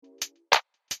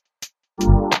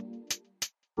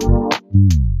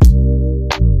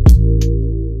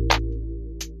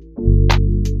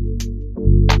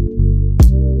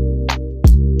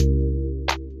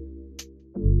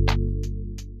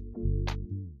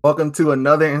Welcome to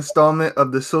another installment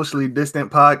of the Socially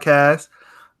Distant Podcast.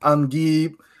 I'm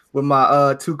Geeb with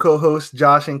my two co-hosts,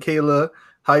 Josh and Kayla.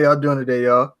 How y'all doing today,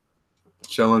 y'all?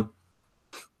 Chilling.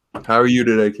 How are you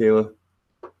today, Kayla?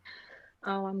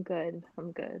 Oh, I'm good.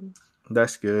 I'm good.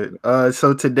 That's good.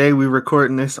 So today we're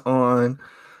recording this on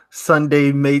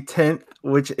Sunday, May 10th,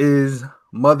 which is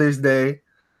Mother's Day.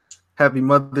 Happy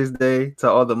Mother's Day to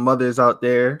all the mothers out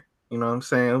there. You know what I'm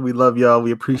saying? We love y'all. We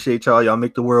appreciate y'all. Y'all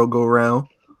make the world go round.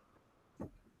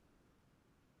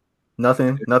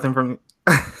 Nothing from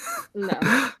No.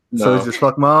 So it's No, just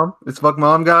fuck mom. It's fuck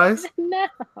mom, guys. No.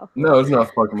 no, it's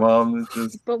not fucking mom. It's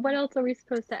just But what else are we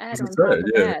supposed to add as on I top said,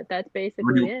 of yeah. that? That's What do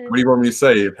basically you it. What do you want me to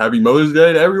say? Happy Mother's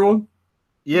Day to everyone.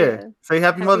 Yeah. Say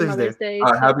happy Mother's Day. Day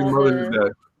to Happy all Mother's the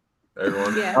Day,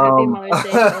 everyone. happy Mother's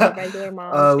Day to all the regular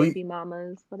moms, we baby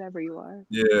mamas, whatever you are.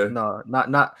 Yeah. no,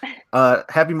 not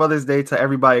happy Mother's Day to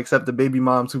everybody except the baby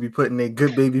moms who be putting their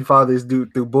good baby fathers through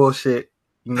bullshit.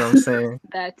 You know what I'm saying?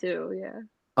 That too, yeah.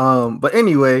 But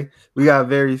anyway, we got a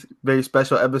very, very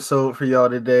special episode for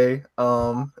y'all today.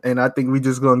 And I think we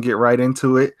just gonna get right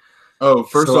into it. Oh,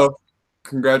 first So off,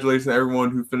 congratulations to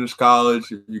everyone who finished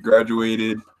college. If you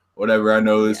graduated, whatever. I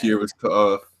know this year was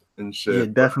tough and yeah,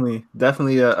 shit. definitely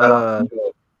Shout out to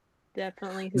you.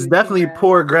 Definitely it's huge definitely congrats.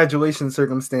 poor graduation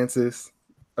circumstances.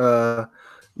 Yeah,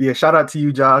 shout out to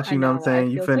you, Josh. I You know what I'm know, I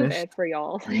saying? You feel so finished. bad for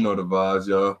y'all. You know the vibes,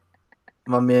 y'all.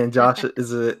 My man Josh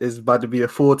is about to be a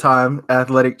full-time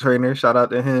athletic trainer. Shout out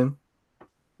to him.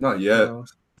 Not You yet. know,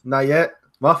 not yet.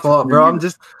 My fault, bro.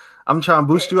 I'm trying to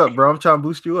boost you up, bro. I'm trying to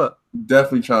boost you up.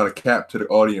 Definitely trying to cap to the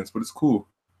audience, but it's cool.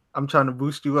 I'm trying to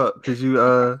boost you up because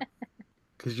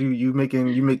you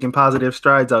making positive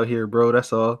strides out here, bro.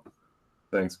 That's all.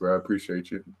 Thanks, bro. I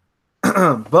appreciate you.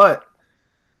 But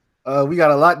we got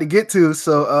a lot to get to,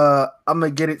 so I'm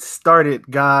gonna get it started,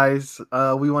 guys.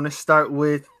 We want to start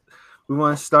with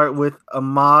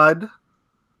Ahmad.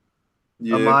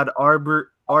 Yeah. Ahmad Arbery.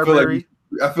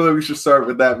 I feel like we should start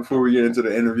with that before we get into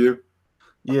the interview.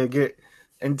 Yeah,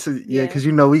 because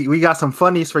you know we got some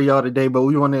funnies for y'all today, but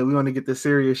we want to get the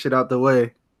serious shit out the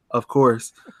way, of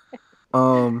course.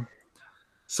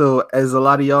 So as a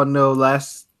lot of y'all know,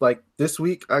 this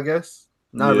week, I guess,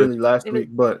 not really last week,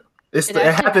 but it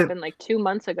happened like 2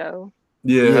 months ago.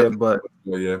 Yeah, but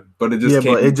it just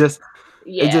came.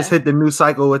 It just hit the news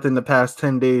cycle within the past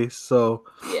 10 days. So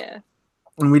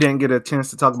and we didn't get a chance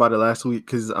to talk about it last week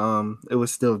because it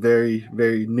was still very,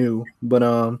 very new.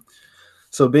 But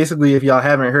so basically, if y'all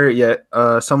haven't heard yet,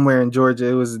 somewhere in Georgia,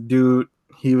 it was a dude.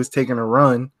 He was taking a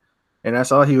run, and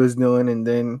that's all he was doing. And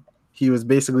then he was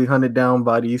basically hunted down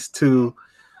by these two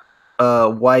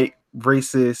white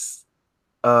racist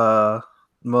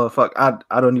motherfucker.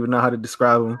 I don't even know how to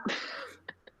describe them.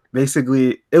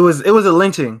 Basically, it was a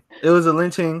lynching. It was a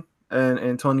lynching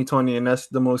in 2020, and that's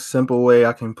the most simple way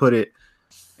I can put it.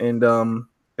 And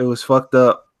it was fucked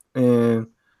up, and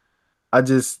I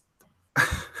just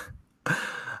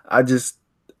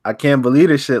I can't believe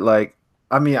this shit. Like,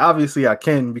 I mean, obviously I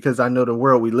can because I know the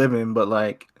world we live in, but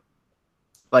like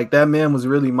that man was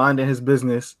really minding his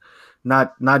business,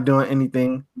 not doing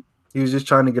anything. He was just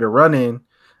trying to get a run in,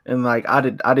 and like I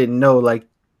didn't know like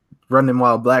running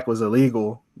while black was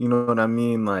illegal. You know what I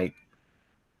mean? Like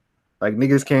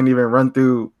niggas can't even run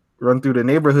through the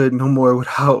neighborhood no more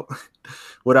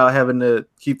without having to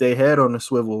keep their head on the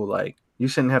swivel. Like, you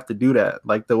shouldn't have to do that.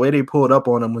 Like, the way they pulled up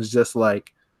on him was just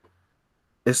like,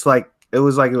 it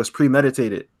was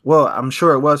premeditated. Well, I'm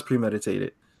sure it was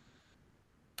premeditated,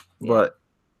 but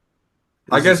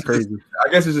I guess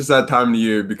it's just that time of the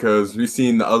year because we've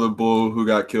seen the other bull who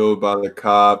got killed by the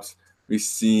cops. We've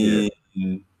seen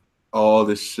all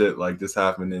this shit like this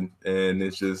happening, and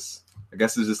it's just, I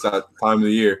guess it's just that time of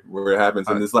the year where it happens,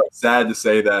 and it's like sad to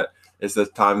say that it's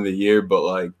that time of the year, but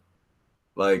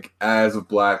like as a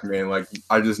black man, like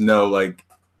I just know like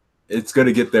it's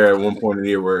gonna get there at one point in the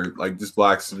year where like just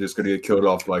blacks are just gonna get killed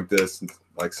off like this,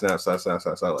 like snap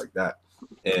like that,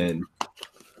 and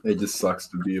it just sucks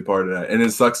to be a part of that. And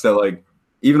it sucks that like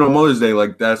even on Mother's Day,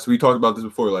 like we talked about this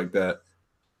before, like that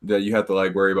you have to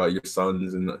like worry about your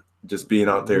sons and just being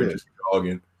out there just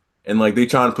jogging. And like they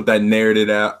trying to put that narrative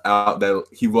out that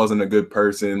he wasn't a good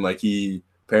person. Like he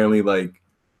apparently like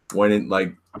went in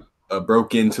like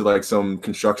broke into like some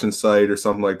construction site or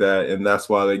something like that, and that's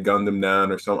why they gunned him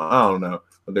down or something. I don't know.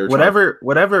 But they were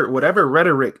whatever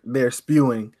rhetoric they're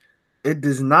spewing, it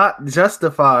does not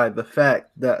justify the fact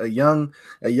that a young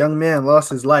man lost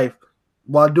his life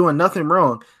while doing nothing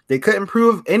wrong. They couldn't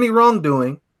prove any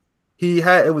wrongdoing.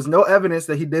 It was no evidence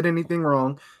that he did anything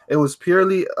wrong. It was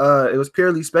purely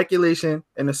speculation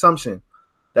and assumption.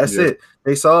 That's it.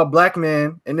 They saw a black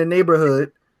man in the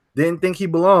neighborhood didn't think he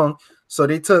belonged, so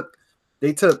they took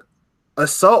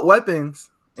assault weapons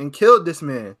and killed this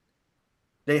man.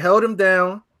 They held him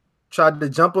down, tried to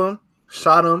jump him,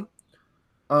 shot him.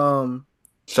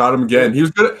 Shot him again. He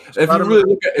was good.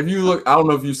 If you look, I don't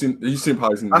know if you've seen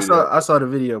probably seen the video. I saw the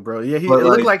video, bro. Yeah, it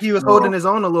looked like he was holding his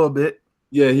own a little bit.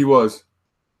 Yeah, he was.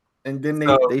 And then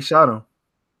they shot him.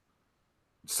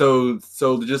 So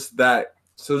just that,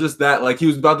 like he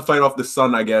was about to fight off the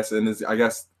son, I guess, and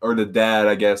or the dad,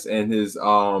 I guess, and his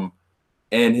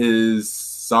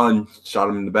son shot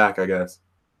him in the back, I guess.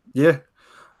 Yeah.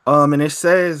 And it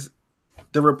says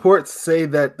the reports say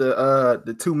that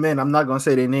the two men, I'm not gonna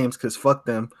say their names because fuck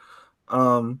them.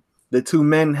 The two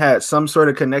men had some sort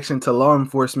of connection to law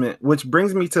enforcement, which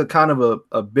brings me to kind of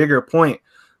a bigger point.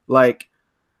 Like,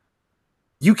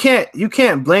 you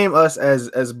can't blame us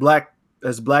as black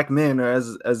men or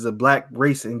as a black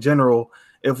race in general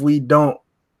if we don't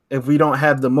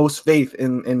have the most faith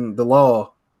in the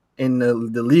law, in the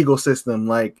legal system.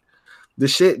 Like, the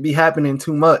shit be happening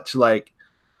too much. Like,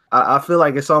 I feel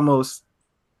like it's almost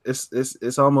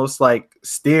like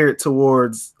steered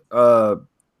towards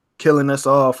killing us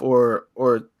off or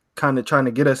kind of trying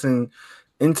to get us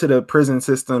into the prison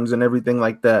systems and everything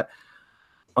like that.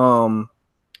 And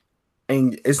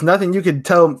it's nothing you could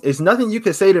tell. It's nothing you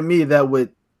could say to me that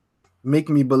would make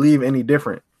me believe any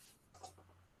different.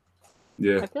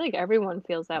 Yeah, I feel like everyone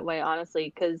feels that way,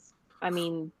 honestly, because I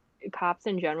mean, cops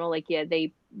in general, like, yeah,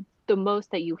 the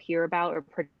most that you hear about are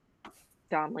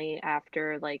predominantly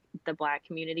after like the black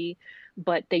community,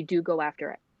 but they do go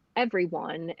after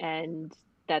everyone, and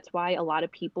that's why a lot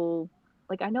of people,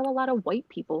 like, I know a lot of white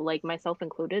people, like myself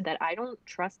included, that I don't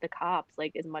trust the cops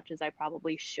like as much as I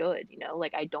probably should.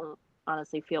 Like, I don't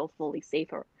honestly feel fully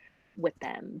safer with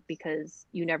them because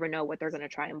you never know what they're going to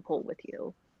try and pull with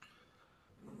you.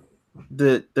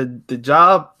 The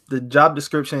job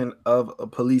description of a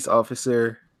police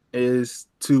officer is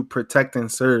to protect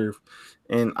and serve,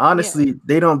 and honestly,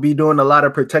 they don't be doing a lot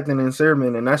of protecting and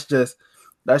serving, and that's just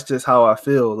how I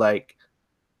feel. Like,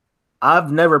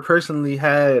 I've never personally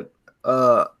had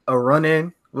a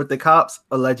run-in with the cops,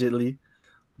 allegedly,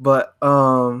 but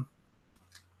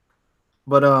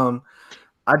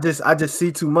I just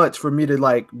see too much for me to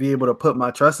like be able to put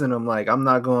my trust in them. Like, I'm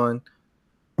not going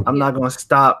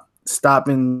to stop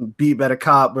and beat at a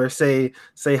cop or say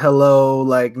hello.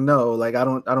 Like, no, like, I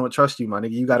don't trust you, my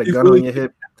nigga. You got a gun on your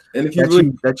hip, and if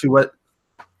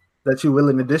that you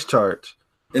willing to discharge.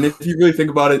 And if you really think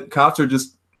about it, cops are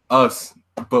just us,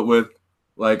 but with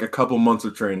like a couple months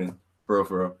of training, for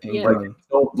real. Yeah.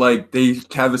 Like they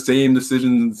have the same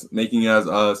decisions making as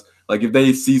us. Like, if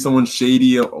they see someone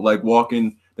shady like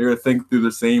walking, they're gonna think through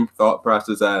the same thought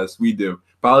process as we do.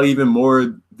 Probably even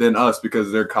more than us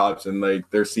because they're cops and like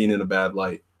they're seen in a bad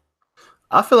light.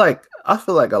 I feel like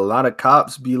a lot of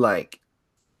cops be like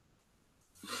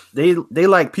they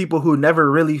like people who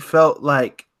never really felt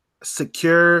like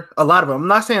secure. A lot of them. I'm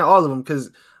not saying all of them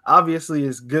because obviously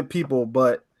it's good people,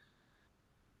 but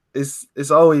it's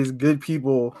always good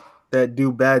people that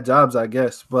do bad jobs, I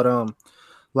guess. But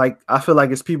like, I feel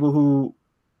like it's people who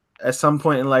at some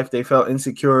point in life they felt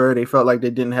insecure, they felt like they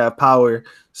didn't have power,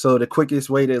 so the quickest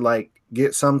way to like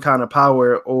get some kind of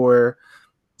power or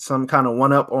some kind of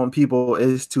one up on people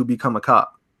is to become a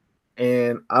cop.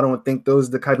 And I don't think those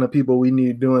are the kind of people we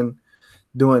need doing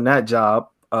that job,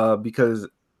 because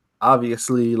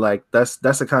obviously, like, that's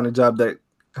the kind of job that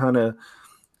kind of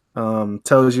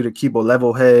tells you to keep a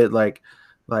level head, like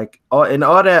all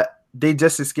that. They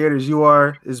just as scared as you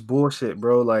are is bullshit,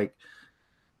 bro. Like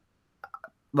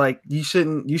you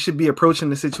should be approaching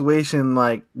the situation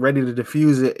like ready to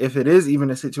diffuse it if it is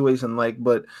even a situation. Like,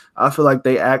 but I feel like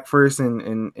they act first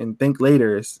and think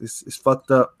later. It's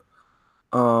fucked up.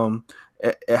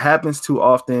 It happens too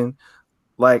often.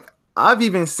 Like, I've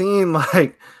even seen,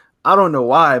 like, I don't know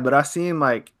why, but I seen,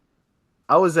 like,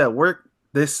 I was at work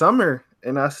this summer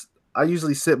and I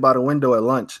usually sit by the window at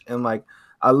lunch, and like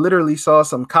I literally saw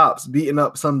some cops beating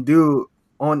up some dude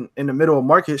in the middle of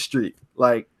Market Street.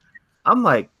 Like, I'm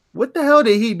like, what the hell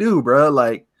did he do, bro?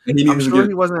 Like, I'm sure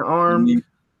he wasn't armed.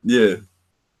 Yeah.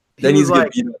 Then he's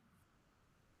like,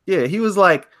 yeah, he was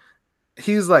like,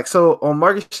 so on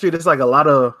Market Street, it's like a lot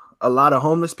of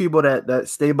homeless people that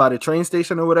stay by the train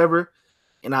station or whatever.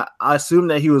 And I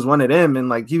assumed that he was one of them, and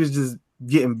like he was just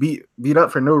getting beat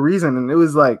up for no reason. And it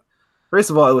was like, first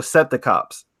of all, it was SEPTA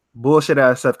cops, bullshit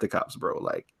ass SEPTA cops, bro.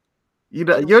 Like, you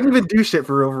don't even do shit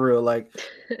for real. Like,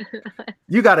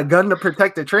 you got a gun to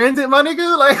protect the transit, my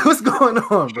nigga? Like, what's going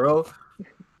on, bro?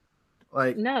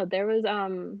 Like, no, there was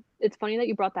it's funny that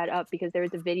you brought that up because there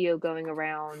was a video going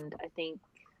around, I think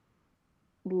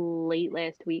late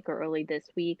last week or early this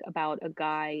week about a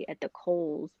guy at the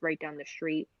Kohl's right down the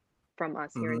street from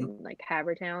us here Mm-hmm. in like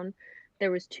Havertown.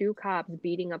 There was two cops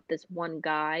beating up this one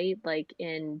guy, like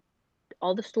in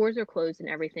all the stores are closed and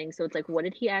everything. So it's like, what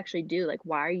did he actually do? Like,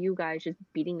 why are you guys just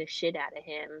beating the shit out of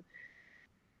him?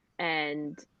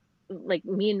 And like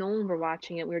me and Nolan were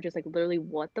watching it. We were just like, literally,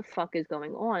 what the fuck is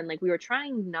going on? Like, we were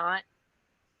trying not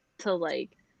to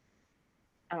like,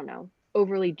 I don't know,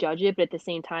 overly judge it, but at the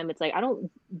same time, it's like,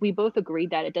 we both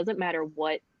agreed that it doesn't matter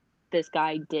what this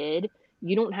guy did.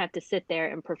 You don't have to sit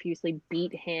there and profusely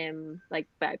beat him, like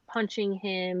by punching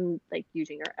him, like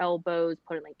using your elbows,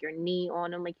 putting like your knee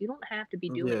on him. Like, you don't have to be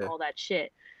doing Yeah. all that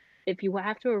shit. If you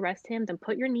have to arrest him, then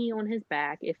put your knee on his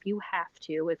back. If you have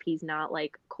to, if he's not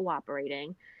like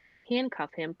cooperating, handcuff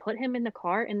him, put him in the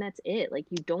car, and that's it. Like,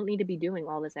 you don't need to be doing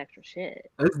all this extra shit.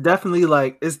 It's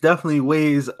definitely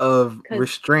ways of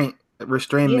restrainment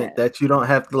Yeah. that you don't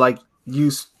have to like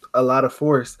use a lot of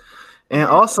force. And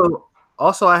Exactly.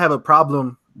 also I have a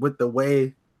problem with the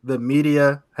way the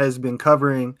media has been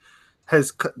covering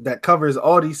that covers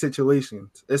all these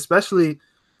situations, especially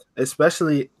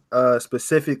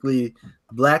specifically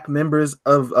black members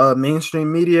of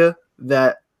mainstream media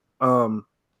um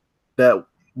that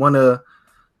want to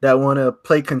want to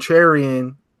play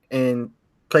contrarian and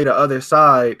play the other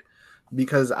side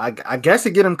because I guess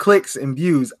it get them clicks and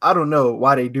views. I don't know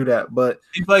why they do that, but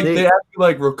they actually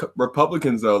like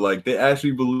Republicans though. Like they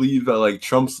actually believe that like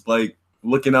Trump's like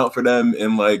looking out for them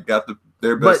and like got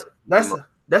their best. But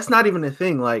that's not even a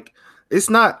thing. Like it's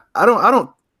not. I don't.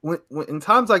 When in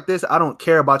times like this, I don't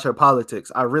care about your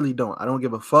politics. I really don't. I don't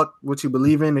give a fuck what you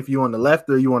believe in. If you on the left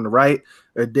or you on the right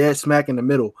or dead smack in the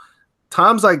middle.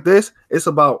 Times like this, it's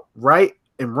about right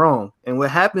and wrong. And what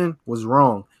happened was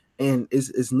wrong. And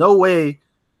it's no way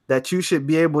that you should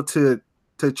be able to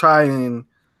try and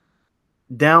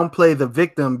downplay the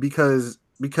victim because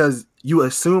you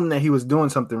assume that he was doing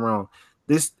something wrong.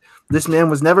 This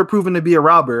man was never proven to be a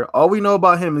robber. All we know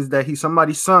about him is that he's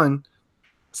somebody's son,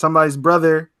 somebody's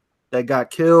brother that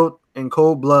got killed in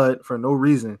cold blood for no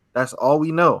reason. That's all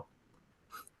we know.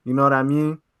 You know what I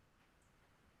mean?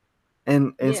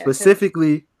 And Yeah,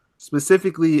 specifically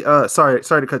sorry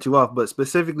to cut you off, but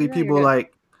specifically no, you're people good.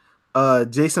 like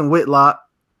Jason Whitlock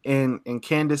and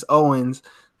Candace Owens,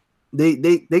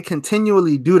 they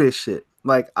continually do this shit.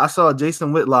 Like I saw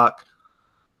Jason Whitlock.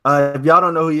 If y'all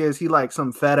don't know who he is, he like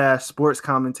some fat ass sports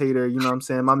commentator. You know what I'm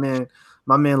saying? My man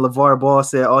LeVar Ball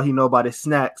said all he know about is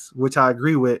snacks, which I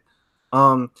agree with.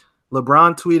 LeBron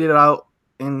tweeted out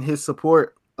in his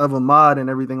support of Ahmaud and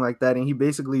everything like that, and he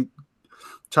basically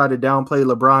tried to downplay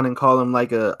LeBron and call him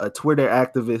like a Twitter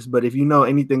activist. But if you know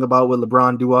anything about what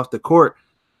LeBron do off the court,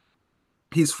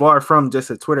 he's far from just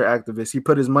a Twitter activist. He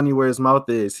put his money where his mouth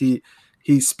is. He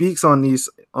speaks on these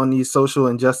social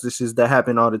injustices that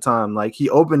happen all the time. Like he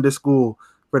opened a school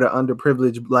for the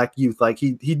underprivileged black youth. Like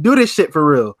he do this shit for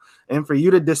real. And for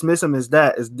you to dismiss him as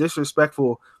that is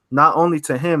disrespectful not only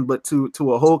to him but to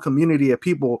a whole community of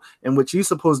people in which you're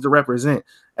supposed to represent.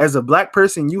 As a black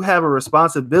person, you have a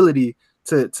responsibility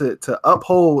to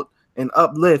uphold and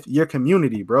uplift your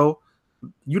community, bro.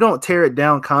 You don't tear it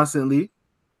down constantly.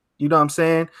 You know what I'm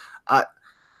saying? I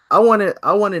want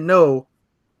to know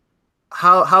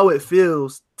how it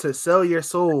feels to sell your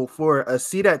soul for a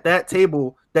seat at that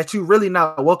table that you really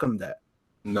not welcomed at.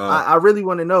 No, I really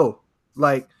want to know,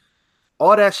 like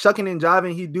all that shucking and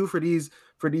jiving he do for these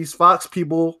Fox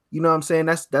people. You know what I'm saying?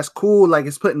 That's cool. Like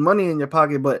it's putting money in your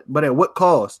pocket, but at what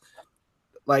cost?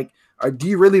 Like, do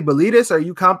you really believe this? Or are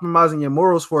you compromising your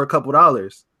morals for a couple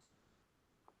dollars?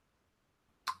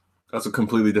 that's a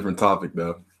completely different topic,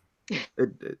 though.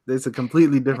 It's a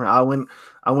completely different. I went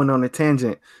on a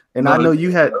tangent, and No, I know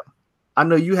you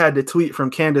had the tweet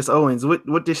from Candace Owens.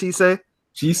 What did she say?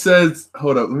 She says,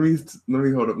 "Hold up, let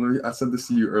me hold up. I said this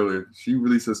to you earlier. She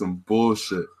really said some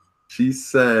bullshit. She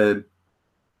said,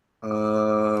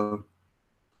 hold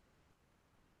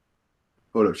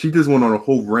up. She just went on a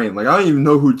whole rant. Like I don't even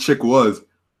know who chick was.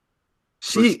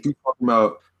 She's talking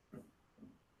about.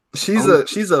 She's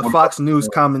a Fox News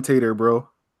commentator, bro.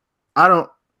 I don't.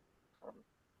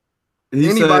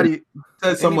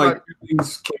 Said something like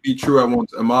things can't be true at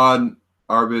once. Ahmaud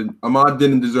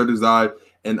didn't deserve to die,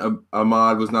 and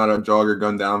Ahmaud was not a jogger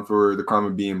gunned down for the crime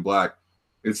of being black.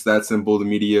 It's that simple. The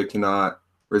media cannot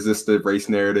resist the race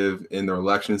narrative in their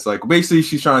elections. Like basically,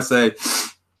 she's trying to say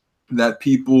that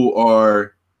people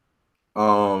are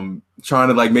trying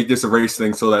to like make this a race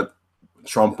thing so that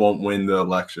Trump won't win the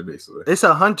election. Basically, it's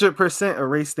 100% a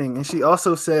race thing. And she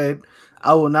also said,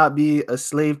 "I will not be a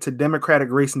slave to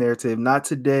Democratic race narrative. Not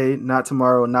today, not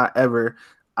tomorrow, not ever.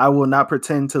 I will not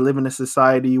pretend to live in a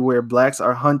society where blacks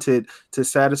are hunted to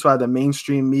satisfy the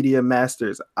mainstream media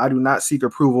masters. I do not seek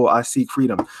approval. I seek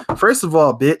freedom. First of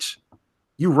all, bitch,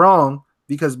 you wrong,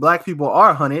 because black people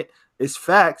are hunted. It's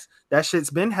facts. That shit's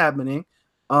been happening.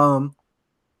 I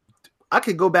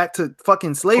could go back to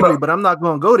fucking slavery, but I'm not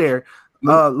going to go there.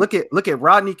 Look at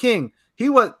Rodney King. He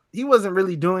wasn't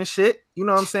really doing shit. You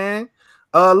know what I'm saying?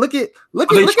 Look at how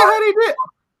they did.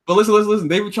 But listen.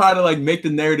 They would try to like make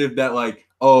the narrative that like,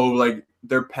 oh, like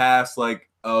their past, like,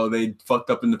 oh, they fucked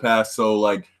up in the past, so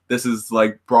like this is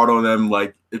like brought on them,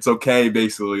 like it's okay,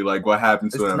 basically, like what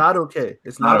happened to them. It's not okay.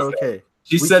 It's not okay.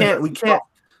 We can't.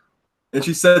 And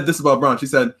she said this about Bron. She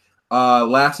said,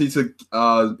 lastly,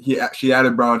 she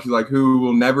added Bron. She's like, who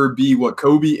will never be what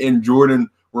Kobe and Jordan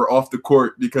were off the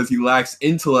court because he lacks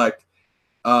intellect,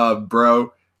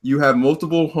 bro. You have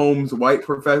multiple homes, white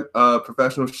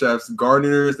professional chefs,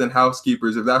 gardeners, and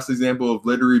housekeepers. If that's the example of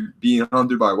literally being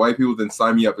hunted by white people, then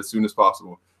sign me up as soon as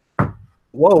possible.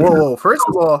 Whoa. First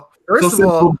of all,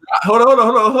 hold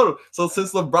on. So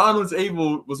since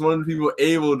LeBron was one of the people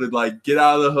able to like get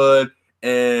out of the hood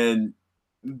and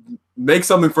make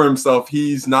something for himself,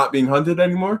 he's not being hunted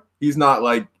anymore. He's not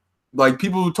like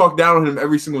people who talk down on him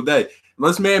every single day.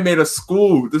 This man made a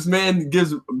school. This man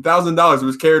gives $1,000. It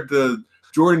was cared to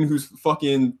Jordan, who's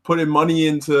fucking putting money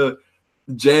into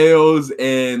jails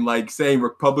and like saying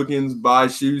Republicans buy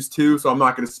shoes too. So I'm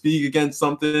not gonna speak against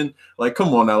something. Like,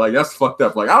 come on now, like that's fucked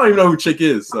up. Like, I don't even know who Chick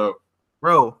is. So,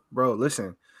 bro,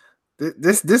 listen.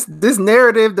 This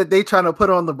narrative that they trying to put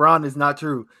on LeBron is not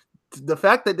true. The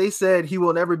fact that they said he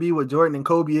will never be what Jordan and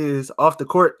Kobe is off the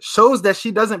court shows that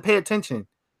she doesn't pay attention.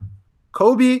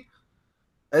 Kobe,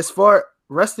 as far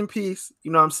rest in peace,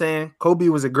 you know what I'm saying? Kobe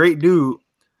was a great dude.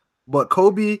 But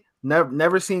Kobe,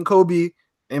 never seen Kobe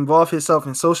involve himself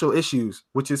in social issues,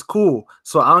 which is cool.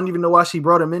 So I don't even know why she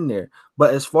brought him in there.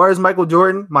 But as far as Michael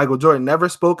Jordan never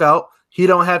spoke out. He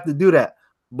don't have to do that.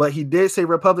 But he did say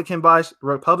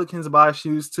Republicans buy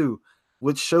shoes too,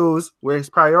 which shows where his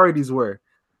priorities were.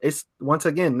 It's once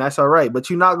again, that's all right. But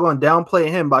you're not going to downplay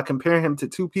him by comparing him to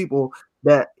two people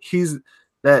that hasn't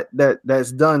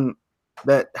done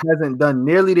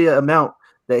nearly the amount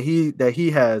that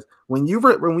he has. When you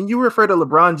refer to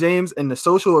LeBron James in the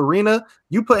social arena,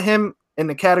 you put him in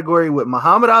the category with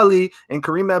Muhammad Ali and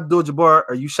Kareem Abdul-Jabbar,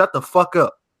 or you shut the fuck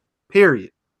up.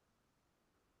 Period.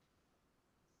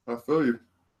 I feel you.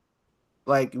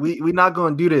 Like we not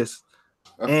gonna do this.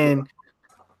 And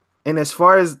as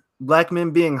far as black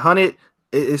men being hunted,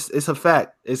 it's a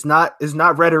fact. It's not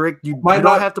rhetoric. You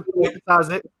don't have to emphasize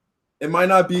it. It might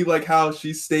not be like how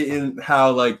she's stating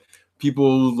how like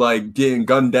people like getting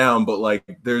gunned down, but like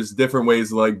there's different ways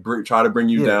to like try to bring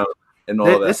you down and all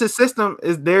that. It's a system.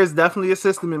 There's definitely a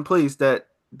system in place that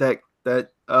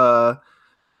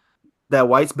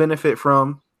whites benefit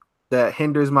from that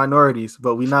hinders minorities,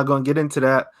 but we're not gonna get into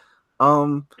that.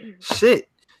 Shit.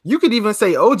 You could even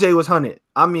say OJ was hunted.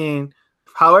 I mean,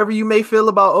 however you may feel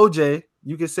about OJ,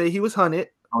 you could say he was hunted.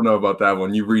 I don't know about that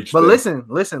one. You reached. But listen.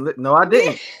 No, I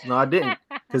didn't.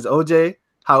 Because OJ,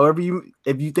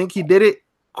 if you think he did it,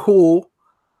 cool.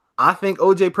 I think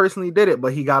OJ personally did it,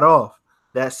 but he got off.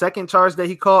 That second charge that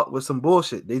he caught was some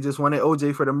bullshit. They just wanted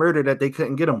OJ for the murder that they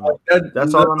couldn't get him on.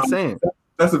 That's all I'm saying.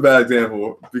 That's a bad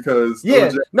example because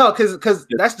because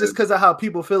that's just because of how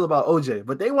people feel about OJ.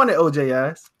 But they wanted OJ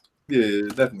ass. Yeah,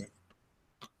 definitely.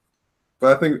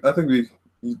 But I think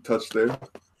we touched there.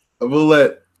 We'll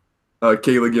let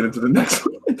Kayla get into the next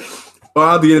one. Well,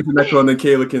 I'll get into the next one, then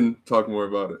Kayla can talk more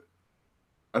about it.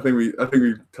 I think we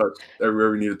touched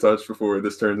everywhere we need to touch before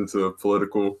this turns into a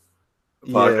political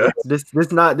podcast. Yeah,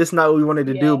 this not what we wanted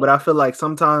to do, but I feel like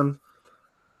sometimes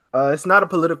it's not a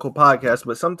political podcast,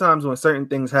 but sometimes when certain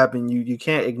things happen, you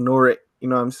can't ignore it. You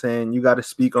know what I'm saying? You got to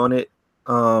speak on it,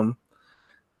 and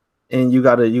you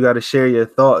gotta share your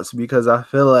thoughts, because I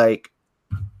feel like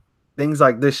things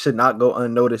like this should not go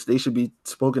unnoticed. They should be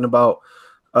spoken about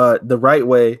the right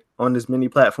way on as many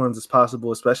platforms as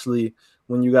possible, especially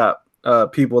when you got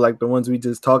people like the ones we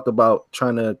just talked about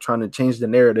trying to change the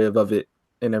narrative of it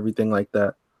and everything like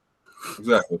that.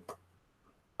 Exactly.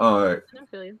 All right. I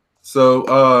feel you.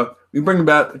 So we bring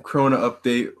back the Corona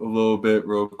update a little bit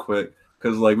real quick,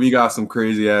 because like we got some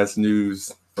crazy ass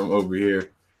news from over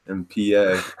here in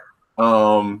PA.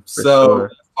 Let's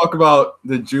talk about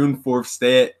the June 4th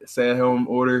stay at home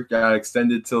order got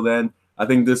extended till then. I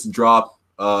think this dropped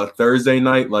Thursday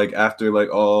night, like after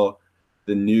like all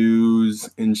the news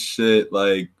and shit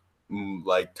like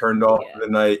turned off for the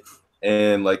night,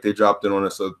 and like they dropped it on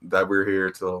us so that we're here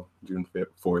till June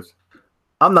 4th.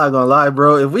 I'm not gonna lie,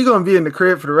 bro. If we're gonna be in the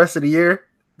crib for the rest of the year,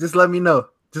 just let me know.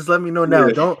 Just let me know now.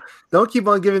 Yeah. Don't keep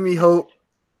on giving me hope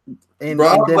and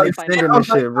Bro, then like, extending the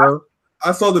shit, bro.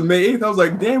 I saw the May 8th. I was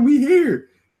like, damn, we here.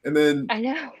 And then I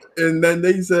know. And then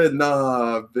they said,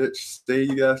 nah, bitch, stay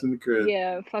you guys in the crib.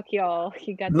 Yeah, fuck y'all.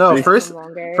 You got No, to first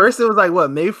longer. it was like what,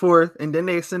 May 4th, and then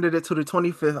they extended it to the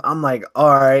 25th. I'm like, all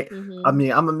right. Mhm. I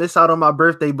mean, I'm gonna miss out on my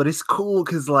birthday, but it's cool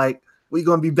because like we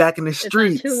gonna be back in the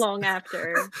streets. It's not too long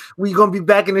after. We gonna be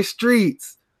back in the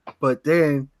streets. But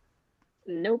then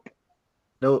Nope.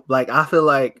 Like I feel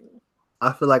like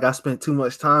I spent too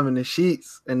much time in the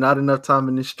sheets and not enough time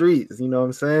in the streets. You know what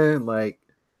I'm saying? Like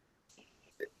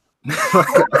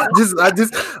I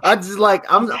just like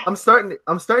I'm starting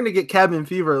to get cabin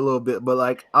fever a little bit, but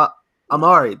like I'm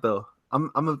all right though.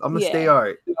 I'm gonna stay all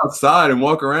right. Get outside and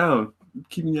walk around.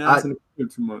 Keeping your ass in the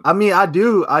crib too much. I mean, I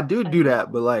do that,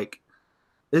 but like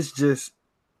it's just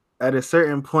at a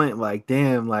certain point, like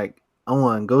damn, like I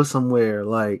want to go somewhere.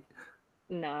 Like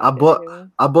I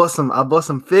bought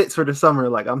some fits for the summer.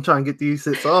 Like I'm trying to get these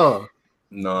fits off.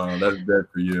 No, that's dead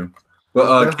for you.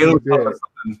 But Caleb told us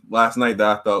something last night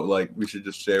that I felt like we should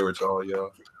just share with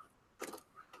y'all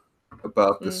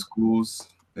about the schools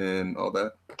and all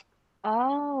that.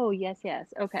 Oh, yes.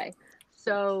 Okay.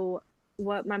 So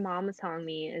what my mom was telling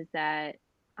me is that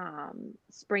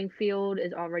Springfield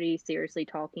is already seriously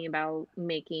talking about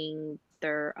making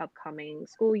their upcoming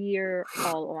school year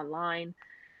all online.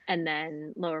 And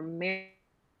then Lower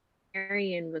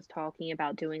Marion was talking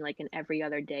about doing like an every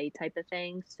other day type of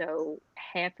thing. So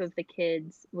half of the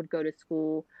kids would go to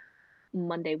school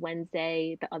Monday,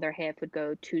 Wednesday, the other half would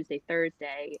go Tuesday,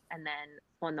 Thursday, and then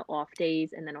on the off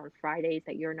days and then on Fridays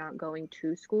that you're not going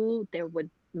to school, they would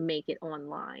make it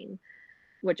online,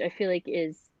 which I feel like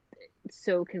is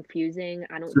so confusing.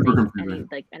 I don't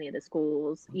think any of the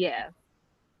schools,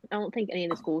 I don't think any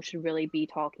of the schools should really be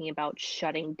talking about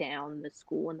shutting down the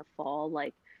school in the fall.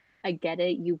 Like, I get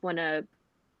it. You want to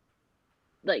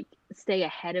like stay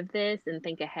ahead of this and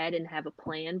think ahead and have a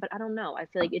plan, but I don't know. I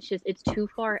feel like it's too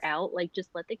far out. Like, just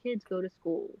let the kids go to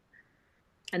school.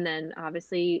 And then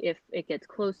obviously if it gets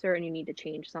closer and you need to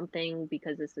change something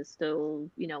because this is still,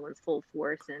 in full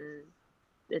force and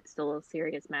it's still a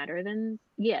serious matter, then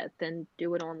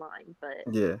do it online.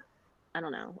 But yeah, I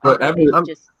don't know. But I think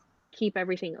just keep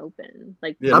everything open.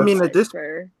 Like, I mean, at this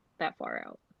for that far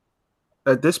out.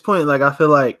 At this point, like I feel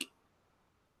like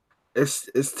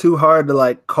it's too hard to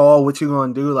like call what you're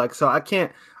gonna do. Like, so I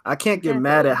can't get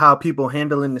mad at how people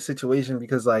handling the situation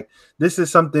because like this is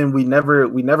something we never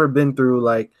been through.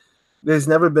 Like, there's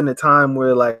never been a time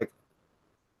where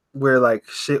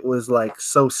shit was like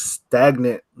so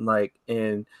stagnant, like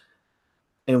and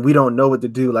we don't know what to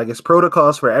do. Like, it's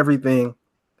protocols for everything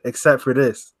except for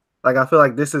this. Like, I feel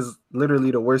like this is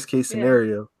literally the worst case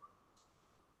scenario.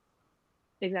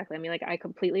 Exactly. I mean, like, I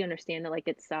completely understand that, like,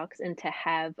 it sucks, and to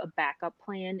have a backup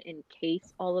plan in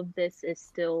case all of this is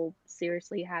still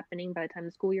seriously happening by the time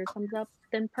the school year comes up,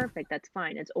 then perfect. That's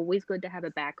fine. It's always good to have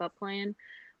a backup plan.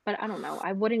 But I don't know.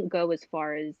 I wouldn't go as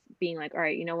far as being like, all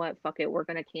right, you know what? Fuck it. We're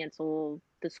going to cancel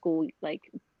the school, like,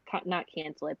 not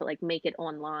cancel it, but like make it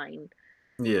online.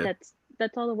 Yeah.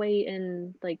 That's all the way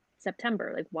in like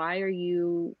September. Like, why are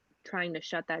you trying to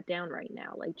shut that down right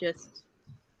now? Like, just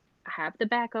have the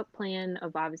backup plan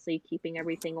of obviously keeping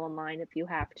everything online if you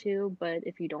have to, but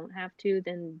if you don't have to,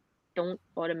 then don't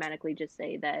automatically just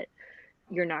say that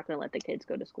you're not going to let the kids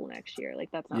go to school next year.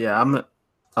 Like, that's not fair.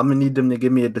 I'm gonna need them to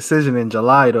give me a decision in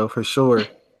July though, for sure.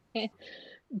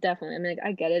 Definitely. I mean, like,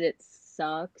 I get it. It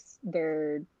sucks.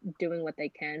 They're doing what they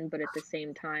can, but at the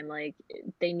same time, like,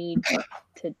 they need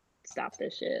to stop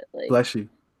this shit. Like, bless you.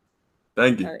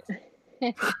 Thank you.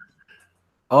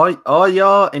 All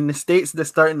y'all in the states that's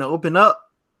starting to open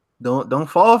up, don't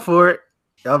fall for it.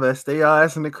 Y'all better stay y'all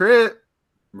ass in the crib.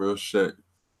 Real shit.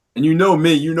 And you know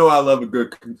me, I love a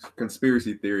good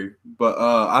conspiracy theory. But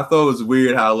I thought it was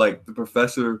weird how like the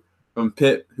professor from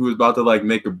Pitt who was about to like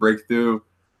make a breakthrough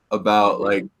about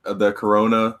like the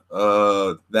corona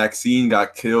vaccine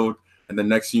got killed, and the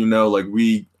next thing you know, like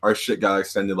our shit got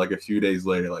extended like a few days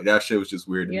later. Like, that shit was just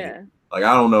weird to me. Like,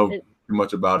 I don't know too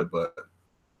much about it, but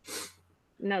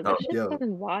no, that shit's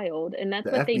fucking wild, and that's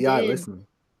the what FBI they did. Listening.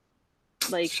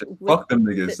 Like, fuck them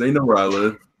niggas. They know where I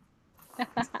live.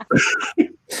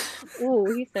 Ooh,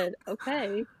 he said,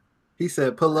 okay. He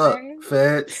said, pull up,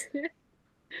 feds. You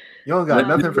don't got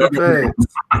nothing for the feds.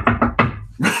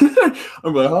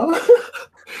 I'm like,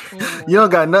 huh? You don't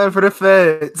got nothing for the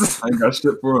feds. I ain't got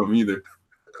shit for them either.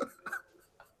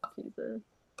 Jesus.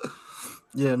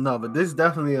 Yeah, no, but this is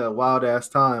definitely a wild ass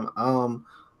time.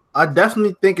 I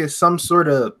definitely think it's some sort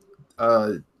of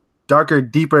darker,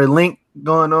 deeper link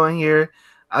going on here.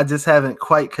 I just haven't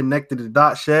quite connected the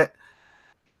dots yet.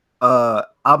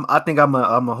 I think I'm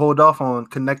a hold off on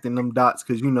connecting them dots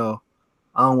because I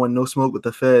don't want no smoke with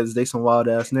the feds. They some wild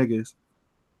ass niggas.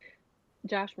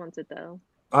 Josh wants it though.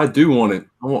 I do want it.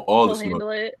 I want all He'll the smoke.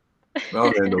 handle it.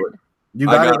 I'll handle it. You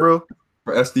got it, bro.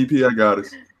 For SDP, I got it.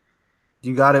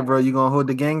 You got it, bro. You gonna hold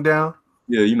the gang down?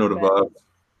 Yeah, you know the vibe.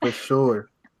 For sure.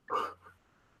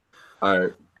 All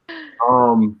right.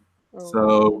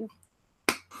 So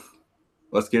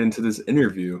let's get into this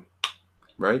interview,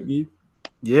 right, Guy?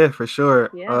 Yeah, for sure.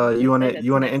 Yeah, you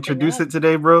wanna introduce it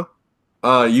today, bro?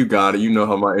 You got it. You know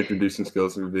how my introducing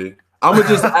skills would be. I'm gonna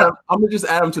just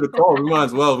add him to the call. We might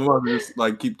as well. We might as well just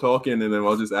like keep talking, and then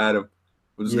I'll just add him.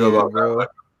 We'll just go about bro.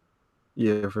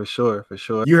 Yeah, for sure.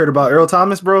 You heard about Earl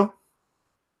Thomas, bro?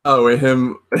 Oh, wait,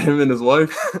 him and his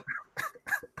wife.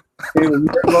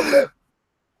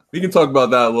 We can talk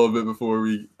about that a little bit before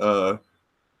we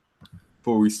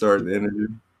start the interview.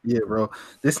 Yeah, bro.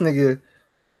 This nigga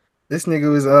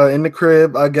was in the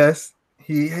crib, I guess.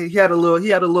 He had a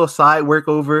little side work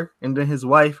over, and then his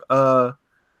wife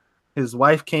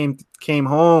came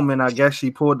home, and I guess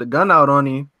she pulled the gun out on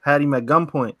him, had him at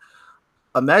gunpoint.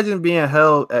 Imagine being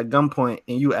held at gunpoint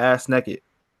and you ass naked.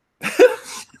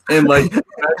 And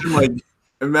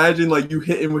imagine you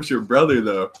hitting with your brother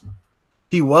though.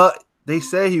 They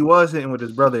say he was hitting with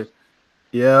his brother.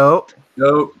 Yo.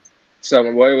 What's up,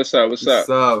 my boy? What's up?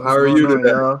 How are you today?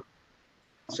 Yo?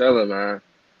 Chilling, man.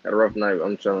 Had a rough night.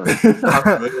 I'm chilling.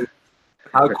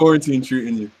 How quarantine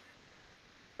treating you?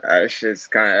 Shit's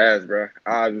kind of ass, bro.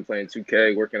 I've been playing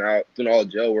 2K, working out, doing all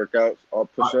gel workouts, all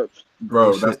push-ups.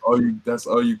 Bro, that's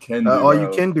all you can do. All you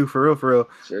can do, for real.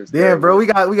 Shit's Damn, bro, we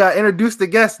got introduced the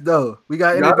guest though. We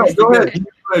got introduced the guest.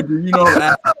 You know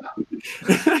that.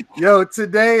 Yo,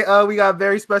 today we got a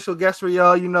very special guest for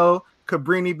y'all.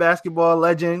 Cabrini basketball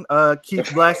legend, Keith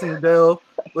Blacksendale.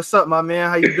 What's up, my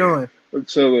man? How you doing? I'm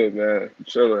chilling, man.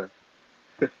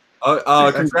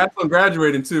 Congrats on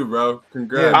graduating too, bro.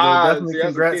 Congrats. Yeah, bro, definitely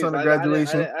congrats on the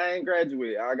graduation. I ain't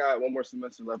graduated. I got one more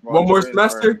semester left. One more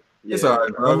semester? Yeah, it's all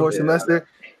right, bro. One more semester?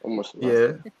 One more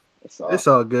semester. Yeah. It's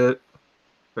all good.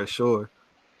 For sure.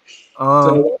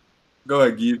 So, go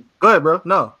ahead, Guy. Go ahead, bro.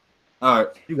 No. All right.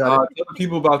 You got it. Tell the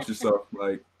people about yourself.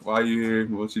 Like, why you here,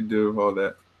 what you do, all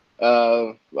that.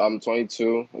 I'm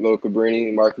 22, a little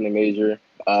Cabrini, marketing major.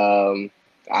 I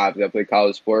play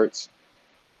college sports.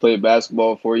 Played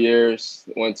basketball 4 years.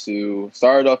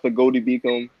 Started off at Goldie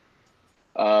Beacom.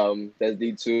 That's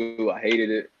D2. I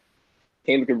hated it.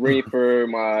 Came to Cabrini for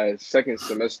my second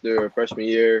semester, freshman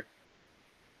year.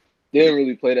 Didn't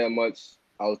really play that much.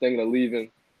 I was thinking of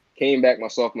leaving. Came back my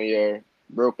sophomore year.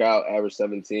 Broke out, averaged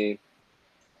 17.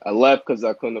 I left because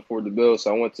I couldn't afford the bill,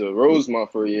 so I went to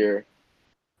Rosemont for a year.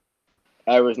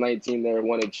 Averaged 19 there,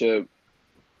 won a chip.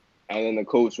 And then the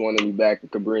coach wanted me back at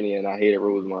Cabrini, and I hated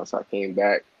Rosemont, so I came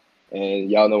back.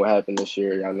 And y'all know what happened this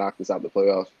year. Y'all knocked us out the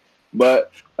playoffs.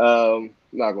 But I'm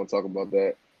not gonna talk about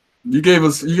that. You gave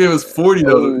us 40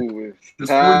 though.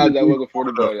 That wasn't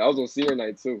 40 though. I was on senior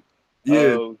night too.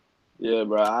 Yeah. Yeah,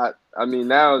 bro. I mean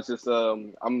now it's just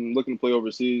I'm looking to play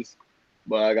overseas,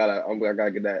 but I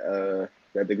gotta get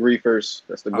that degree first.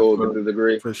 That's the goal, get the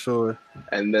degree. For sure.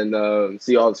 And then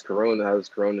see all this corona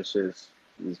shit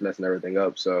is messing everything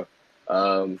up. So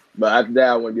but after that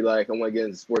I want to get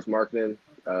into sports marketing,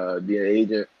 be an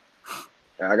agent.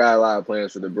 And I got a lot of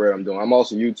plans for the bread I'm doing. I'm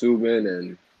also YouTubing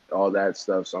and all that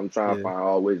stuff. So I'm trying to find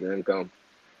all ways of income.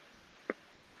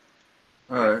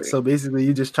 All right. So basically,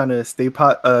 you just trying to stay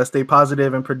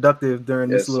positive and productive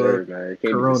during this little man.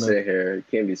 corona. You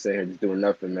can't be sitting here just doing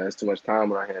nothing, man. It's too much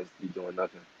time on our hands to be doing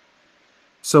nothing.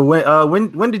 So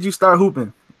when did you start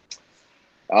hooping?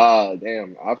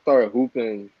 Damn. I started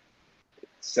hooping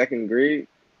second grade,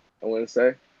 I want to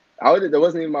say. That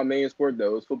wasn't even my main sport,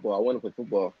 though. It was football. I wanted to play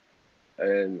football.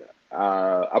 And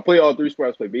I played all three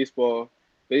sports. I played baseball.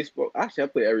 Actually, I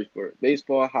played every sport.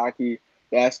 Baseball, hockey,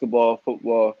 basketball,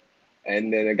 football.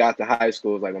 And then it got to high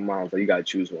school. It was like, my mom was like, you got to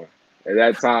choose one. At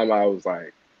that time, I was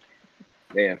like,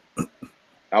 damn.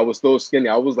 I was so skinny.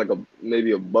 I was like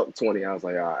maybe $120. I was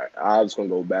like, all right, I'm just going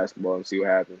to go basketball and see what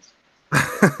happens.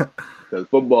 Because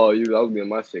football, I was getting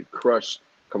my shit crushed.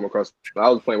 Come across. I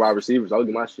was playing wide receivers. I was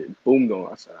getting my shit boomed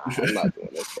on. I said, I'm not doing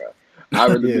this, bro. I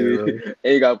really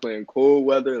ain't got playing cold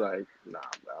weather. Like, nah,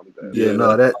 I'm good. Yeah,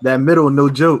 no, that middle, no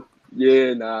joke.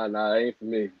 Yeah, nah, it ain't for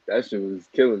me. That shit was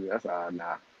killing me. I said,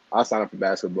 nah. I'll sign up for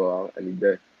basketball any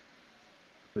day.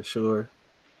 For sure.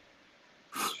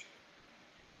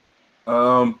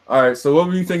 All right. So,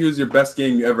 what do you think was your best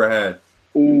game you ever had?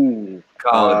 Ooh,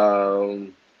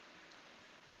 college.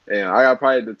 I got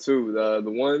probably the two. The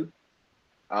one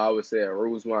I would say at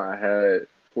Rosemont, I had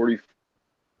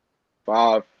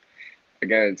 45.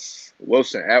 against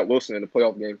Wilson at Wilson in the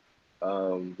playoff game.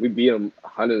 We beat them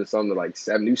 100 and something to like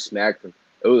 7. You smacked them.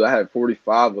 I had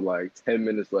 45 with like 10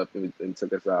 minutes left and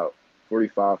took us out.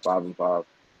 45, 5-5.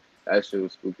 That shit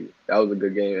was spooky. That was a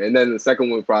good game. And then the second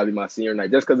one was probably my senior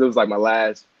night, just because it was like my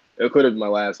last. It could have been my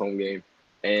last home game,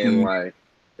 and like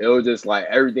it was just like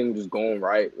everything was just going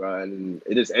right, and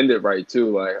it just ended right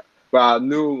too. Like, but I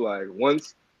knew like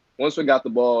once we got the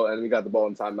ball and we got the ball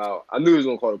in timeout, I knew he was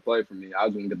gonna call the play for me. I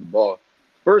was gonna get the ball.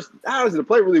 First, honestly, the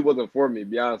play really wasn't for me, to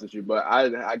be honest with you. But I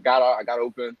got out, I got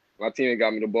open. My teammate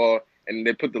got me the ball, and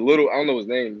they put the little. I don't know his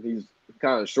name. He's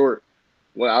kind of short.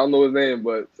 Well, I don't know his name,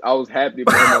 but I was happy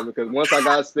about him because once I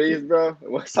got space, bro.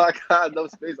 Once I got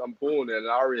enough space, I'm pulling it, and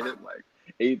I already hit like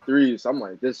 8 threes. So I'm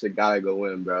like, this shit gotta go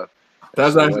in, bro.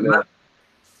 That's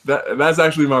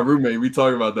actually my roommate. We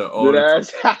talk about that all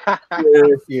the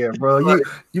time. Yeah, bro.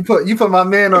 You put my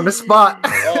man on the spot.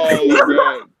 Oh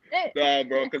man. Nah,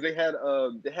 bro, because they had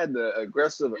the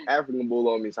aggressive African bull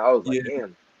on me, so I was like,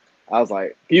 damn. I was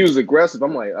like, he was aggressive.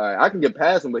 I'm like, all right, I can get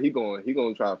past him, but he gonna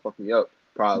try to fuck me up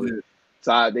probably. Yeah.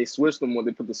 So they switched them when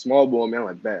they put the small ball on me. I'm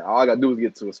like, man, all I gotta do is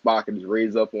get to a spot and just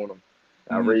raise up on him.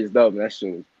 I raised up, and that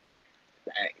shit was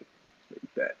bang.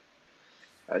 Like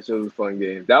that shit was a fun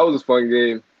game. That was a fun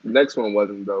game. The next one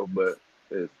wasn't though, but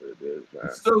it is,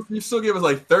 man. You still gave us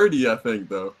like 30, I think,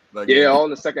 though. Like, all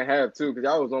in the second half too, because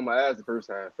y'all was on my ass the first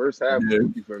half. First half was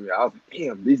spooky for me. I was like,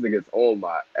 damn, these niggas on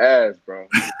my ass, bro.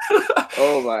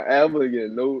 Oh my ass, I was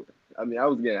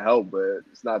getting help, but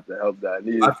it's not the help that I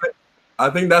needed. I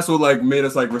think that's what like made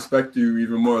us like respect you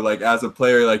even more. Like as a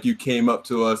player, like you came up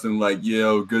to us and like,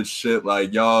 yo, good shit.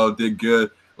 Like y'all did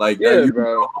good. Like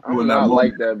bro. I'm not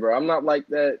like that, bro. I'm not like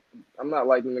that. I'm not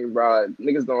like niggas, bro.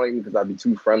 Niggas don't like me because I be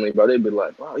too friendly, bro. They be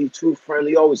like, wow, you too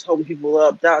friendly. You always helping people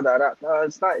up. No,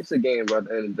 it's not. It's a game, bro. At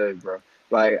the end of the day, bro.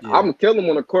 Like I'm gonna kill them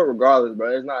on the court regardless,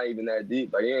 bro. It's not even that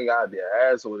deep. Like you ain't gotta be an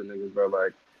asshole to niggas, bro.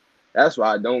 Like that's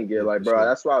why I don't get like, bro.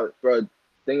 That's why, bro.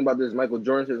 Think about this. Michael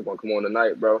Jordan shit is gonna come on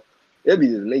tonight, bro. It be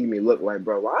just making me look like,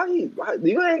 bro, why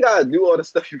you ain't gotta do all the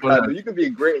stuff you gotta do. You can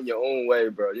be great in your own way,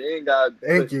 bro. You ain't gotta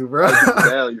thank you, bro.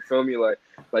 Down, you feel me? Like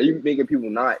you making people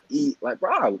not eat. Like,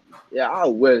 bro, I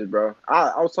wish, bro.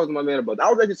 I was talking to my man about that. I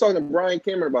was actually talking to Brian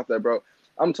Cameron about that, bro.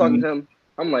 I'm talking to him.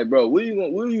 I'm like, bro, what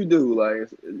do you do? Like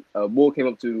a bull came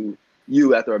up to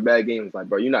you after a bad game. It's like,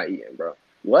 bro, you're not eating, bro.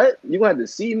 What? You gonna have to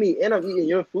see me and I'm eating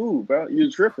your food, bro. You're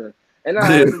tripping. And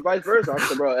I vice versa. I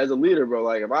said, bro, as a leader, bro,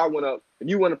 like if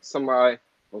you went up to somebody,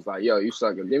 was like, yo, you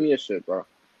suck, give me your shit, bro.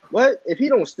 What? If he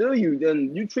don't steal you,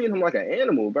 then you treat him like an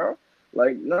animal, bro.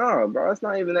 Like, nah, bro, it's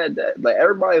not even that. Like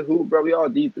everybody who, bro, we all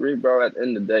D3, bro. At the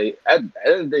end of the day,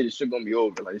 the shit gonna be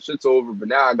over. Like the shit's over. But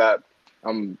now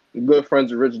I'm good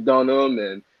friends with Rich Dunham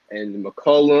and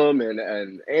McCollum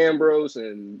and Ambrose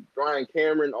and Brian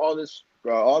Cameron. All this,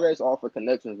 bro, all that's all for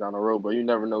connections down the road, bro. You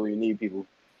never know when you need people.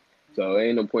 So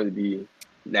ain't no point to be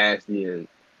nasty and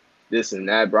this and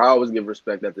that, bro. I always give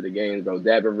respect after the games, bro.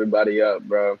 Dab everybody up,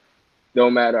 bro.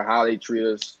 Don't matter how they treat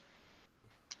us.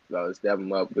 Bro, let's dab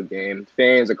them up. Good game.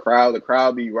 Fans, the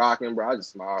crowd be rocking, bro. I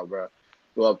just smile, bro.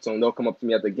 Go up to them. They'll come up to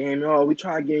me at the game. Oh, we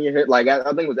try to get in your head. Like, I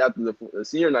think it was after the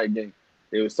senior night game.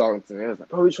 They was talking to me. I was like,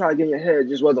 oh, we tried to get in your head. It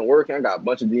just wasn't working. I got a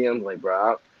bunch of DMs. Like,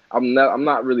 bro, I'm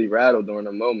not really rattled during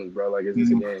the moments, bro. Like, it's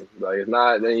just a game. Like, it's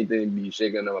not anything to be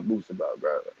shaking on my boots about,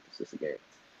 bro. Like, it's just a game.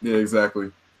 Yeah,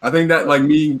 exactly. I think that like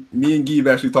me and Gabe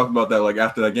actually talked about that like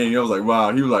after that game. I was like,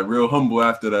 wow, he was like real humble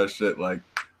after that shit. Like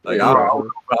I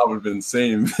would have been the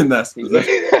same in that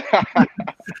position.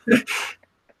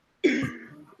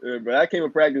 Yeah, bro, I came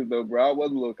in practice though, bro. I was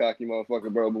a little cocky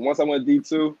motherfucker, bro. But once I went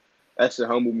D2, that shit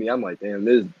humbled me. I'm like, damn,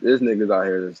 this niggas out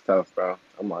here is tough, bro.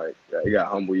 I'm like, yeah, you gotta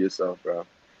humble yourself, bro.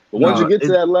 But once you get to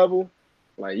that level,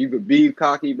 like you could be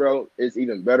cocky, bro. It's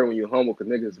even better when you're humble because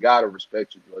niggas gotta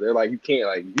respect you, bro. They're like, you can't,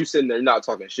 like, you sitting there not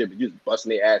talking shit, but you just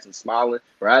busting their ass and smiling,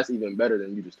 bro. That's even better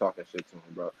than you just talking shit to them,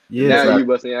 bro. Yeah. Now exactly. You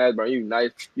busting your ass, bro. You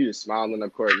nice, you just smiling in the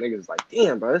court. Niggas like,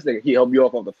 damn, bro, this nigga he help you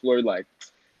off the floor, like,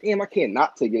 damn, I can't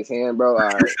not take his hand, bro. All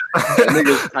right.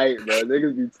 Niggas tight, bro.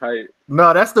 Niggas be tight.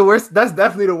 No, that's the worst. That's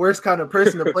definitely the worst kind of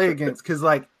person to play against, because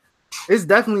like it's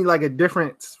definitely like a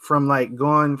difference from like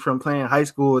going from playing high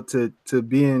school to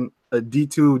being a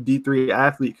D2, D3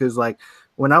 athlete. Because like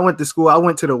when I went to school, I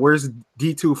went to the worst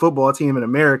D2 football team in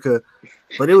America,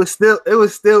 but it was still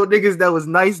niggas that was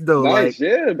nice though. Nice, like,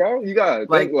 yeah, bro. You gotta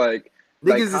think like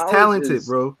niggas is talented,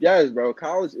 bro. Yes, bro.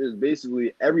 College is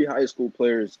basically every high school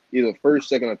player is either first,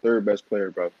 second, or third best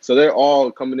player, bro. So they're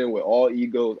all coming in with all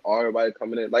egos, all everybody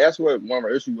coming in. Like that's what one of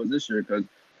our issues was this year, because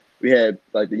we had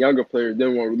like the younger players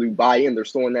didn't want to really buy in. They're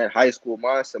still in that high school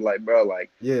mindset, like, bro, like,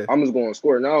 Yeah. I'm just going to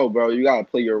score. No, bro, you gotta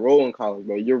play your role in college,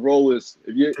 bro. Your role is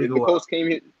if the coach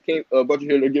came brought you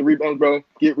here to get rebounds, bro,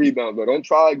 get rebounds, bro. Don't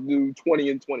try to do 20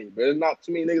 and 20. But there's not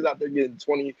too many niggas out there getting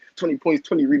 20 points,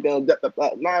 20 rebounds.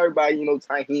 Not everybody, you know,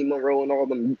 Tyheem Monroe and all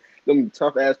them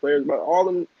tough ass players, but all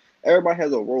them. Everybody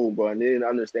has a role, bro, and they didn't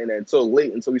understand that until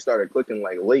we started clicking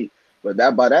like late. But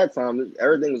by that time,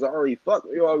 everything was already fucked.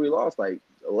 We already lost like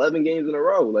 11 games in a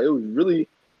row. Like, it was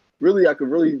really, I could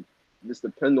really just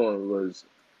depend on was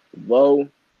Vo,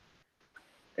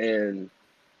 and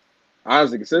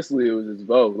honestly, consistently, it was just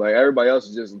Vo. Like, everybody else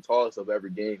is just the tallest of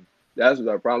every game. That's what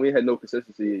our problem. We had no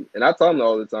consistency, and I tell them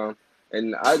all the time,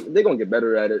 and they're gonna get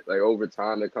better at it. Like, over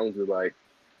time, it comes with like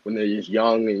when they're just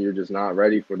young and you're just not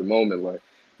ready for the moment, like.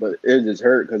 But it just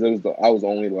hurt because I was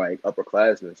only like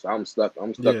upperclassmen, so I'm stuck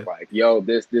like, yo,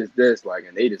 this, like,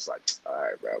 and they just like, all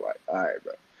right, bro,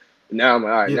 And now I'm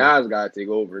like, all right, now I just gotta take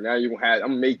over. Now I'm gonna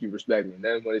make you respect me. And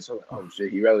then when it's like, oh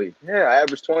shit, I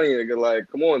averaged 20, and they're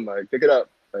like, come on, like, pick it up,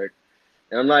 like.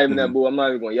 And I'm not even that bull. I'm not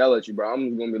even gonna yell at you, bro. I'm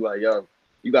just gonna be like, yo,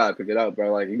 you gotta pick it up,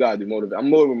 bro. Like, you gotta do motivate. I'm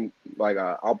more like,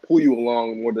 I'll pull you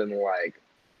along more than like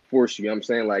force you. You know what I'm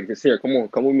saying, like, just here, come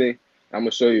with me. I'm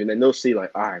gonna show you, and then they'll see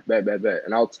like, all right, bet,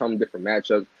 and I'll tell them different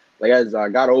matchups. Like, as I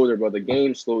got older, but the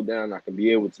game slowed down, I could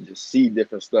be able to just see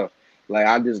different stuff. Like,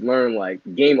 I just learned like the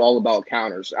game all about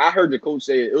counters. I heard the coach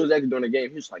say it was actually during the game.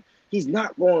 He was like, he's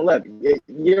not going left.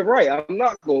 You're right, I'm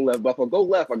not going left, but if I go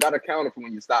left, I got to counter for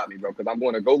when you stop me, bro. Because I'm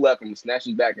going to go left, I'm gonna snatch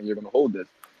you back, and you're gonna hold this.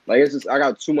 Like, it's just I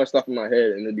got too much stuff in my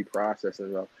head, and it'd be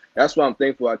processing, bro. That's why I'm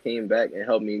thankful I came back and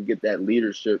helped me get that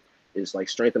leadership. Is like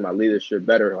strengthen my leadership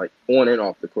better, like on and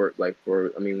off the court, like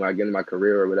when I get in my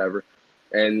career or whatever.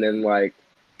 And then like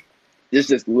this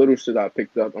just little shit I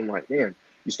picked up. I'm like, damn,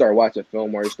 you start watching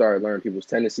film or you start learning people's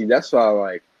tendencies. That's why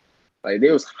like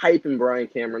they was hyping Brian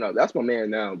Cameron up. That's my man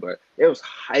now, but it was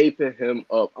hyping him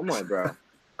up. I'm like, bro,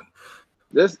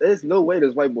 there's no way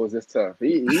this white boy's this tough.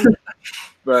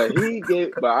 But I ain't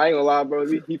gonna lie, bro.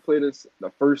 He played us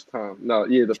the first time.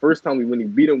 The first time we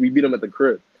beat him at the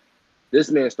crib. This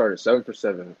man started 7 for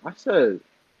 7. I said,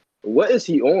 what is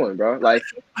he on, bro? Like,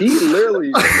 he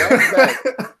literally snatched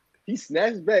back. He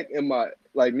snatched back in my,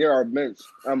 like, near our bench.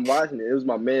 I'm watching it. It was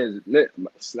my man's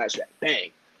snatch back.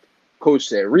 Bang. Coach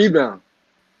said, rebound.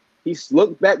 He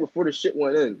looked back before the shit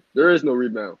went in. There is no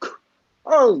rebound.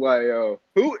 I was like, yo,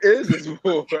 who is this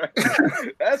bull, bro?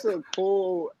 That's a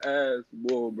cool-ass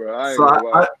bull, bro. I ain't gonna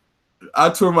lie.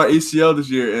 I tore my ACL this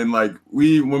year, and like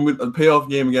when we the payoff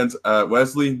game against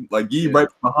Wesley, like right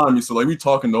behind me, so like we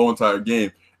talking the whole entire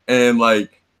game, and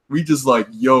like we just like,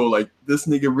 yo, like this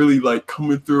nigga really like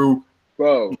coming through,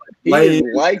 bro. He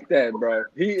is like that, bro.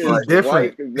 He is like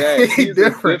different. Like that. He's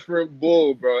a different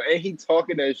bull, bro, and he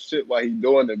talking that shit while he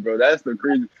doing it, bro. That's the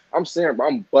crazy. I'm saying, bro,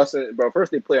 I'm busting, bro.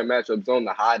 First they play a matchup zone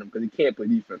to hide him because he can't play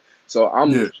defense. So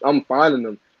I'm finding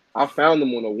them. I found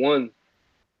him on a one.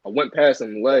 I went past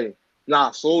him lay.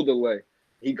 I sold the lay.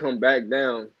 He come back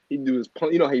down. He do his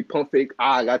pump. You know, he pump fake.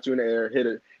 I got you in the air, hit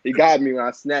it. He got me when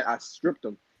I snapped. I stripped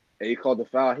him, and he called the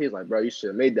foul. He's like, bro, you should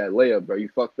have made that layup, bro. You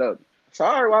fucked up. So,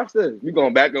 all right, watch this. We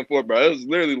going back and forth, bro. It was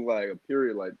literally like a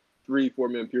period, like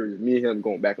 3-4 minute period. Me and him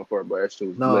going back and forth, bro. That shit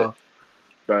was lit.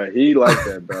 Bro, he like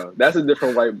that, bro. That's a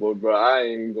different white boy, bro. I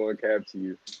ain't going to cap to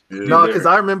you. No, because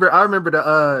I remember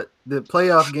the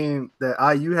playoff game that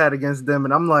IU had against them,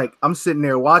 and I'm sitting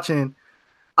there watching.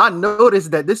 I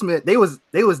noticed that this man, they was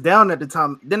down at the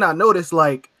time. Then I noticed,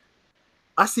 like,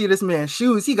 I see this man's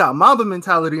shoes. He got Mamba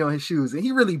mentality on his shoes, and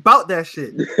he really bout that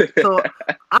shit. So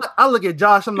I look at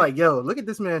Josh. I'm like, yo, look at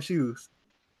this man's shoes.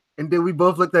 And then we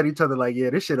both looked at each other like,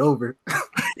 yeah, this shit over.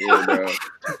 Yeah, bro.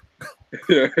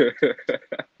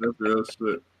 That's real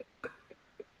shit.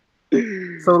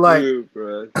 So, like,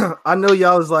 I know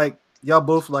y'all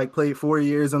both like played 4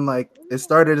 years, and like it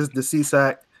started as the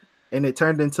CSAC. And it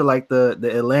turned into like the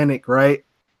Atlantic, right?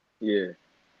 Yeah.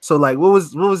 So like, what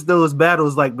was those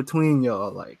battles like between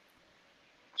y'all? Like,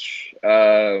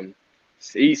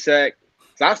 CSAC.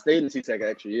 So I stayed in CSAC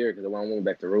extra year because I went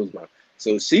back to Rosemont.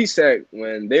 So CSAC,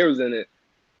 when they was in it,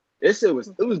 it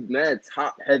was mad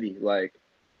top heavy. Like,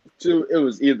 it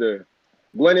was either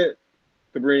Gwinnett,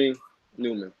 Cabrini,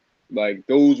 Newman. Like,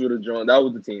 those were the joint. That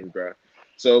was the teams, bro.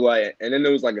 So like, and then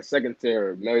there was like a second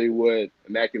tier: Marywood,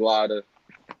 Immaculata.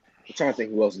 I'm trying to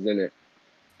think who else was in it.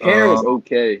 Karen was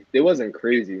okay. They wasn't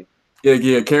crazy.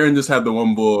 Yeah. Karen just had the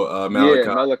one bull, Malachi.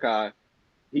 Yeah, Malachi.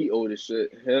 He old as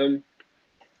shit. Him.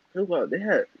 Who else? They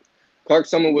had Clark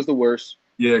Summer was the worst.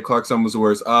 Yeah, Clark Summer was the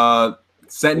worst.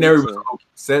 Centenary was okay.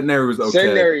 Centenary was okay.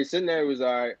 Centenary was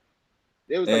all right.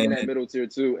 They was like in that middle tier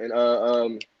too. And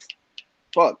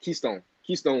fuck Keystone.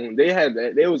 Keystone, they had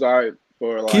that. They was alright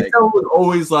for like. Keystone was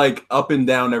always like up and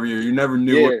down every year. You never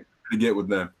knew what to get with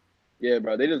them. Yeah,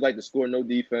 bro. They just like to score, no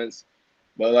defense.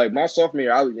 But like my sophomore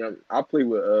year, I played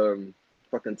with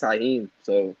fucking Taheem,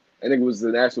 so I think it was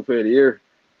the national player of the year.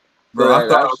 Bro,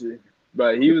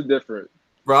 but he was different.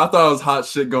 Bro, I thought it was hot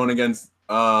shit going against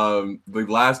the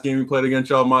last game we played against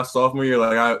y'all my sophomore year.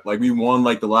 Like we won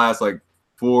like the last like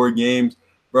 4 games.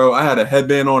 Bro, I had a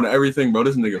headband on and everything, bro.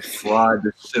 This nigga fried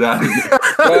the shit out of me.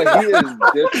 Bro, he is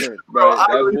different, bro.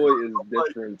 That boy is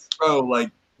different. Bro, like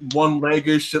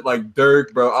one-legger shit like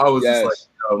Dirk, bro. I was just like,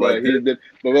 yo, like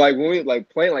but like when we like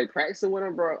playing like practicing with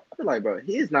him, bro, I feel like, bro,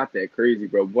 he is not that crazy,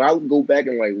 bro. When I would go back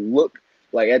and like look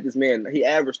like at this man, he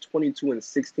averaged 22 and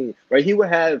 16. Right, he would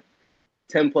have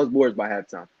 10 plus boards by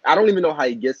halftime. I don't even know how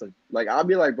he gets them. Like I'll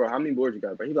be like, bro, how many boards you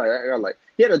got? Bro, he's like, I got like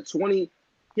he had a 28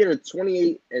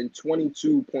 and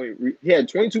 22 point. He had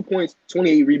 22 points,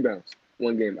 28 rebounds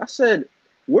one game. I said,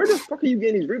 where the fuck are you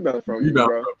getting these rebounds from,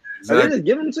 bro? Exactly. Are they just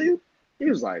giving them to you? He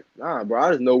was like, nah, bro,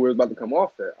 I just know where it's about to come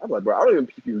off that. I was like, bro, I don't even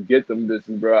think you get them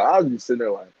bitches, bro. I was just sitting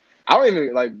there like, I don't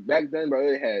even, like, back then, bro,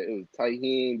 it was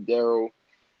Taheem, Daryl,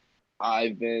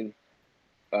 Ivan,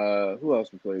 who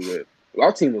else we played with?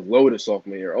 Our team was loaded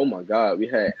sophomore year. Oh, my God. We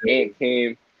had Ant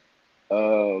came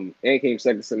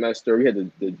second semester. We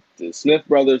had the Smith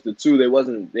brothers, the two, they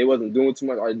wasn't doing too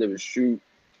much. All they did was shoot.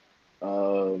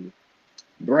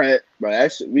 Brett, bro,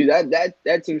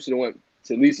 that team should have went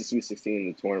to at least the Sweet 16 in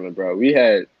the tournament, bro. We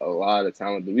had a lot of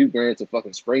talent, but we ran to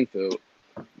fucking Springfield.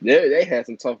 They had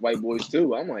some tough white boys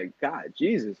too. I'm like, God,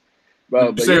 Jesus,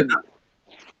 bro.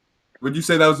 Would you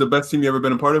say that was the best team you ever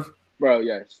been a part of? Bro,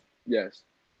 yes.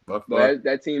 But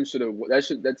that team should have.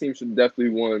 That team should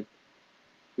definitely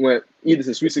went either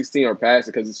to Sweet 16 or past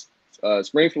it, because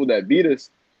Springfield that beat us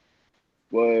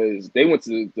they went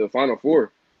to the Final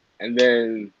Four, and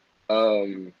then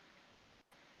who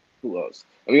else?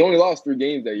 And we only lost 3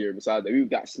 games that year. Besides that, we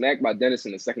got smacked by Dennis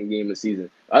in the second game of the season.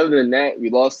 Other than that, we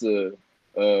lost to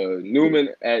Newman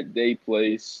at Day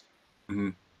Place,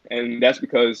 and that's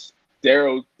because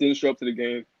Daryl didn't show up to the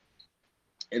game.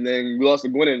 And then we lost to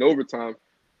Gwinnett in overtime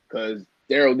because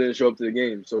Daryl didn't show up to the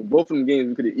game. So both of them games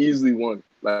we could have easily won.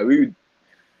 Like we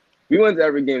went to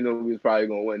every game that we was probably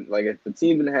gonna win. Like if the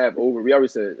team didn't have over, we already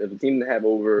said if the team didn't have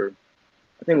over,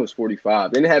 I think it was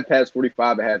 45. They didn't have past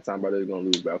 45 at halftime, bro. They were gonna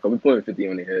lose, bro. Because we put 50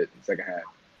 on their head in the second half,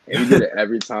 and we did it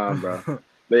every time, bro.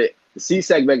 But the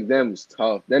CSAC back then was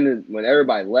tough. Then when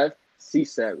everybody left,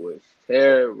 CSAC was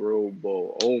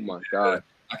terrible. Oh my God,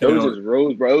 it was just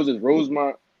Rose, bro. It was just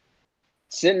Rosemont.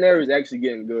 Centenary is actually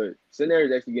getting good. They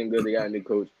got a new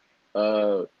coach.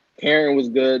 Karen was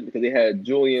good because they had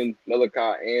Julian,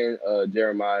 Malachi, and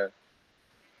Jeremiah.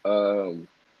 And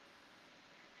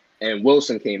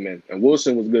Wilson came in, and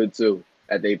Wilson was good too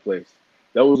at their place.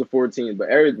 That was a 14, but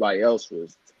everybody else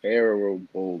was terrible,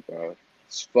 bro.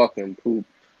 It's fucking poop.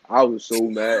 I was so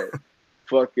mad.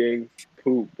 Fucking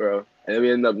poop, bro. And then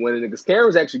we ended up winning it because Karen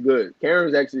was actually good. They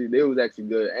was actually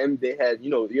good. And they had,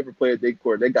 you ever play at their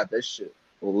court, they got that shit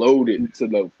loaded to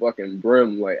the fucking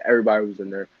brim. Like everybody was in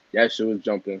there. That shit was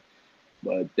jumping.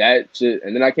 But that shit,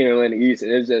 and then I came to Atlantic East,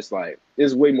 and it's just like,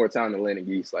 it's way more talent than Atlantic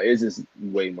East. Like, it's just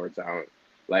way more talent.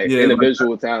 Like,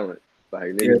 individual talent.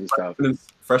 Like, niggas is tough.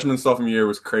 Freshman and sophomore year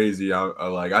was crazy. I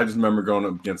just remember going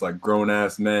up against, like,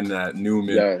 grown-ass men at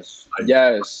Newman. Yes. Like,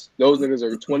 yes. Those niggas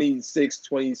are 26,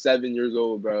 27 years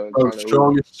old, bro.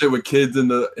 Strong as shit with kids in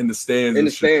the stands. In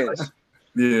the stands.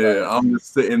 Yeah, I'm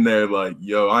just sitting there like,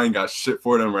 yo, I ain't got shit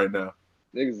for them right now.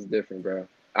 Niggas is different, bro.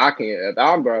 I can't.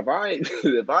 If I ain't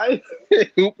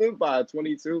hooping by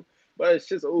 22, but it's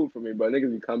just old for me, bro.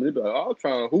 Niggas be coming, they be like, oh, I'm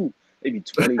trying to hoop. They be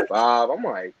 25. I'm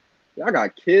like, y'all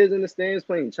got kids in the stands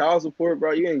playing child support,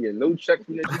 bro. You ain't getting no check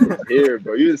from this. You just here,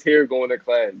 bro. You just here going to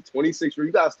class. 26 you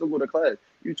gotta still go to class.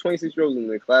 You 26-year-olds in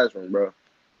the classroom, bro.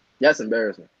 That's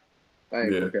embarrassing. I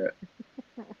ain't gonna care.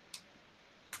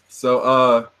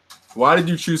 So, why did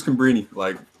you choose Cabrini?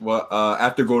 Like, what?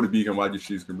 After Go to Beacon, why did you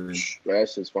choose Cabrini?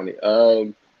 That's just funny.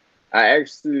 I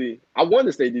wanted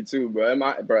to stay D2, bro.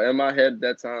 In my head at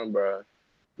that time, bro,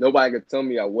 nobody could tell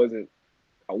me I wasn't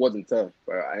tough,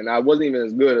 bro. And I wasn't even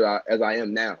as good as I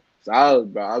am now. So I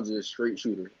was just a straight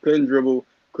shooter. Couldn't dribble.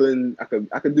 I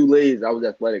could do lays. I was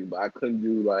athletic, but I couldn't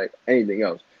do like anything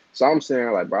else. So I'm saying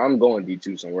like, bro, I'm going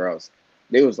D2 somewhere else.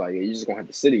 They was like, yeah, you're just gonna have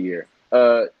to sit a year.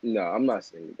 No, I'm not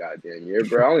sitting the goddamn year,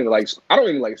 bro. I don't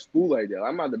even like school like that.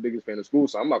 I'm not the biggest fan of school,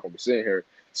 so I'm not gonna be sitting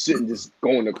just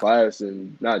going to class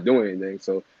and not doing anything.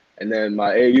 So, and then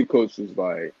my AAU coach was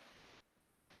like,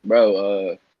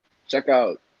 bro, check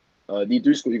out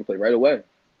D3 school. You can play right away.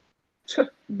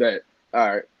 Bet. All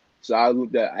right. So I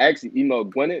actually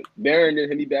emailed Gwinnett. Barron didn't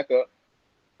hit me back up.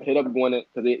 I hit up Gwinnett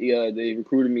because they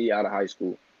recruited me out of high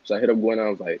school. So I hit up Gwinnett. I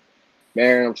was like,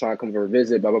 Barron, I'm trying to come for a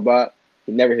visit, blah, blah, blah.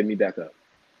 He never hit me back up.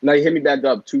 No, he hit me back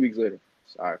up 2 weeks later.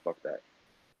 So, all right, fuck that.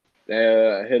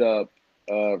 Then I hit up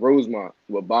Rosemont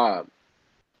with Bob.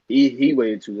 He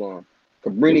waited too long.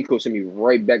 Cabrini coach sent me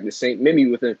right back to St. Maybe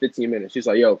within 15 minutes. She's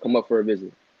like, yo, come up for a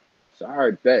visit. So I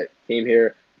already bet. Came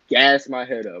here, gassed my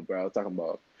head up, bro. I was talking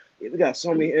about, we got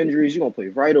so many injuries. You're going to play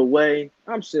right away.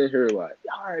 I'm sitting here like,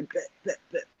 all right,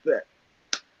 bet.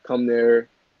 Come there.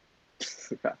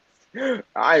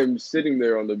 I am sitting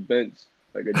there on the bench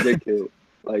like a dickhead,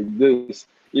 like this.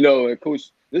 You know, and coach,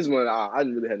 this is when I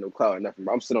didn't really have no clout or nothing,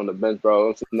 bro. I'm sitting on the bench, bro.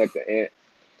 I'm sitting next to Ant.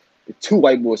 The 2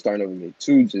 white boys starting over me.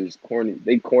 2 just corny.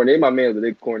 They corny. They my man, but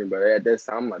they corny. But at that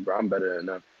time, I'm like, bro, I'm better than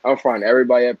them. I'm finding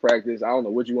everybody at practice. I don't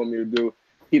know what you want me to do.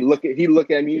 He look at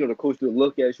me. You know, the coach will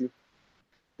look at you,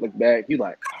 look back. He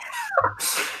like,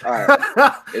 all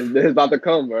right, it's about to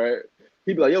come, right?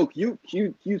 He be like, yo,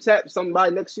 can you tap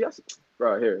somebody next to you? I said,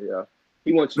 bro, here, yeah.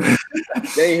 He wants you.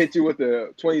 They ain't hit you with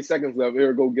the 20 seconds left.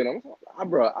 Here, go get him.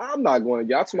 Bro, I'm not going to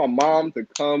get. I told my mom to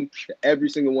come to every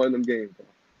single one of them games, bro.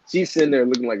 She's sitting there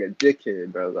looking like a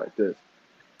dickhead, bro, like this.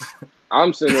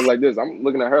 I'm sitting there like this. I'm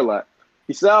looking at her like,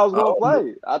 he said I was going to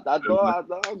play. I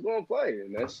thought I was going to play.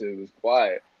 And that shit was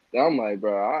quiet. And I'm like,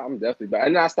 bro, I'm definitely back.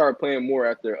 And then I started playing more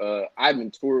after Ivan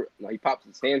tore, like, he popped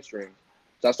his hamstring.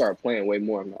 So I started playing way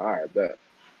more. I'm like, all right, bet.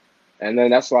 And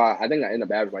then that's why I think I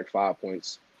ended up averaging like 5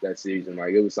 points that season.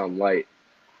 Like, it was something light.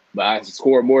 But I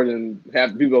scored more than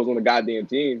half the people that was on the goddamn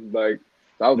team. Like,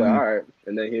 so I was like, all right.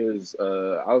 And then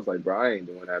I was like, bro, I ain't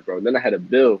doing that, bro. Then I had a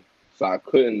bill, so I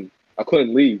couldn't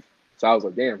leave. So I was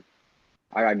like, damn,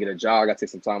 I gotta get a job. I gotta take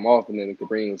some time off. And then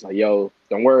Cabrini was like, yo,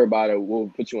 don't worry about it.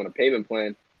 We'll put you on a payment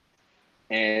plan.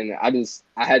 And I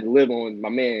had to live on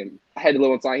I had to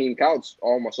live on Taheem couch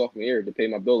all my sophomore year to pay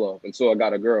my bill off. And so I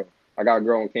got a girl. I got a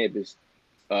girl on campus.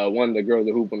 One of the girls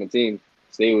that hoop on the team,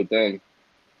 stayed with them.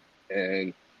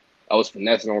 And I was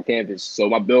finessing on campus. So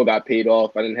my bill got paid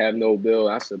off. I didn't have no bill.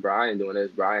 I said, bro, I ain't doing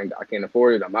this, bro. I can't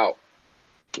afford it. I'm out.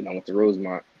 And I went to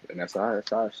Rosemont. And that's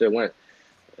how shit went.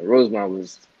 And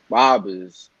Rosemont Bob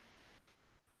is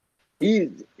he's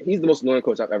the most annoying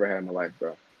coach I've ever had in my life,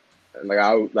 bro. And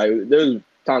there's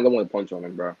times I want to punch on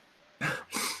him, bro.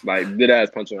 Like, dead ass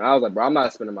punch on him. I was like, bro, I'm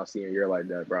not spending my senior year like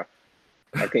that, bro.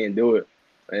 I can't do it.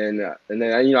 And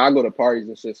then, you know, I go to parties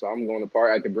and shit, so I'm going to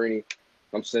party at Cabrini.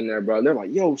 I'm sitting there, bro. They're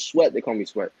like, yo, Sweat. They call me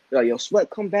Sweat. They're like, yo, Sweat,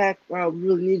 come back. Bro, we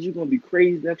really need you. You're going to be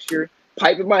crazy next year.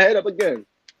 Piping my head up again.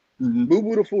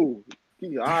 Boo-boo the fool.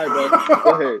 All right,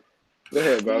 bro. Go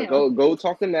ahead, bro. Yeah. Go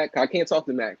talk to Mac. I can't talk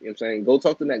to Mac. You know what I'm saying? Go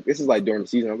talk to Mac. This is like during the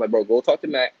season. I was like, bro, go talk to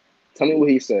Mac. Tell me what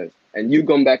he says. And you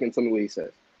come back and tell me what he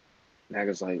says. Mac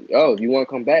is like, yo, if you want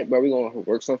to come back, bro, we're going to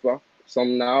work something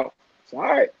out. So, all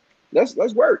right. Let's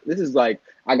work. This is at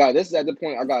the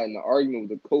point I got in an argument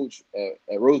with the coach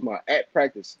at Rosemont at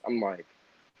practice.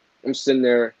 I'm sitting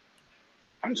there.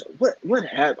 What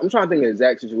happened? I'm trying to think of the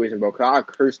exact situation, bro. Cause I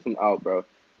cursed him out, bro.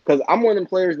 Cause I'm one of them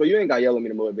players, but you ain't got to yell at me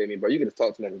to motivate me, bro. You can just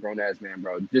talk to me like a grown ass man,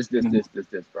 bro. This,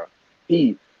 bro.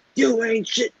 You ain't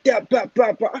shit. Blah, blah,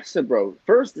 blah. I said, bro.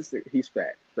 First, he's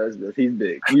fat. He's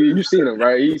big. You seen him,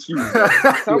 right? He's huge.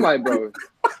 So I'm like, bro,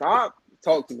 stop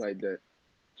talking like that.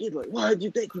 He's like, what did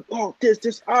you think? Oh, this.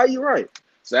 You're right.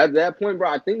 So at that point, bro,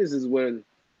 I think this is when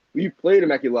we played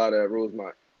Immaculata at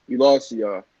Rosemont. We lost to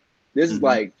y'all. This is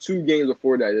like 2 games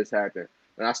before that this happened.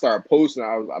 And I started posting.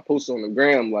 I posted on the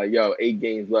gram like, yo, 8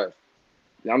 games left.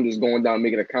 And I'm just going down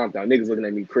making a countdown. Niggas looking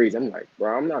at me crazy. I'm like,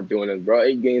 bro, I'm not doing this, bro.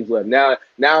 8 games left. Now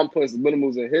I'm putting some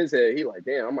minimums in his head. He like,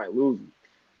 damn, I might lose him.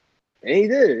 And he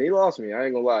did. He lost me. I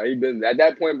ain't gonna lie. At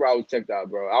that point, bro, I was checked out,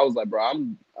 bro. I was like, bro,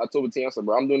 I told the team, I said,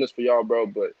 bro, I'm doing this for y'all, bro,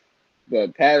 but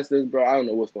past this, bro, I don't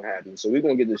know what's gonna happen. So we're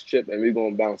gonna get this chip and we're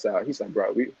gonna bounce out. He's like,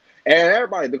 bro, and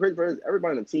everybody, the crazy part is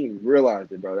everybody on the team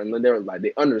realized it, bro. And then they were like,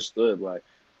 they understood, like,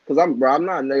 cause I'm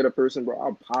not a negative person, bro.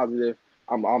 I'm positive.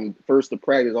 I'm first to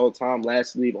practice all the time,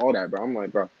 last to leave, all that, bro. I'm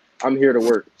like, bro, I'm here to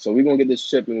work. So we're gonna get this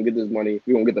chip and we're gonna get this money.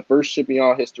 We're gonna get the first chip in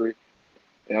y'all history.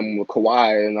 And I'm with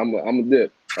Kawhi and I'm a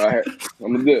dip. All right.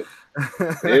 I'm a dip.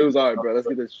 It was all right, bro. Let's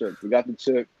get this chip. We got the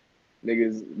chip.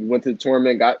 Niggas, we went to the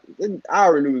tournament. I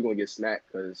already knew we were gonna get smacked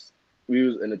because we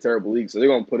was in a terrible league. So they're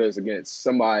gonna put us against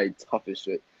somebody tough as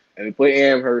shit. And we play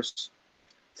Amherst,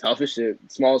 tough as shit.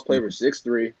 Smallest player was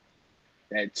 6'3",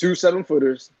 had 2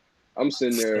 7-footers. I'm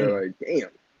sitting there like, damn,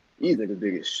 these niggas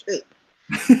big as shit.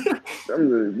 These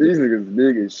niggas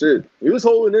big as shit. We was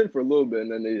holding in for a little bit,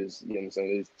 and then they just, you know what I'm saying,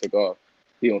 they just took off.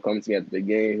 He gonna come to me after the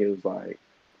game. He was like,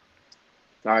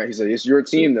 all right, he said, it's your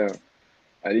team now.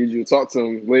 I need you to talk to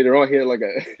him later on here, like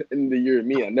a in the year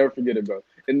meeting. I never forget it, bro.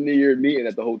 In the year meeting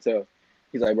at the hotel,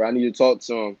 he's like, bro, I need you to talk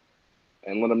to him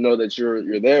and let him know that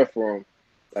you're there for him,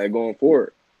 like going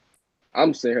forward.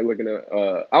 I'm sitting here looking at.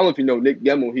 I don't know if you know Nick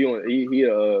Gemmel. He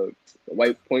a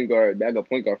white point guard, backup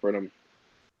point guard for them.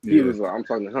 He was like, I'm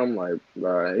talking to him like,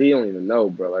 bro, he don't even know,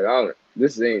 bro. Like,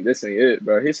 this ain't it,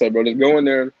 bro. He said, bro, just go in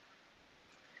there.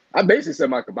 I basically said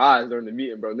my goodbyes during the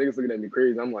meeting, bro. Niggas looking at me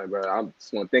crazy. I'm like, bro, I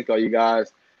just want to thank all you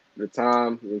guys for the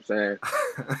time. You know what I'm saying?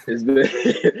 It's been,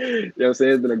 you know what I'm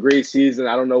saying? It's been a great season.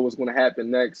 I don't know what's going to happen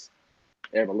next.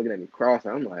 Everybody looking at me cross.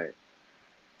 I'm like,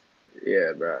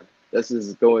 yeah, bro. Let's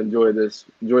just go enjoy this.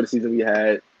 Enjoy the season we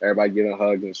had. Everybody giving a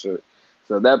hug and shit.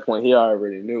 So at that point, he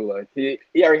already knew. Like, he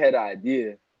already had an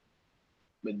idea.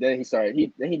 But then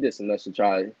he did some nuts to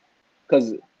try.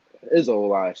 Because there's a whole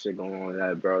lot of shit going on with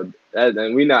that, bro.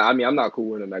 I'm not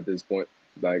cool with him at this point,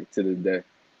 like, to this day.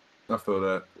 I feel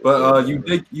that. But you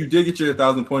did get your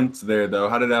 1,000 points there, though.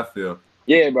 How did that feel?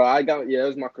 Yeah, bro. It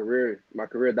was my career. My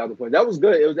career 1,000 points. That was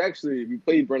good. It was actually, we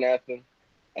played Brent Athens,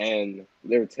 and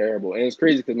they were terrible. And it's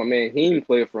crazy because my man Heem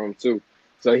played for him, too.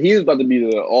 So he was about to be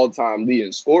the all-time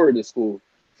leading scorer at the school.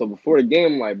 So before the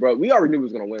game, I'm like, bro, we already knew we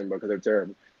was going to win, bro, because they're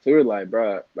terrible. So we were like,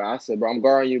 bro, I said, bro, I'm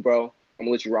guarding you, bro. I'm going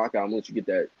to let you rock out. I'm going to let you get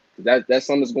that. That's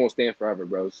something that's going to stand forever,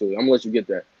 bro. So I'm going to let you get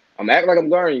that. I'm acting like I'm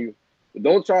guarding you, but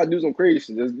don't try to do some crazy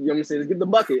shit. Just, you know what I'm saying? Just get the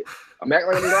bucket. I'm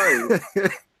acting like I'm guarding you.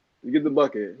 You get the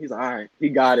bucket. He's like, all right, he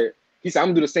got it. He said, I'm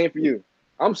going to do the same for you.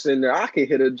 I'm sitting there. I can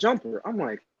hit a jumper. I'm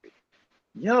like,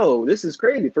 yo, this is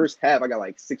crazy. First half, I got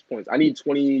like 6 points. I need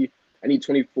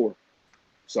 24.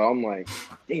 So I'm like,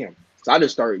 damn. So I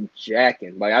just started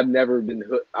jacking. Like, I've never been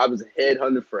hooked. I was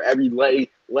headhunted for every lay,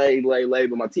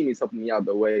 but my teammates helping me out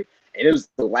the way. And it was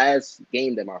the last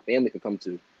game that my family could come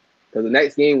to. Because the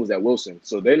next game was at Wilson.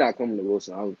 So they're not coming to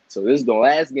Wilson. So this is the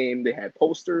last game. They had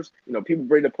posters. You know, people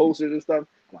bring the posters and stuff.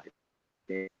 I'm like,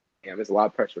 damn, it's a lot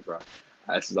of pressure, bro.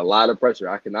 This is a lot of pressure.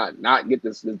 I cannot not get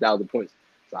this 1,000 points.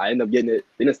 So I ended up getting it.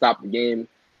 Didn't stop the game.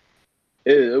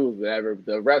 It was whatever.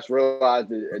 The refs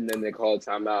realized it, and then they called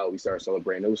timeout. We started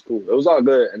celebrating. It was cool. It was all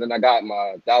good. And then I got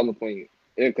my 1,000 point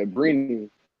in Cabrini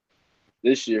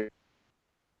this year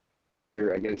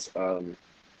against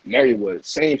Marywood.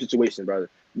 Same situation, brother.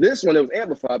 This one, it was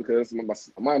amplified because my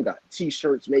mom got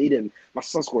T-shirts made, and my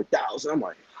son scored 1,000. I'm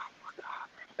like, oh my god!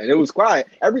 And it was quiet.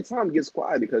 Every time it gets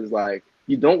quiet because like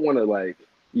you don't want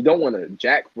to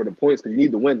jack for the points because you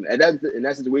need to win. And in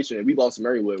that situation, if we lost to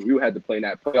Marywood, we had to play in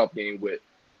that playoff game with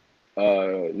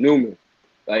Newman.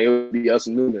 Like it would be us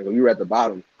and Newman, and we were at the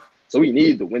bottom, so we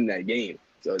needed to win that game.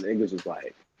 So the English was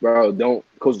like, bro, coach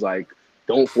was like,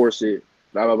 don't force it.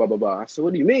 Blah blah blah blah blah. I said,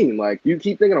 what do you mean? Like you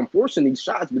keep thinking I'm forcing these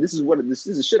shots, but this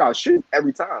is the shit I shoot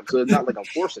every time. So it's not like I'm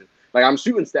forcing. Like I'm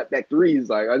shooting step back threes.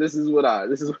 Like this is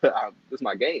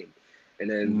my game. And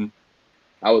then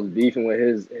I was beefing with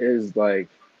his I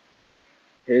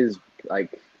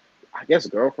guess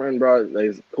girlfriend, bro. Like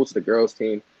his coach of the girls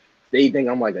team. They think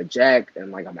I'm like a jack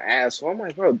and like I'm an asshole. I'm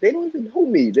like, bro, they don't even know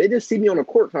me. They just see me on the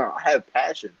court. I have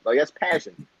passion. Like that's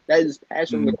passion. That is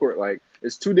passion on the court. Like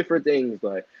it's two different things.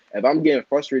 Like if I'm getting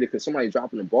frustrated because somebody's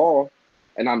dropping the ball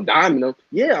and I'm diming them,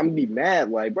 yeah, I'm gonna be mad.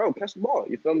 Like, bro, catch the ball.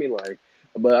 You feel me? Like,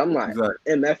 but I'm like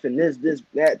MF and this,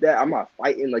 that. I'm not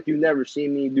fighting. Like you never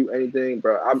seen me do anything,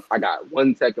 bro. I got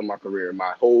one tech in my career.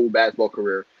 My whole basketball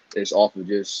career is off of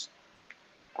just.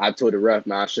 I told the ref,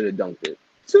 man, I should have dunked it.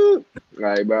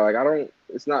 Right, bro. Like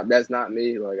that's not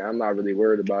me. Like I'm not really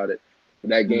worried about it. But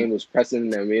that game was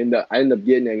pressing, and I ended up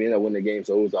getting it. We ended up winning the game,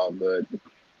 so it was all good.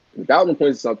 1,000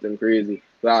 points is something crazy.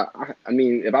 But I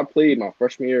mean, if I played my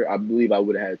freshman year, I believe I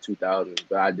would have had 2,000,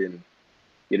 but I didn't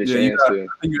get a chance to. I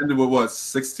think you ended with what,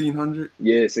 1,600?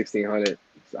 Yeah, 1,600.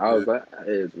 So I was like, it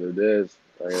is what it is.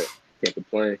 Like, can't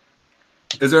complain.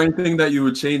 Is there anything that you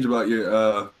would change about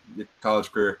your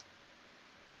college career?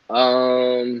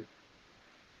 I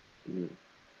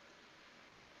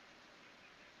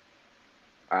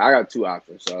got two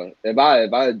options. So if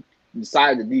I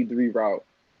decided the D3 route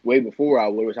way before, I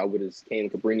wish I would have came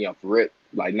to Cabrini off rip,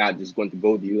 like not just going to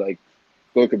Goldie, like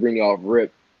go to Cabrini off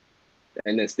rip,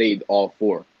 and then stayed all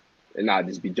four, and not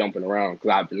just be jumping around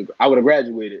because I would have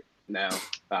graduated now,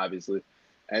 obviously,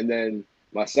 and then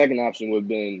my second option would have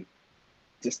been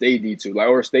to stay D2, like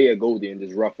or stay at Goldie and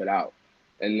just rough it out.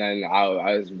 And then I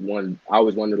always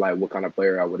wondered like what kind of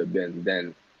player I would have been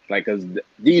then, like because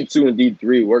D2 and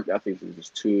D3 work ethics is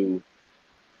just two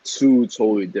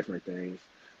totally different things.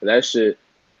 But that shit,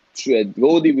 at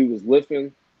Goldie we was lift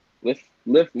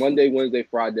Monday, Wednesday,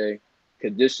 Friday,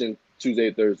 condition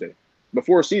Tuesday, Thursday,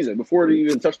 before season, before they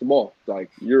even touch the ball.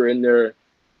 Like you're in there,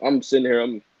 I'm sitting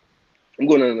here, I'm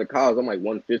going into college. I'm like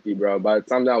 150, bro. By the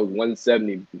time that I was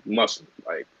 170 muscle,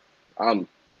 like I'm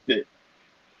fit.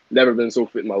 Never been so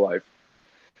fit in my life.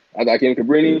 I came to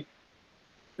Cabrini.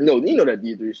 No, you know that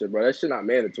D3 shit, bro. That shit not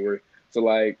mandatory. So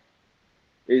like,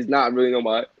 it's not really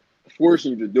nobody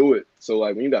forcing you to do it. So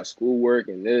like, when you got schoolwork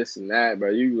and this and that,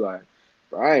 bro, you like,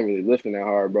 bro, I ain't really lifting that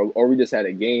hard, bro. Or we just had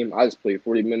a game. I just played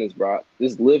 40 minutes, bro.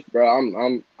 This lift,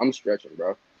 bro. I'm stretching,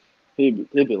 bro. He'd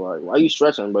be like, why you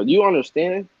stretching, bro? Do you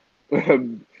understand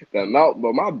the amount?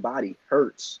 But my body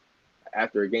hurts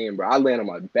after a game, bro. I land on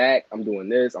my back. I'm doing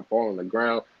this. I'm falling on the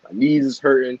ground. My knees is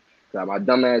hurting. My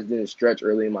dumb ass didn't stretch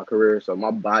early in my career, so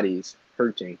my body's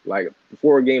hurting. Like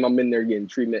before a game, I'm in there getting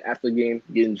treatment. After the game,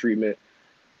 getting treatment.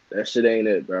 That shit ain't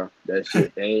it, bro. That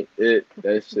shit ain't it.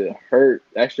 That shit hurt.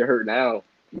 That shit hurt now.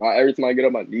 Every time I get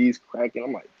up, my knees cracking.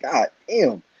 I'm like, God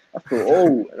damn, I feel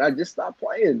old, and I just stopped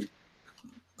playing.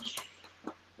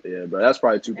 Yeah, bro. That's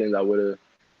probably two things I would have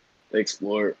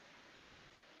explored.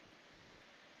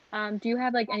 Do you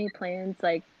have like any plans,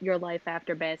 like your life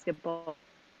after basketball?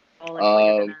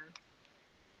 Like,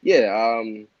 yeah,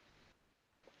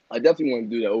 I definitely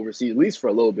want to do that overseas, at least for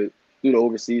a little bit. Do the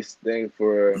overseas thing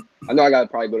for. I know I gotta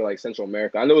probably go to like Central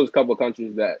America. I know there's a couple of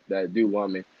countries that do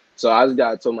want me, so I just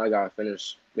told them I gotta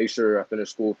finish, make sure I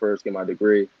finish school first, get my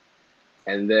degree,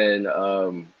 and then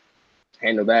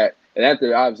handle that. And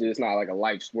after, obviously, it's not like a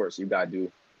life sport, so you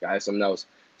gotta have something else.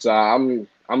 So I'm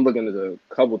looking at a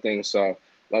couple things. So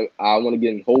like I want to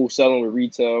get in wholesaling with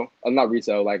retail. Not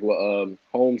retail, like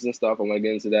homes and stuff. I want to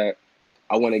get into that.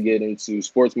 I want to get into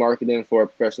sports marketing for a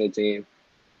professional team.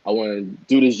 I want to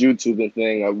do this YouTube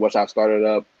thing, which I started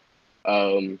up.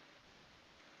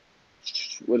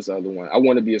 What is the other one? I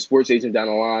want to be a sports agent down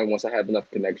the line once I have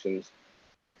enough connections.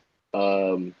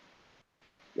 I'm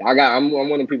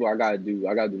one of the people I gotta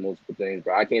do multiple things,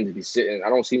 bro. I can't just be sitting. I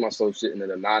don't see myself sitting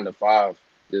in a 9 to 5,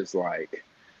 just like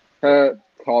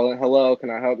calling, hello, can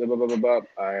I help? Blah, blah, blah, blah.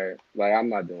 All right. Like, I'm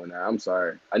not doing that. I'm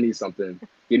sorry. I need something.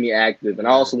 Get me active. And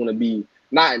I also want to be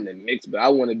not in the mix, but I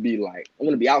want to be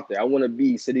out there. I want to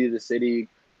be city to city,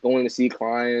 going to see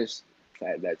clients,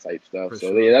 that type stuff.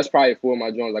 Yeah, that's probably 4 of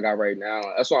my joints I got right now.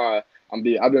 That's why I've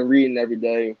been reading every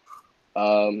day,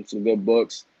 some good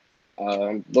books.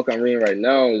 Book I'm reading right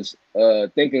now is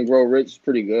Think and Grow Rich. It's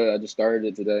pretty good. I just started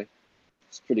it today.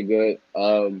 It's pretty good.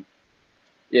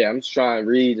 Yeah, I'm just trying to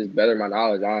read, just better my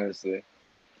knowledge, honestly.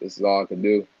 This is all I can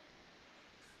do.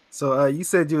 So you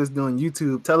said you was doing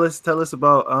YouTube. Tell us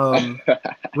about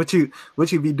what you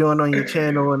be doing on your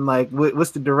channel, and like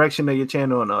what's the direction of your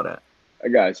channel and all that. I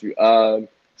got you.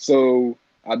 So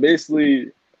I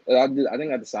basically I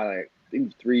think I decided like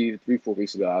 3-4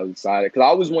 weeks ago I decided, because I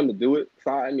always wanted to do it.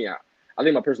 I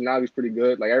think my personality is pretty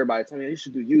good. Like everybody told me you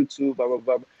should do YouTube, blah blah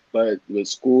blah. But with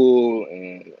school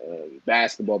and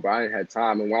basketball, but I didn't have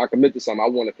time. And when I commit to something, I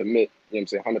want to commit, you know what I'm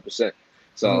saying, 100%.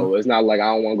 So It's not like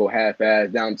I don't want to go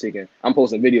half-ass down ticking. I'm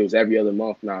posting videos every other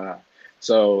month. Nah.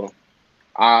 So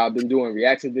I've been doing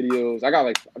reaction videos. I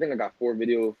think I got 4 or 5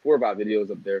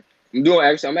 videos up there.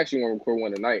 I'm actually going to record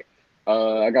one tonight.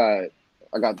 I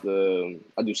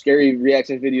do scary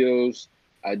reaction videos.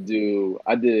 I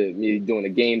did me doing a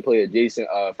gameplay of Jason,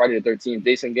 Friday the 13th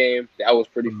Jason game. That was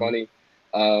pretty funny.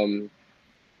 I'm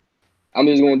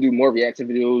just going to do more reaction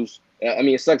videos. I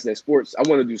mean, it sucks that sports. I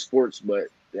want to do sports, but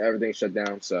everything's shut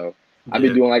down. So I've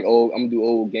been doing I'm going to do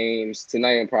old games.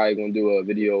 Tonight I'm probably going to do a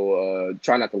video,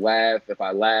 try not to laugh. If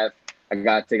I laugh, I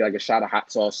got to take like a shot of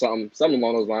hot sauce, something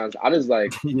along those lines. I just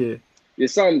like,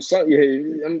 it's something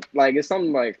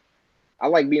like, I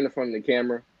like being in front of the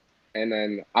camera, and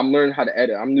then I'm learning how to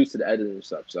edit. I'm new to the editing and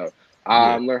stuff. So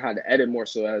I'm learning how to edit more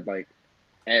so as like,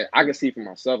 and I can see for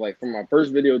myself, like from my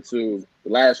first video to the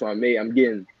last one I made, I'm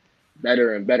getting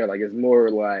better and better. Like it's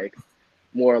more like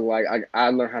I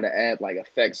learned how to add like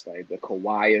effects, like the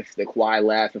Kawhi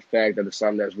laugh effect, or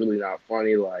something that's really not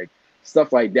funny, like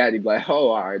stuff like that. You'd be like, oh,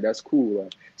 all right, that's cool.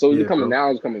 Like, so it's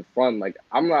becoming fun. Like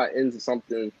I'm not into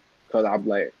something because I'm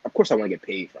like, of course I want to get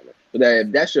paid from it. But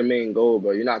if that's your main goal,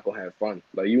 bro, you're not gonna have fun.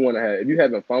 Like if you're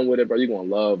having fun with it, bro, you're gonna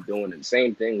love doing it.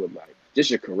 Same thing with like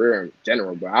just your career in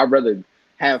general, bro. I'd rather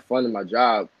have fun in my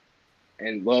job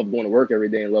and love going to work every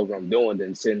day and love what I'm doing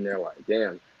than sitting there like,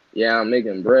 damn, yeah, I'm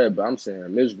making bread, but I'm sitting there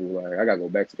miserable. Like I gotta go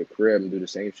back to the crib and do the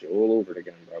same shit all over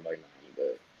again, bro. Like, nah, I'm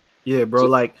good. Yeah, bro. So,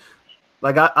 like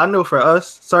I know for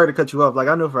us, sorry to cut you off. Like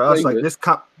I know for us, like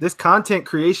this content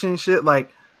creation shit,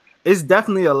 like it's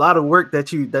definitely a lot of work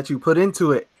that you put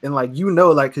into it, and like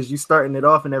like because you starting it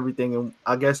off and everything, and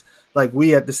I guess like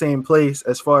we at the same place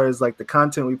as far as like the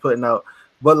content we putting out.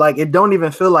 But like it don't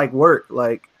even feel like work.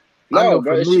 Like no,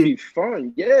 bro, it should be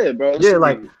fun. Yeah, bro. Yeah,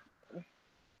 like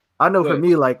I know for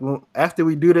me, like after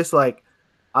we do this, like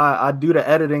I do the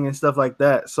editing and stuff like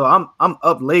that. So I'm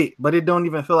up late, but it don't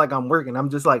even feel like I'm working. I'm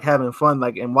just like having fun,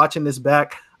 like and watching this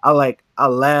back. I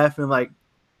laugh and like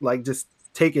just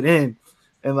take it in,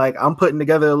 and like I'm putting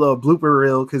together a little blooper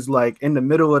reel because like in the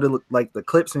middle of the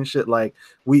clips and shit, like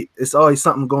it's always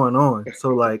something going on. So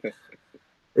like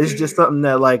it's just something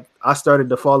that like I started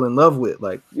to fall in love with.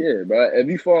 Like yeah, bro. If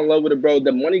you fall in love with it, bro,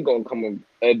 the money gonna come.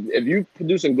 If you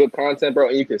producing good content, bro,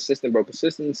 and you consistent, bro,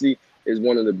 consistency is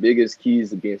one of the biggest keys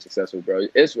to being successful, bro.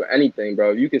 It's for anything,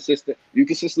 bro. If you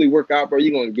consistently work out, bro,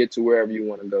 you're gonna get to wherever you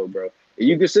want to go, bro. If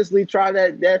you consistently try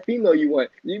that female you want,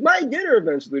 you might get her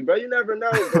eventually, bro. You never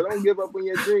know, bro. Don't give up on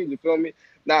your dreams. You feel me?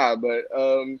 Nah, but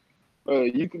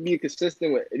you can be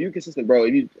consistent with. If you consistent, bro.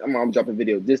 I'm dropping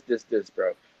video. This,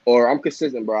 bro. Or I'm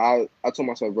consistent, bro. I told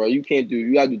myself, bro, you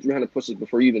gotta do 300 pushes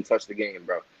before you even touch the game,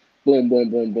 bro. Boom, boom,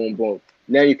 boom, boom, boom.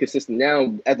 Now you're consistent.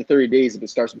 Now after 30 days, it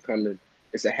starts becoming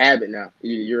it's a habit now.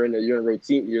 You're in a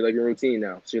routine. You're like in routine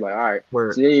now. So you're like, all right.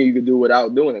 Word. So then you can do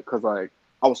without doing it. Cause like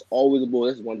I was always a bull.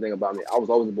 This is one thing about me. I was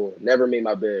always a bull. Never made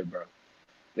my bed, bro.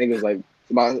 Niggas like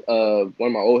one of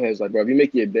my old heads like, bro, if you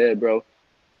make your bed, bro,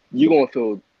 you're gonna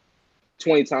feel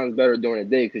 20 times better during the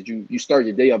day because you start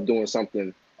your day up doing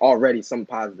something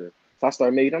positive. So I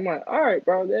started making. I'm like, all right,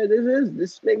 bro,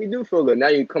 this make me do feel good. Now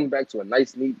you come back to a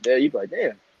nice neat bed. You be like,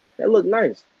 damn, that look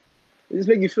nice. It just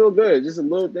make you feel good. Just a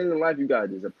little thing in life you gotta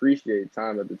just appreciate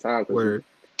time at the time. You know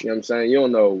what I'm saying? You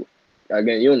don't know.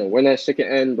 Again, you don't know when that shit can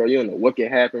end, bro. You don't know what can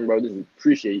happen, bro. Just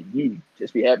appreciate you.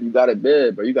 Just be happy you got a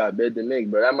bed, bro. You got a bed to make,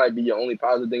 bro. That might be your only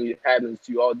positive thing that happens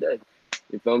to you all day.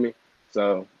 You feel me?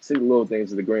 So take the little things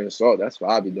with a grain of salt. That's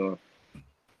what I be doing.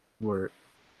 Word.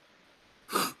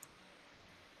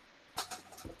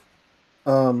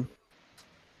 Let's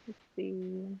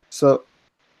see. So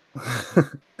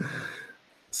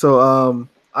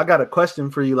I got a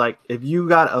question for you. Like, if you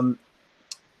got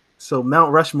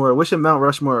Mount Rushmore, what's your Mount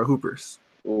Rushmore of Hoopers?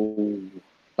 Ooh.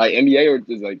 Like NBA or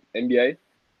just like NBA?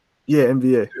 Yeah,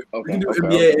 NBA. We can do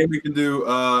NBA and we can do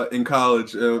in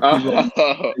college. I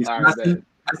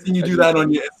seen you do that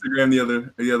on your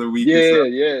Instagram the other week.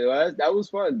 Yeah. That was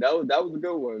fun. That was a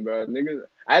good one, bro. Niggas,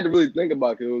 I had to really think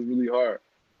about it. It was really hard.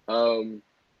 I'm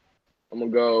gonna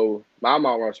go my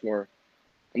Mount Rushmore.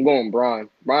 I'm going Bron.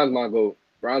 Bron's my GOAT.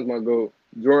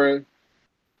 Jordan.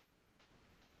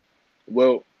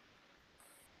 Wilt.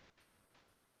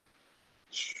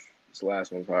 This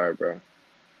last one's hard, bro.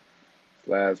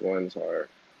 Like,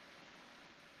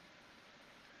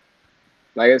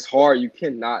 it's hard. You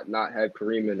cannot not have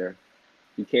Kareem in there.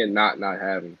 You can't not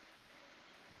have him.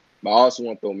 But I also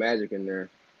want to throw Magic in there.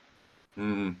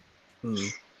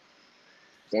 It's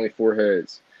only 4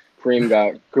 heads. Kareem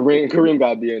got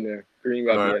to be in there.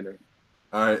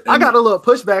 All right. I got a little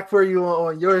pushback for you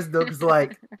on yours though, because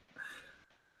like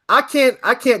I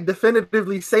can't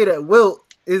definitively say that Wilt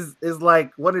is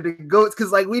like one of the GOATs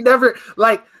because like we never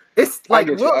like it's like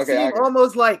Wilt seemed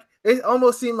almost like it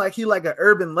almost seemed like he like an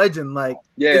urban legend. Like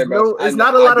it's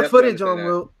not a lot of footage on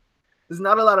Wilt. There's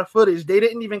not a lot of footage. They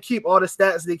didn't even keep all the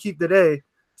stats they keep today.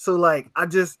 So like I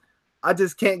just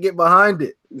can't get behind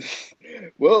it.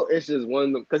 Well, it's just one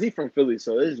of them because he's from Philly,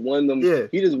 so it's one of them. Yeah,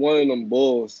 he just one of them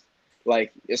bulls.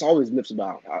 Like it's always myths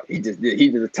about how he touched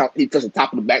the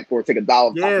top of the backboard, take a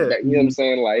dollar. Yeah, top of the back, you know what I'm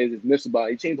saying? Like it's just myths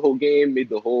about. He changed the whole game, made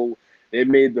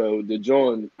the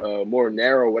joint more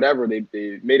narrow, whatever. They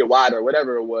made it wider,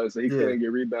 whatever it was, so he couldn't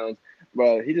get rebounds.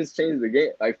 But he just changed the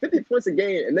game, like 50 points a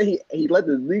game, and then he led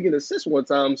the league in assists one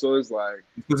time. So it's like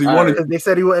because he wanted. They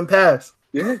said he wouldn't pass.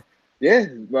 Yeah,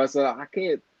 but so I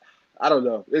can't. I don't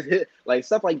know. It's hit like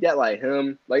stuff like that, like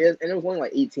him, like and it was only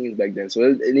like 8 teams back then,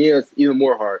 so it's even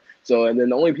more hard. So and then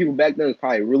the only people back then was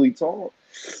probably really tall,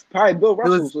 probably Bill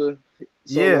Russell.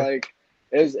 Like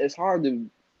it's hard to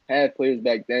have players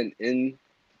back then in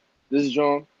this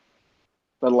genre,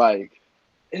 but like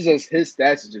it's just his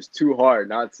stats is just too hard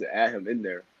not to add him in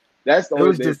there. That's the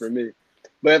only thing for me.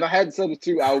 But if I had to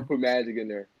substitute, I would put Magic in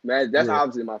there. Magic, that's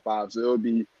obviously my 5. So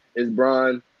it's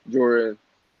Bron, Jordan,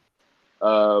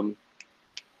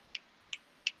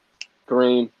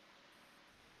 Kareem,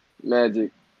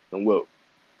 Magic, and Wilt.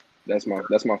 That's my 5.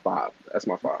 That's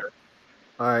my 5.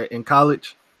 All right, in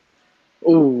college.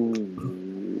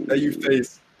 Ooh, that you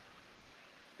face.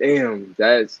 Damn,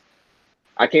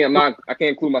 I can't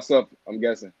include myself. I'm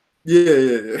guessing.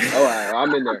 Yeah. All right,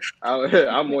 I'm in there.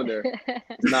 I'm on there.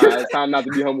 Nah, it's time not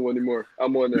to be humble anymore.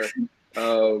 I'm on there.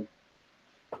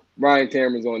 Ryan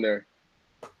Cameron's on there.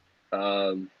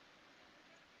 Damn,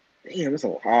 there's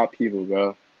some hard people,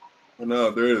 bro. I know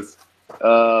there is.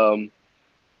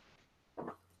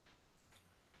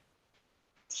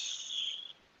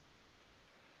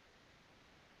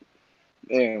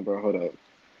 Damn, bro, hold up.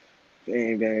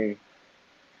 Dang.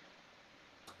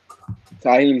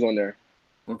 Taheem's on there.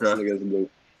 Okay. This nigga's a blue.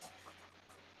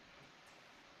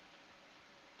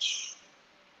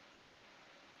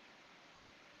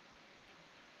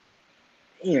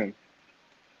 Damn.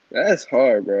 That's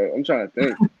hard, bro. I'm trying to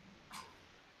think.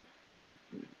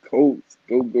 Colts,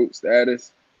 GOAT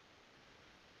status.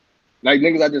 Like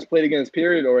niggas I just played against,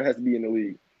 period, or it has to be in the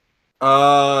league?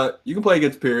 You can play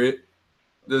against period.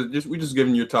 We just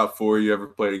giving you a top 4 you ever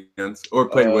played against or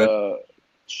played with.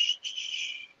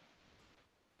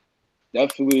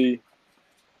 Definitely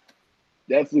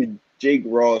Jake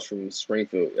Ross from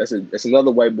Springfield. That's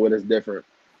another white boy that's different.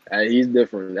 He's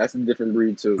different. That's a different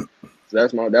breed too. So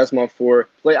that's my 4.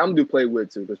 I'm gonna do play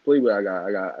with too, because play with I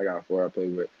got 4 I play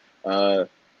with.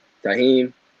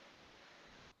 Taheem,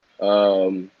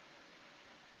 Daryl.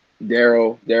 I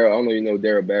don't know if you know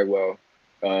Daryl Bagwell.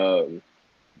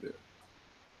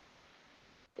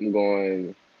 I'm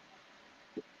going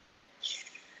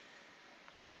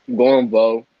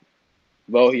Bo.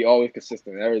 Bo, he always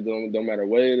consistent. Don't matter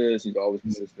what it is, he's always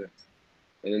consistent.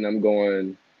 And then I'm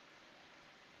going.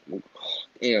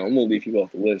 Damn, I'm gonna leave people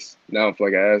off the list. Now I feel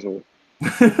like an asshole.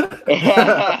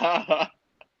 I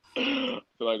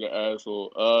feel like an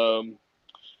asshole.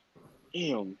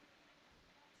 Damn.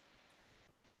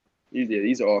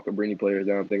 These are all Cabrini players.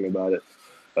 Now I'm thinking about it.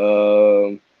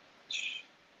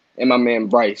 And my man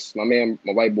Bryce, my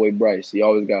white boy Bryce. He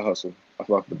always got hustle. I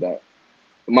fuck with that.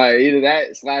 Either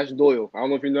that / Doyle. I don't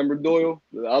know if you remember Doyle,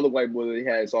 the other white boy that he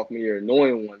had sophomore year,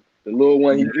 annoying one. The little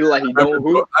one, he feel like he don't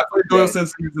hoop. I played Doyle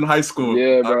since he was in high school.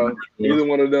 Yeah, bro. Either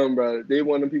one of them, bro. They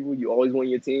one of them people you always want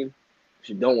your team, but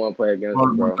you don't want to play against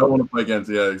them, bro. Don't want to play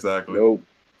against. Yeah, exactly. Nope.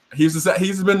 He was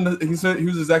the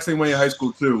exact same way in high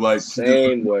school too. Like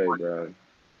same way, bro.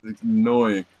 It's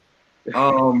annoying.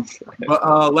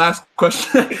 But last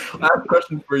question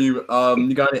for you.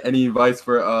 You got any advice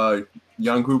for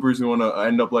young hoopers who want to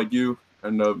end up like you?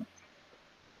 Yeah,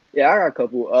 I got a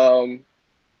couple.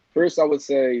 First, I would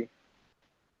say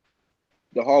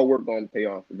the hard work going to pay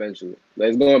off eventually. Like,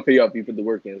 it's going to pay off. You put the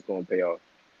work in, it's going to pay off.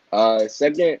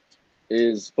 Second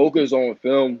is focus on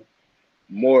film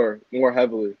more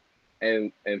heavily,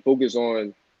 and focus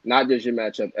on not just your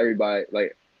matchup. Everybody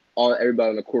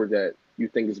on the court that you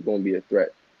think is going to be a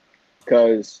threat.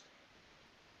 Because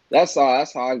that's how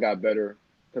I got better.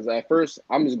 Because at first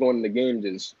I'm just going in the game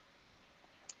just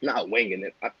not winging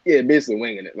it. Basically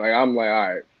winging it. Like I'm like,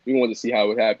 all right, we want to see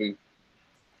how it happened.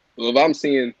 But if I'm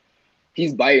seeing if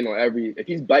he's biting on every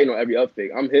up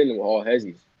fake, I'm hitting him with all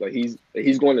hezzies. Like he's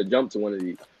going to jump to one of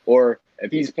these. Or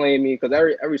if he's playing me, because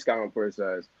every scout on first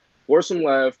says, force him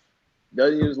left,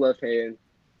 doesn't use left hand.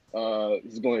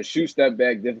 He's going to shoot step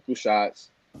back, difficult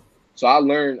shots. So I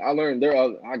learned I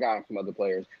got it from other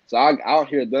players. So I'll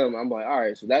hear them. I'm like, all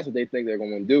right, so that's what they think they're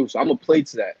going to do. So I'm going to play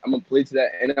to that.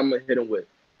 And I'm going to hit them with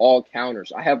all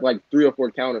counters. I have like 3 or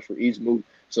 4 counters for each move.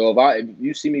 So if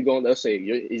you see me going, let's say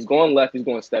he's going left, he's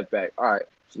going to step back. All right,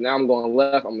 so now I'm going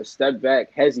left. I'm going to step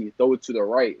back, hezzy, throw it to the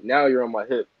right. Now you're on my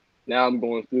hip. Now I'm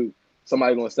going through.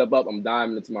 Somebody going to step up. I'm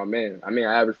diming it to my man. I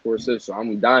average 4 assists, so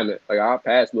I'm diming it. Like I'll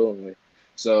pass willingly.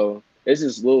 So it's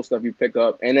just little stuff you pick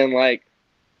up. And then like,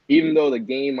 even though the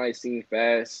game might seem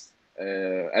fast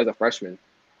as a freshman,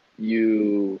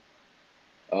 the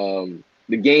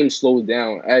game slows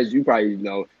down. As you probably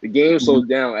know, the game slows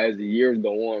down as the years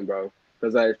go on, bro.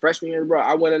 Because like freshman year, bro,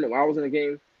 I was in the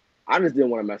game, I just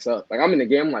didn't want to mess up. Like I'm in the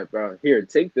game, I'm like, bro, here,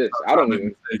 take this. I don't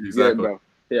even, yeah, bro.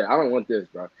 Yeah, I don't want this,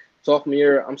 bro. Sophomore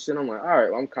year, I'm sitting, I'm like, all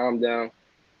right, I'm calmed down.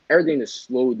 Everything just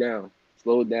slowed down.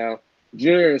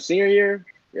 Junior and senior year,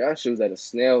 yeah, that shit was at a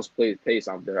snail's pace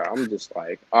out there. I'm just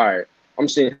like, all right. I'm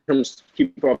seeing him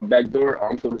keep up back door.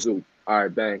 I'm through the zoom. All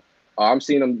right, bang. I'm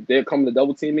seeing them. They're coming to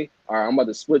double team me. All right, I'm about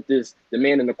to split this. The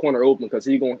man in the corner open because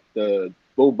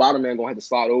both bottom man gonna have to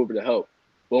slide over to help.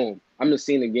 Boom. I'm just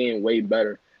seeing the game way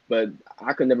better. But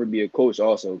I could never be a coach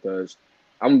also because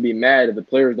I'm gonna be mad if the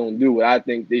players don't do what I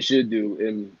think they should do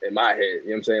in my head. You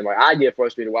know what I'm saying? Like I get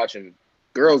frustrated watching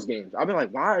girls' games. I'll be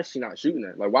like, why is she not shooting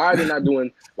that? Like, why are they not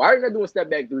doing step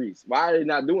back threes? Why are they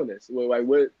not doing this? Like,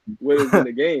 what is in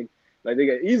the game? Like, they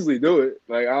can easily do it.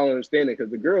 Like, I don't understand it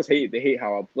because the girls hate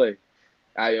how I play.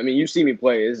 I mean, you see me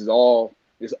play. It's all,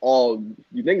 you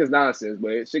think it's nonsense,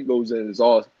 but shit goes in. It's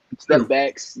all step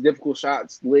backs, difficult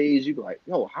shots, lays. You be like,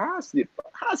 yo, how is he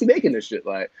making this shit?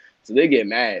 Like, so they get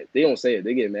mad. They don't say it.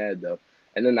 They get mad, though.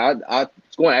 And then I was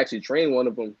going to actually train one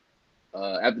of them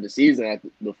after the season,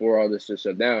 before all this shit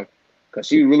shut down, because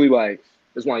she really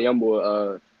this my young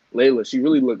boy, Layla. She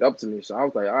really looked up to me, so I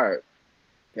was like, all right,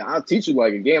 yeah, I'll teach you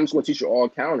like a game. I'm just gonna teach you all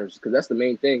counters because that's the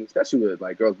main thing, especially with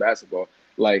like girls basketball.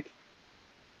 Like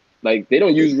Like they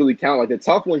don't usually count. Like the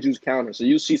tough ones use counters. So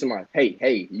you see somebody,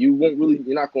 hey, you're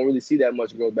not gonna really see that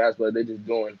much girl basketball. They're just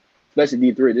doing,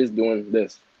 especially D3, just doing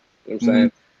this. You know what I'm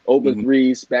saying? Open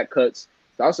threes, back cuts.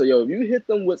 So I say, yo, if you hit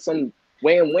them with some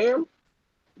wham,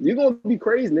 you're gonna be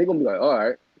crazy. And they're gonna be like, all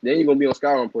right. Then you're gonna be on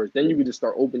Skyline Reports. Then you can just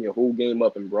start opening your whole game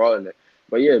up and broaden it.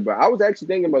 But yeah, I was actually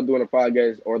thinking about doing a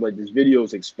podcast or like these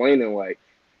videos explaining like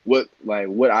what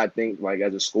I think like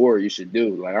as a scorer you should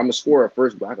do. Like I'm a scorer at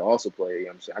first, but I can also play. You know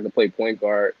what I'm saying? I can play point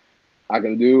guard. I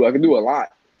can do a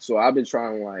lot. So I've been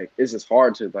trying like it's just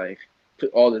hard to like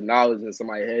put all the knowledge in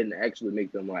somebody's head and actually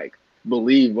make them like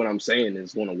believe what I'm saying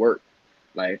is gonna work.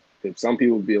 Like if some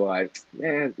people be like,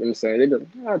 man, you know what I'm saying, they be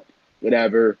like,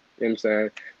 whatever, you know what I'm saying?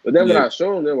 But then when I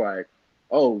show them, they're like,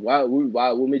 oh, why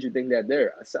what made you think that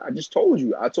there? I said, I just told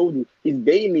you. He's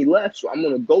baiting me left, so I'm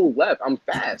gonna go left. I'm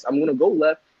fast. I'm gonna go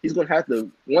left. He's gonna have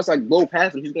to once I blow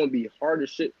past him, he's gonna be hard as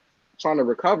shit trying to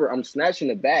recover. I'm snatching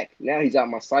it back. Now he's out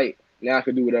my sight. Now I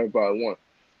can do whatever I want.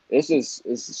 It's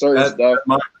certain stuff.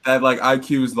 That like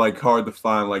IQ is like hard to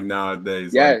find like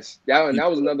nowadays. Yes, that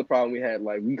was another problem we had.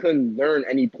 Like we couldn't learn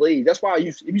any plays. That's why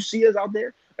if you see us out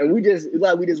there and we just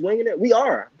winging it, we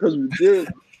are because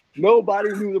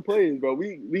nobody knew the plays, bro.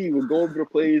 We would go over the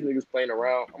plays, niggas playing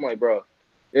around. I'm like, bro,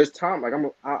 there's time. Like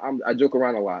I joke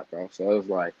around a lot, bro. So it's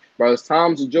like, bro, there's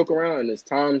times to joke around and there's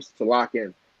times to lock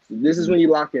in. So this is when you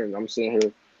lock in. I'm sitting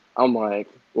here. I'm like,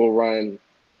 we'll run.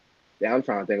 Yeah, I'm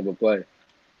trying to think of a play.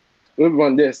 We'll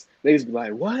run this. Niggas be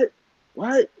like,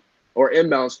 what? Or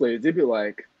inbound plays. They'd be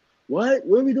like, what?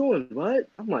 What are we doing? What?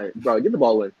 I'm like, bro, get the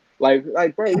ball in.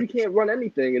 Like, bro, we can't run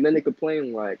anything. And then they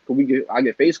complain, like, I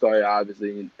get face guarded,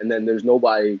 obviously, and then there's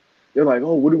nobody. They're like,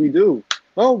 oh, what do we do?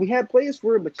 Oh, we had plays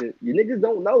for it, but you niggas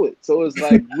don't know it. So it's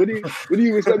like, what do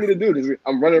you expect me to do?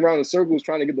 I'm running around in circles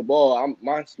trying to get the ball.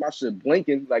 My shit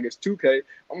blinking like it's 2K.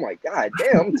 I'm like, God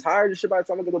damn, I'm tired of shit by the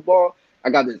time I get the ball. I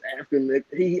got this African nigga,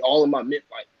 he all in my mid,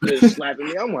 like, just slapping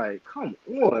me. I'm like, come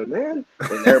on, man.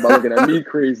 And everybody looking at me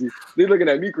crazy. They looking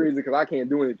at me crazy because I can't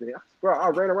do anything. Bro, I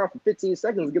ran around for 15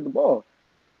 seconds to get the ball.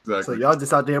 Exactly. So y'all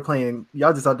just out there playing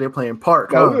park,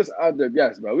 bro, huh? We was out there,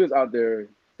 yes, bro. We was out there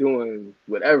doing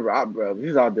whatever, bro. We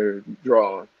was out there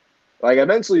drawing. Like,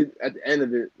 eventually, at the end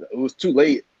of it, it was too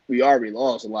late. We already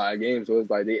lost a lot of games, so it's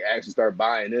like they actually started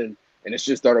buying in, and it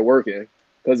just started working.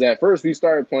 Because at first, we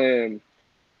started playing –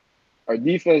 our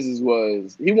defenses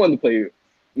was he wanted to play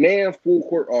man full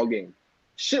court all game.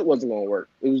 Shit wasn't gonna work.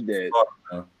 It was dead.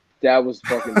 That was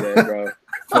fucking dead, bro.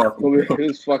 It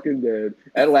was fucking dead.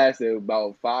 That lasted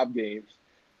about 5 games.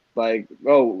 Like,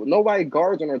 bro, nobody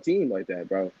guards on our team like that,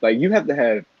 bro. Like, you have to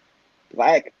have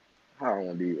black. I don't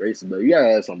want to be racist, but you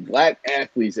gotta have some black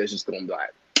athletes that's just gonna be like,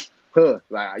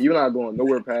 you're not going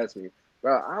nowhere past me,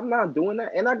 bro. I'm not doing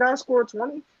that, and I gotta score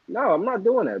 20. No, I'm not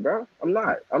doing that, bro. I'm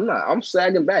not. I'm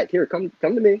sagging back. Here, come to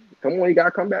me. Come on, you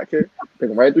gotta come back here. Take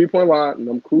him right 3-point line, and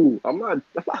I'm cool. I'm not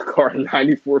guarding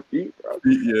 94 feet, bro.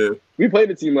 Yeah. We played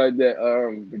a team like that,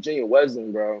 Virginia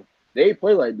Wesleyan, bro. They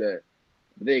play like that.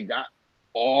 They got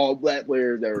all black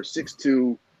players that were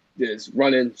 6'2", just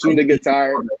running. Soon they get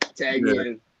tired, tag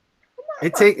in.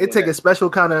 It take a special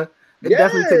kind of. It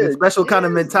definitely takes a special kind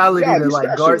of mentality to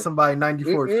like guard somebody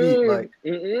 94 feet. Like,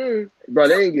 bro,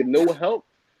 they ain't get no help.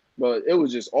 But it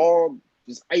was just all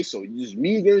just ISO, just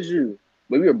me against you.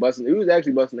 But we were busting. It was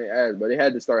actually busting their ass, but they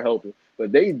had to start helping.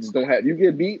 But they just don't have. You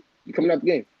get beat, you coming out the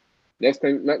game. Next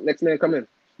man come in.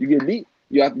 You get beat,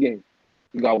 you out the game.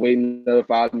 You gotta wait another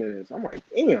 5 minutes. I'm like,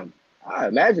 damn. I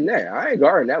imagine that. I ain't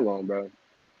guarding that long, bro.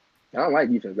 I don't like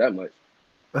defense that much.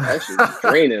 That shit's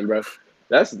draining, bro.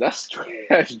 That's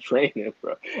draining,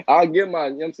 bro. I'll get my,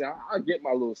 you know what I'm saying? I'll get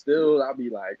my little steals. I'll be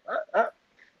like, act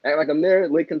like I'm there,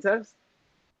 late contest.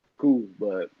 Cool,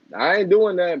 but I ain't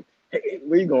doing that. Hey,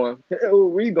 where you going? Hey,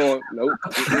 where you going? Nope.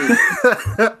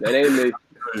 That ain't me.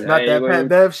 Not that Pat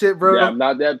Bev shit, bro. Yeah, I'm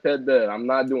not that Pat Bev. I'm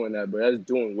not doing that, bro. That's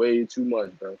doing way too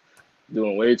much, bro.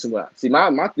 Doing way too much. See,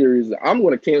 my theory is that I'm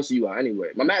going to cancel you out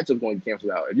anyway. My matchup's going to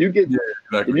cancel out. If you get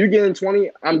if you're getting 20,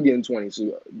 I'm getting 20.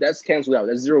 So that's canceled out.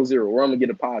 That's 0-0. Or I'm gonna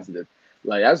get a positive.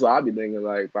 Like, that's what I'll be thinking.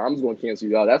 Like, I'm just going to cancel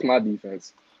you out. That's my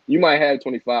defense. You might have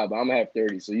 25, but I'm gonna have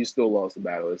 30. So you still lost the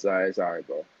battle. It's all right,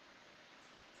 bro.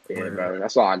 Yeah, bro.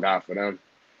 That's all I got for them.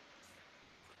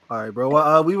 All right, bro.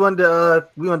 Well, we wanted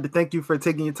to thank you for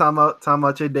taking your time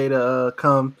out your day to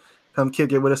come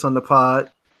kick it with us on the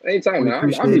pod. Anytime,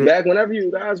 man. I'll be back whenever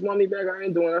you guys want me back. I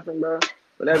ain't doing nothing, bro.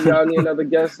 Whenever y'all need another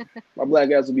guest, my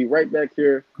black ass will be right back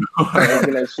here.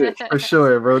 That shit. For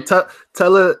sure, bro. Tell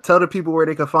the people where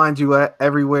they can find you at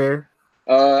everywhere.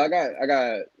 I got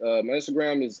my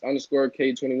Instagram is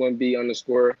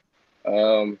 _K21B_.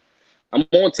 I'm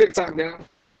on TikTok now.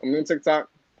 I'm on TikTok.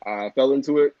 I fell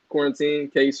into it, quarantine,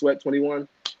 K Sweat 21.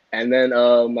 And then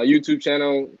my YouTube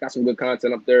channel, got some good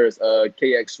content up there. It's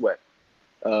KX Sweat.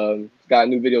 Got a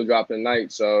new video dropping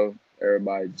tonight, so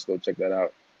everybody just go check that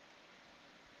out.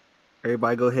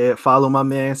 Everybody go ahead, follow my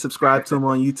man, subscribe to him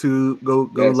on YouTube, go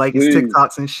Yes, like please. his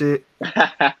TikToks and shit.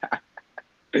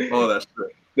 Oh, that's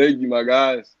good. Thank you, my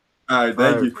guys. All right,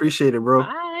 thank you. Appreciate it, bro.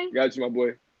 Bye. Got you, my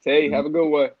boy. Tay, have a good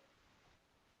one.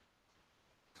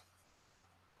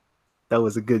 That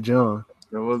was a good John.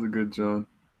 That was a good John.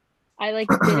 I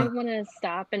didn't want to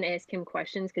stop and ask him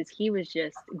questions because he was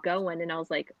just going, and I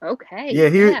was like, okay, Yeah,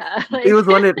 he was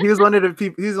one of the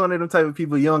people. He's one of them type of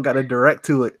people you don't got to direct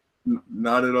to it.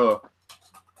 Not at all.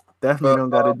 Definitely don't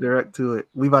got to direct to it.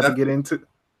 We about to get into.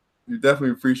 You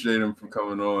definitely appreciate him for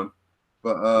coming on,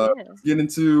 but Yeah. let's get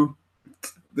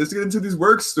into these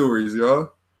work stories,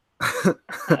 y'all.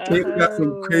 Kate got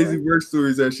some crazy work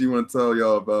stories that she want to tell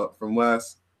y'all about from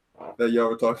that y'all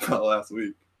were talking about last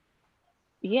week.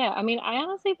 Yeah, I mean, I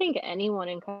honestly think anyone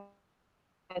in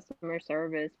customer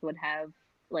service would have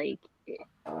like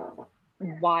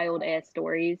wild ass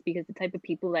stories because the type of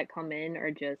people that come in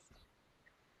are just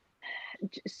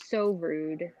so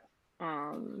rude.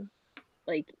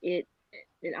 Like it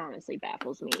honestly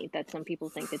baffles me that some people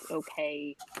think it's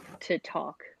okay to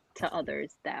talk to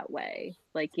others that way.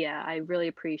 Like, yeah, I really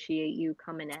appreciate you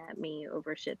coming at me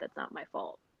over shit that's not my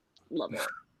fault. Love it.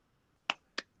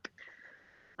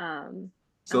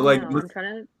 So I'm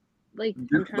trying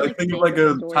to think of like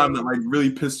a time that like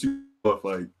really pissed you off,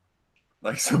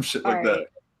 like some shit like that.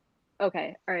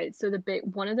 Okay, all right. So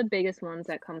one of the biggest ones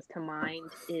that comes to mind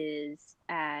is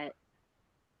at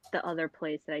the other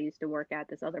place that I used to work at,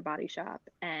 this other body shop,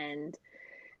 and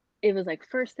it was like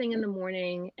first thing in the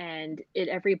morning, and at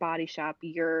every body shop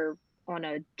you're on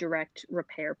a direct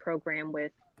repair program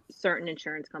with certain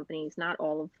insurance companies, not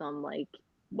all of them, like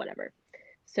whatever.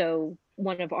 So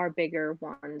one of our bigger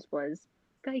ones was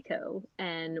Geico,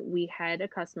 and we had a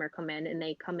customer come in, and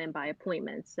they come in by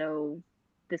appointment. So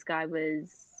this guy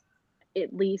was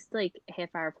at least like half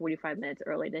hour, 45 minutes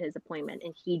early to his appointment,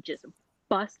 and he just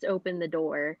busts open the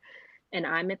door, and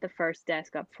I'm at the first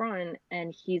desk up front,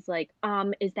 and he's like,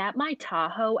 is that my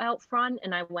Tahoe out front?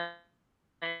 And I went,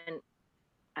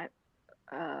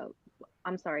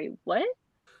 I'm sorry, what?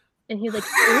 And he's like,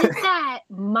 is that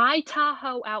my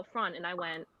Tahoe out front? And I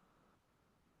went,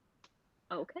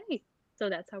 okay, so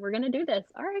that's how we're going to do this.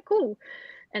 All right, cool.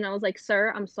 And I was like,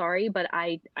 sir, I'm sorry, but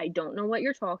I don't know what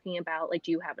you're talking about. Like,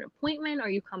 do you have an appointment? Are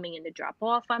you coming in to drop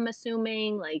off? I'm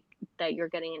assuming like that you're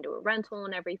getting into a rental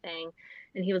and everything.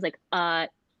 And he was like,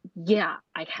 yeah,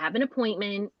 I have an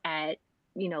appointment at,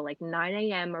 like 9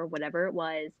 a.m. or whatever it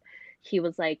was. He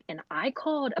was like, and I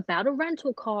called about a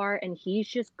rental car, and he's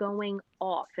just going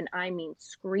off. And I mean,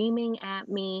 screaming at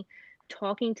me,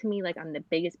 talking to me like I'm the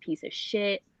biggest piece of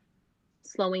shit,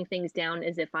 slowing things down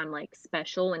as if I'm like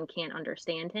special and can't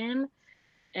understand him.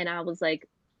 And I was like,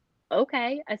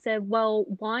 okay. I said, well,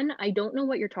 one, I don't know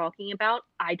what you're talking about.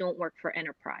 I don't work for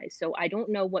Enterprise, so I don't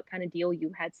know what kind of deal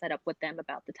you had set up with them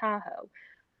about the Tahoe.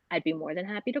 I'd be more than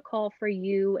happy to call for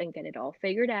you and get it all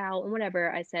figured out and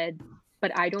whatever. I said,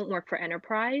 but I don't work for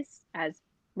Enterprise, as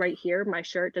right here, my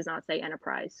shirt does not say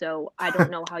Enterprise. So I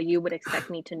don't know how you would expect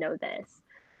me to know this.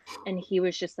 And he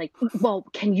was just like, well,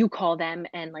 can you call them?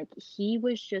 And like, he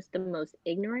was just the most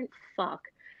ignorant fuck.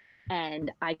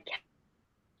 And I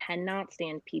cannot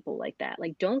stand people like that.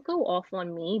 Like, don't go off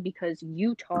on me because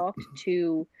you talked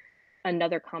to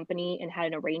another company and had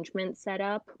an arrangement set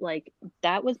up. Like,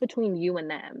 that was between you and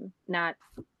them, not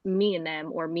me and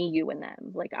them or me, you and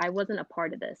them. Like, I wasn't a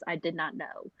part of this. I did not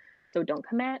know. So don't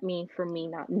come at me for me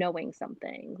not knowing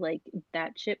something. Like,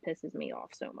 that shit pisses me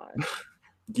off so much.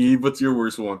 Gabe, what's your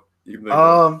worst one?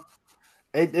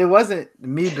 It wasn't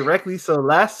me directly. So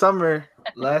last summer,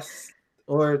 I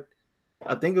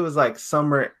think it was like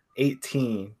summer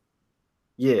 18.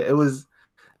 Yeah, it was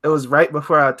right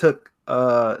before I took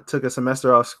a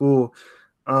semester off school.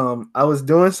 I was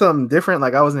doing something different.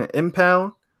 Like, I was in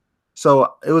impound.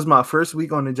 So it was my first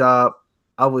week on the job.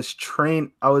 I was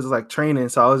training. So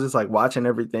I was just like watching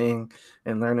everything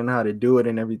and learning how to do it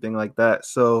and everything like that.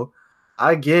 So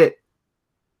I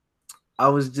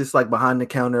was just like behind the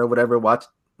counter or whatever,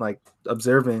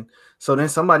 observing. So then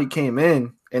somebody came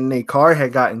in and their car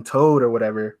had gotten towed or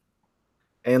whatever.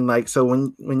 And like, so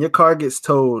when your car gets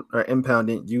towed or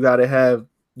impounded, you gotta have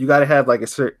like a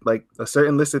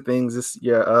certain list of things. It's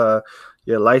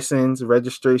your license,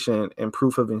 registration, and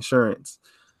proof of insurance.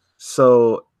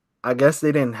 So I guess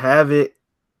they didn't have it,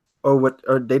 or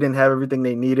they didn't have everything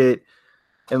they needed,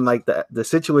 and like the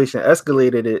situation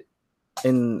escalated it.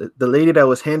 And the lady that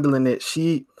was handling it,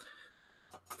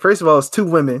 first of all, it's two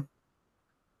women.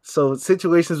 So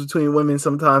situations between women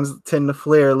sometimes tend to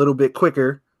flare a little bit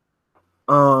quicker.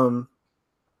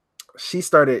 She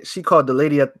called the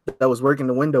lady that was working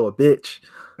the window a bitch.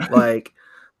 Like,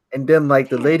 and then like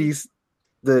the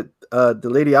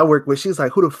lady I work with, she was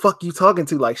like, "Who the fuck you talking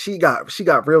to?" Like she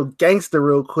got real gangster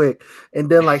real quick.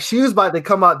 And then like she was about to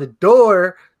come out the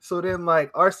door. So then like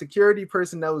our security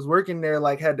person that was working there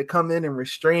like had to come in and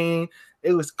restrain.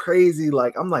 It was crazy.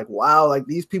 Like I'm like, wow, like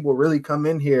these people really come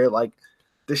in here. Like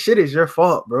the shit is your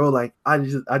fault, bro. Like I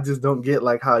just don't get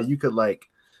like how you could like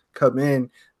come in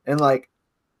and like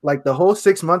the whole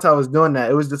 6 months I was doing that,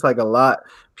 it was just like a lot.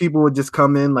 People would just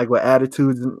come in like with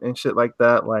attitudes and shit like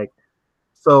that. Like,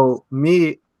 so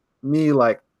me,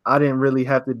 like I didn't really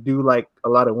have to do like a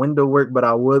lot of window work, but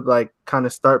I would like kind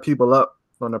of start people up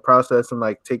on the process and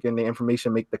like take in the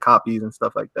information, make the copies and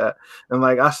stuff like that. And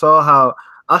like I saw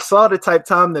the type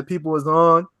time that people was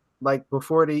on like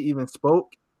before they even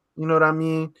spoke, you know what I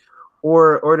mean?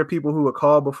 Or the people who would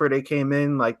call before they came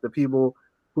in, like the people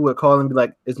who would call and be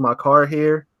like, "Is my car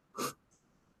here?"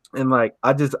 And like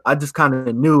I just kind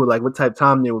of knew like what type of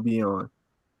time they would be on,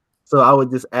 so I would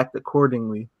just act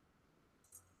accordingly.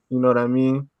 You know what I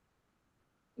mean?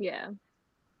 Yeah.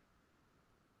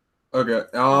 Okay.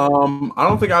 I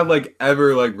don't think I've like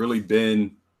ever like really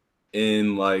been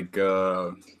in like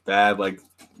bad like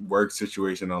work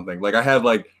situation. I don't think like I had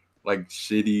like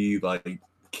shitty like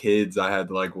kids I had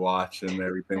to like watch and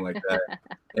everything like that.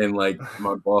 And like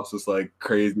my boss was like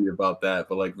crazy about that.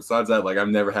 But like besides that, like I've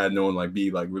never had no one like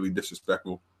be like really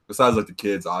disrespectful. Besides like the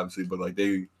kids, obviously, but like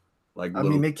they like I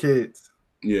mean they kids.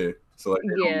 Yeah. So like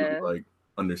they don't really like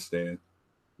understand.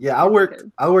 Yeah, I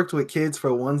worked with kids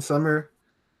for one summer,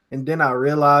 and then I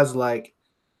realized like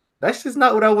that's just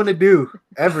not what I want to do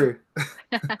ever.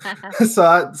 so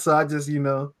I just, you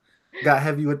know, got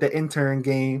heavy with the intern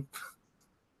game.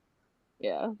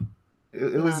 Yeah.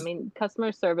 It was. I mean,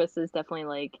 customer service is definitely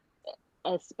like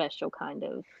a special kind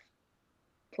of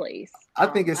place. I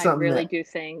think it's something. I really do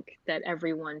think that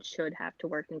everyone should have to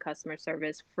work in customer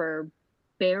service for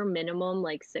bare minimum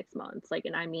like 6 months. Like,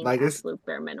 and I mean like absolute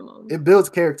bare minimum. It builds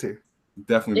character.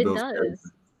 Definitely builds character.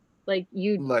 Like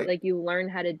you learn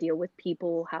how to deal with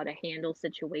people, how to handle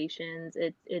situations.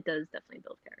 It does definitely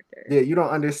build character. Yeah, you don't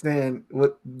understand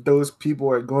what those people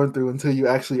are going through until you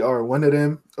actually are one of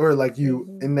them, or like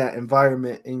you in that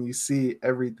environment and you see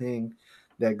everything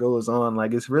that goes on.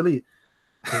 Like it's really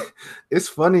it's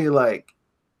funny like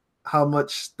how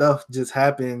much stuff just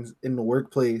happens in the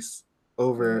workplace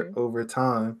over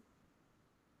time.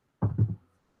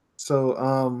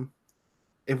 So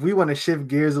if we want to shift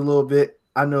gears a little bit,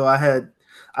 I know I had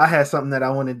something that I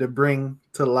wanted to bring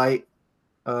to light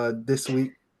this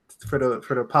week for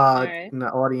the pod and the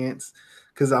audience,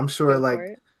 because I'm sure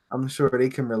they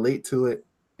can relate to it.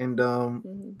 And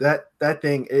that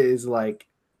thing is like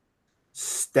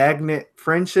stagnant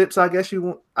friendships, I guess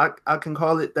I can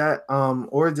call it that,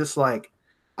 or just like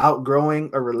outgrowing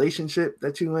a relationship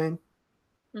that you in.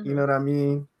 You know what I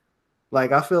mean?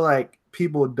 Like I feel like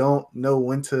people don't know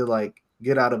when to like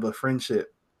get out of a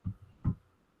friendship.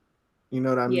 You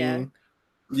know what I mean?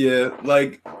 Yeah,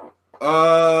 like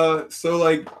so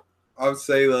like I would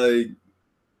say like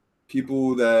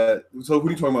people that, so who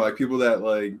are you talking about? Like people that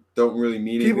like don't really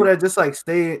mean people anything? That just like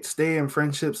stay in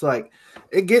friendships. Like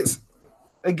it gets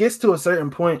to a certain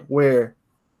point where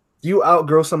you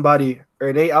outgrow somebody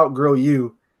or they outgrow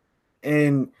you,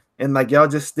 and like y'all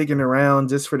just sticking around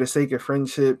just for the sake of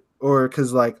friendship, or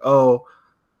because like oh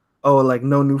like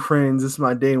no new friends, this is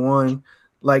my day one.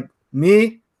 Like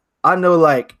me, I know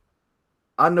like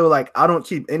I don't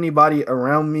keep anybody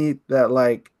around me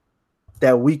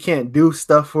that we can't do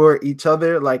stuff for each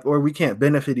other, like, or we can't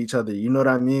benefit each other. You know what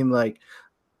I mean? Like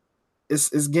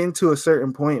it's getting to a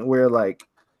certain point where like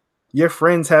your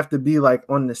friends have to be like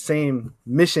on the same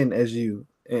mission as you,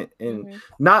 and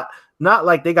not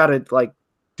like they gotta like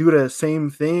do the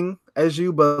same thing as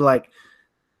you, but like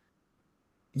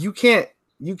you can't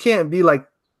be like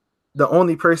the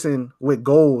only person with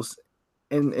goals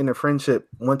in a friendship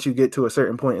once you get to a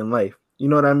certain point in life. You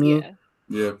know what I mean?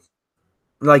 Yeah.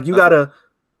 Like you gotta,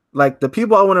 like the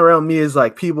people I want around me is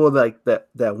like people like that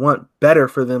want better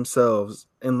for themselves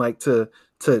and like to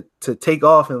take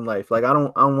off in life. Like I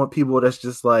don't want people that's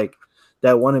just like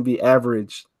that want to be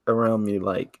average around me.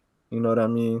 Like, you know what I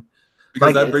mean?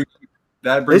 Because like,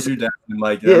 that brings you down, and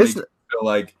like that makes you feel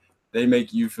like they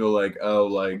make you feel like, oh,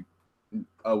 like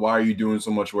why are you doing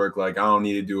so much work? Like I don't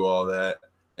need to do all that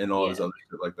and all this other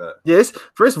shit like that. Yes,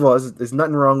 first of all, there's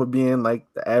nothing wrong with being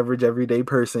like the average everyday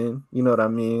person. You know what I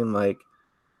mean? Like,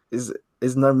 is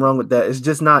nothing wrong with that. It's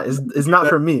just not. It's not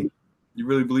for me. You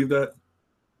really believe that?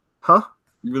 Huh?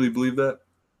 You really believe that?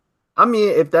 I mean,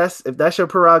 if that's your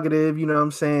prerogative, you know what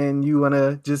I'm saying, you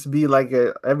wanna just be like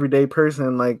a everyday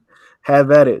person, like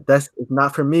have at it. That's it's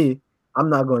not for me. I'm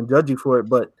not gonna judge you for it,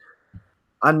 but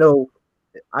I know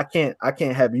I can't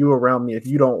have you around me if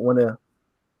you don't want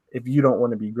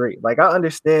to be great. Like I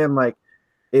understand like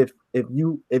if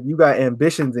you got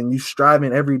ambitions and you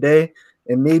striving every day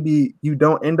and maybe you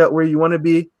don't end up where you want to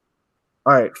be,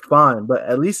 all right, fine. But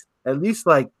at least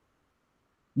like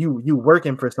you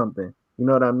working for something. You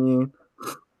know what I mean?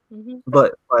 Hmm.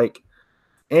 But like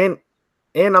and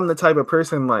and I'm the type of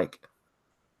person like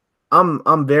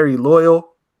I'm very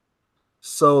loyal.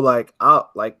 So like I'll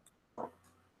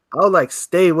like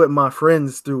stay with my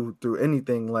friends through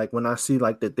anything like when I see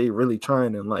like that they really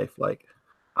trying in life. Like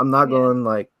I'm not Yeah. going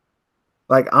like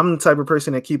I'm the type of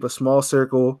person that keep a small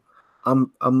circle.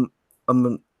 I'm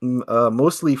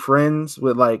mostly friends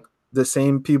with like the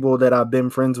same people that I've been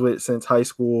friends with since high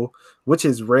school, which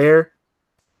is rare.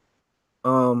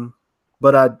 Um,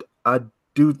 but I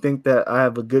do think that I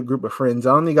have a good group of friends.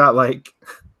 I only got like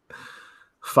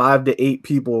 5 to 8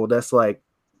 people that's like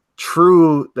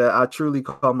true that I truly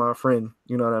call my friend.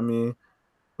 You know what I mean?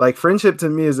 Like friendship to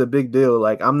me is a big deal.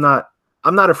 Like I'm not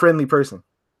a friendly person.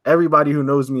 Everybody who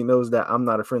knows me knows that I'm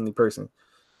not a friendly person.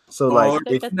 So like Oh, are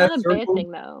we if in That's that not a bad circle?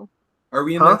 thing though. Are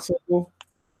we in huh? that circle?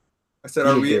 I said, Eat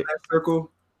are a we in dick. that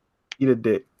circle? Eat a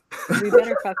dick. We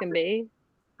better fucking be.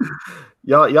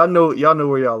 y'all know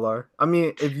where y'all are. I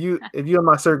mean, if you in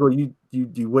my circle, you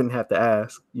wouldn't have to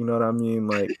ask. You know what I mean?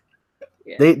 Like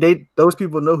Yeah. they those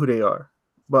people know who they are.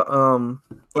 But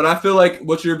But I feel like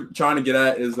what you're trying to get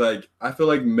at is like I feel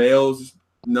like males,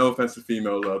 no offense to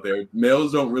females out there,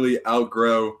 males don't really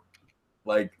outgrow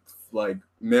like like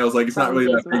males. Like it's not Friends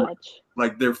really that as big. much.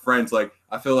 Like they're friends. Like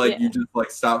I feel like you Yeah. just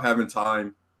like stop having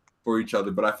time for each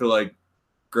other. But I feel like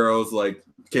girls like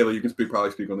Kayla, you can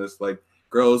probably speak on this. Like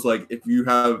girls, like if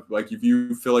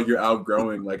you feel like you're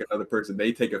outgrowing like another person,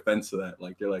 they take offense to that.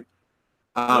 Like you're like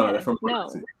I don't know. Yeah. From what I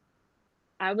see. No.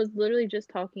 I was literally just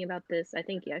talking about this, I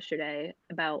think yesterday,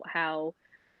 about how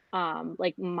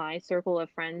like my circle of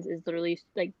friends is literally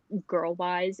like girl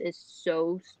wise is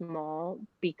so small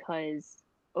because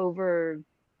over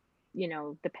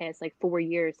the past like 4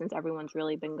 years since everyone's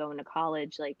really been going to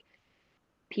college, like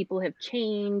people have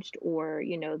changed or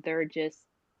they're just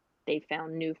they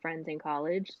found new friends in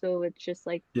college, so it's just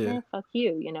like yeah, fuck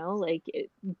you, like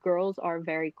girls are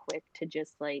very quick to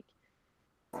just like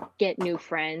get new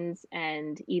friends,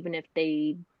 and even if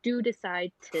they do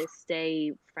decide to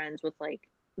stay friends with like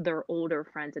their older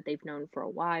friends that they've known for a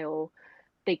while,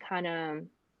 they kind of,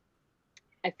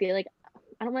 I feel like,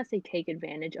 I don't want to say take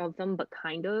advantage of them, but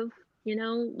kind of,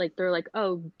 like they're like,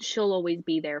 oh, she'll always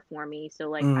be there for me, so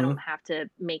like I hmm don't have to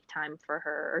make time for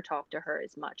her or talk to her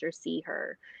as much or see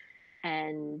her,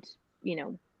 and you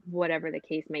know whatever the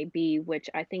case may be, which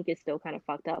I think is still kind of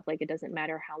fucked up. Like it doesn't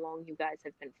matter how long you guys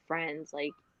have been friends,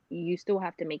 like you still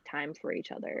have to make time for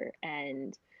each other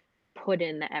and put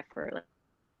in the effort,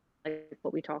 like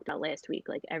what we talked about last week.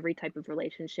 Like every type of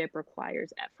relationship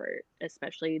requires effort,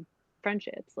 especially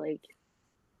friendships. Like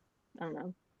I don't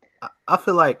know. I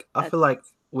feel like That's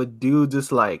with dudes,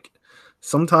 it's like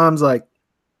sometimes like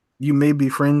you may be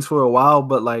friends for a while,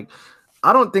 but like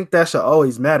I don't think that should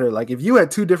always matter. Like if you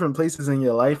had two different places in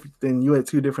your life, then you had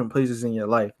two different places in your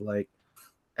life. Like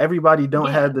everybody don't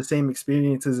yeah. have the same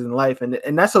experiences in life, and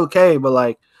that's okay. But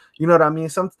like you know what I mean.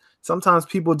 Sometimes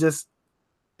people just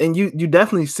and you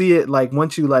definitely see it like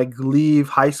once you like leave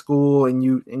high school and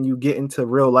you get into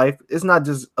real life. It's not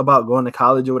just about going to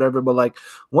college or whatever, but like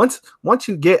once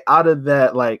you get out of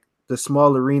that like the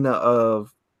small arena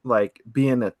of like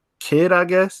being a kid, I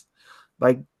guess,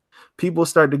 like people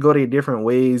start to go their different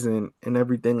ways and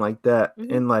everything like that.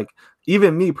 Hmm. And like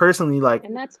even me personally, like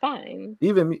And that's fine.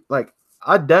 even me, like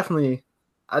I definitely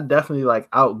like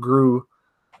outgrew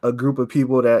a group of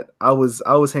people that I was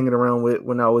hanging around with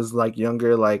when I was like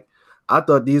younger. Like I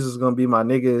thought these was gonna be my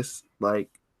niggas like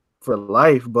for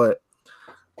life, but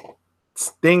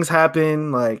things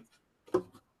happen. Like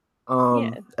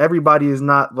Yeah. everybody is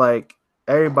not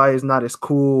as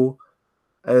cool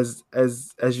as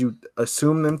you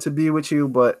assume them to be with you.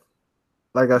 But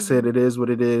like I said, Hmm. it is what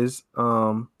it is.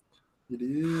 It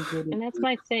is what it And that's is.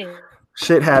 my thing,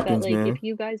 Shit is that happens, like man. if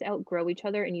you guys outgrow each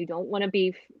other and you don't want to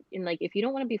be in, like if you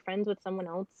don't want to be friends with someone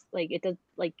else, like it does,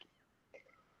 like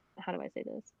how do I say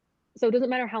this? So it doesn't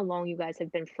matter how long you guys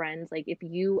have been friends. Like if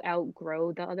you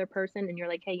outgrow the other person and you're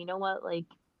like, hey, you know what? Like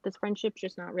this friendship's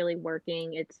just not really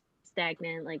working. It's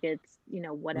stagnant. Like it's,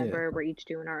 Yeah. whatever. We're each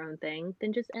doing our own thing.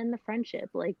 Then just end the friendship.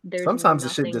 Like there's Sometimes the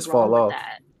shit nothing just wrong fall with off.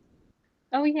 that.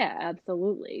 Oh yeah,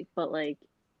 absolutely. But like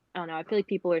I don't know. I feel like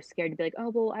people are scared to be like, oh,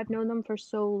 well, I've known them for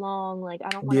so long. Like, I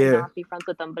don't want to Yeah. not be friends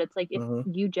with them. But it's like, if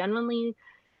you genuinely,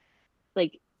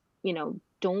 like,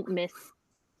 don't miss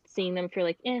seeing them, if you're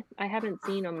like, I haven't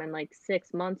seen them in like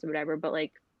 6 months or whatever, but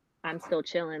like, I'm still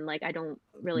chilling. Like, I don't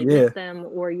really miss them,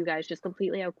 or you guys just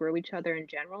completely outgrow each other in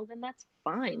general, then that's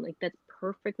fine. Like, that's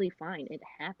perfectly fine. It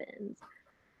happens,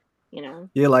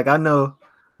 Yeah, like I know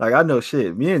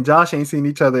shit. Me and Josh ain't seen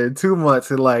each other in 2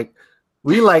 months, and like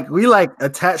we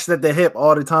attached at the hip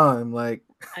all the time. Like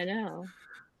I know.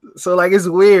 So like it's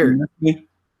weird. You miss me?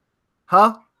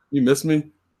 Huh? You miss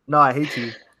me? No, I hate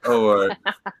you. Oh, all right.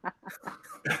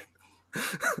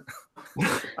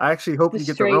 I actually hope you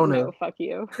get the Rona. No, fuck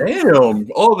you. Damn,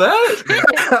 all that?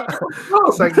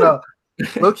 It's like no.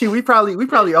 Low key, we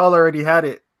probably all already had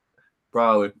it.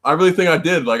 Probably. I really think I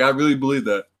did. Like I really believe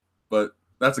that. But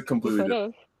that's a completely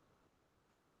different.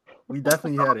 We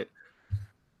definitely had it.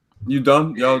 You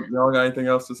done? Y'all got anything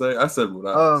else to say? I said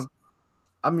what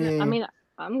I mean,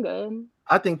 I'm good.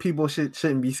 I think people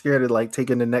shouldn't be scared of like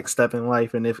taking the next step in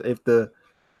life, and if the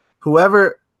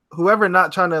whoever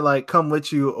not trying to like come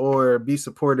with you or be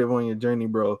supportive on your journey,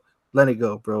 bro, let it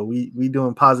go, bro. We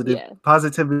doing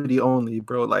positivity only,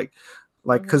 bro. Like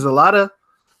because a lot of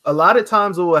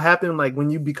times what will happen, like when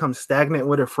you become stagnant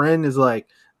with a friend, is like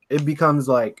it becomes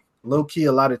like low key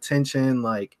a lot of tension.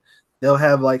 Like they'll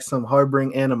have like some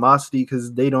harboring animosity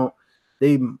because they all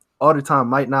the time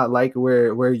might not like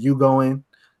where you going.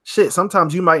 Shit,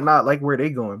 sometimes you might not like where they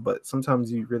going, but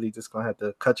sometimes you really just gonna have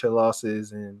to cut your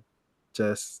losses and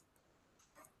just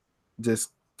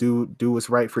do what's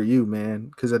right for you, man.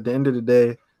 Because at the end of the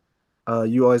day,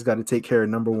 you always got to take care of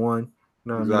number one.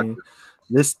 You know what I mean?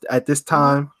 At this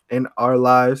time in our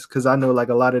lives, because I know like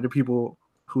a lot of the people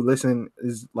who listen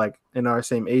is like in our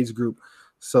same age group.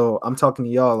 So I'm talking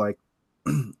to y'all like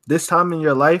this time in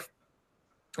your life,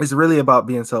 it's really about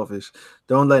being selfish.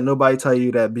 Don't let nobody tell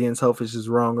you that being selfish is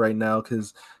wrong right now,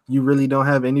 because you really don't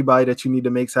have anybody that you need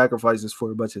to make sacrifices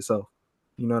for but yourself.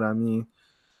 You know what I mean?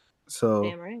 So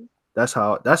damn right. that's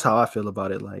how I feel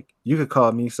about it. Like you could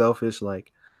call me selfish.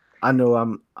 Like I know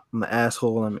I'm an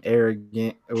asshole, I'm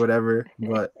arrogant or whatever,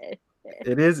 but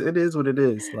it is what it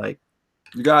is. Like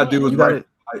you gotta do what's right.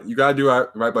 You gotta do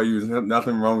right by you. There's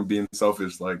nothing wrong with being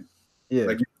selfish. Like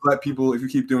like you let people, if you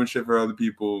keep doing shit for other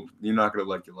people, you're not gonna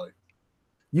like your life.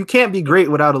 You can't be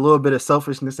great without a little bit of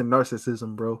selfishness and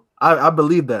narcissism, bro. I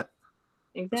believe that.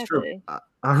 Exactly.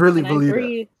 I really believe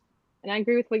that. And I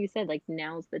agree with what you said. Like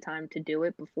now's the time to do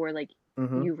it before like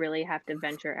you really have to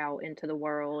venture out into the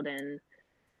world and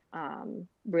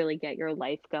really get your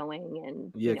life going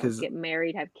and get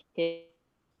married, have kids,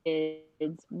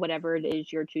 whatever it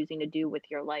is you're choosing to do with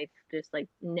your life. Just like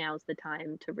now's the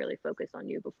time to really focus on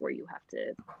you before you have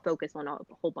to focus on a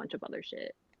whole bunch of other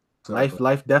shit.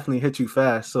 Life definitely hits you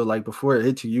fast. So like before it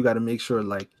hits you, you got to make sure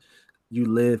like you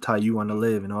lived how you want to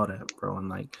live and all that, bro. And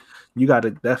like you got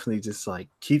to definitely just like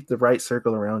keep the right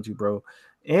circle around you, bro.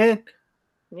 And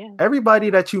everybody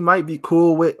that you might be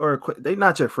cool with or they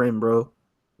not your friend, bro.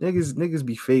 Niggas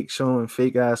be fake, showing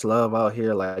fake ass love out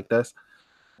here. Like that's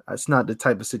not the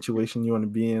type of situation you want to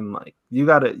be in. Like you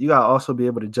gotta also be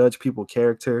able to judge people's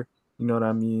character. You know what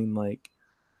I mean? Like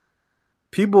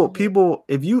people,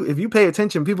 if you pay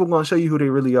attention, people gonna show you who they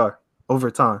really are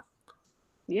over time.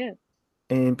 Yeah.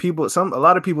 And a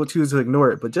lot of people choose to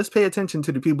ignore it, but just pay attention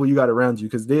to the people you got around you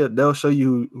because they'll show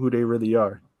you who they really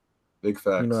are. Big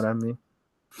facts. You know what I mean?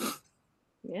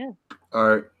 Yeah. All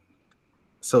right.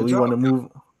 So we want to move.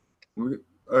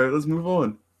 All right, let's move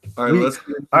on. All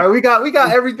right, we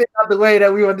got everything out the way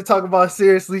that we wanted to talk about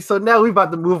seriously. So now we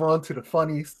about to move on to the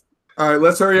funnies. All right,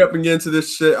 let's hurry up and get into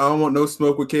this shit. I don't want no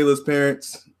smoke with Kayla's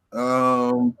parents.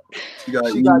 She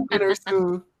got dinner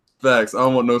soon. Facts. I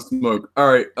don't want no smoke.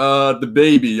 All right, the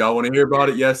baby. Y'all want to hear about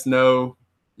it? Yes, no.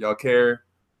 Y'all care?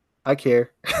 I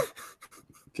care.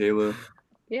 Kayla.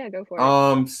 Yeah, go for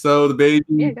it. So the baby.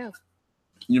 Yeah, go.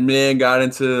 Your man got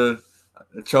into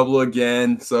trouble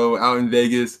again. So out in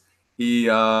Vegas, he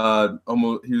fought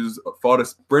a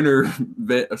sprinter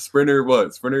van. A sprinter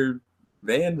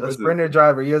van. A sprinter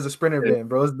driver. He has a sprinter van,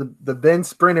 bro. It's the Benz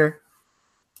Sprinter.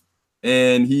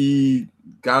 And he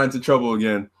got into trouble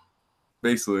again,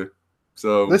 basically.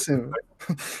 So listen.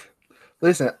 It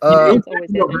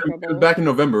was back in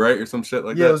November, right, or some shit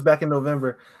like that. Yeah, it was back in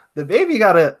November. The baby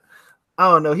I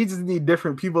don't know. He just need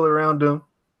different people around him.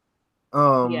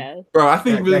 Bro, I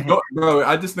think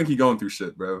I just think he's going through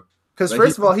shit, bro. Because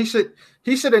first of all, he should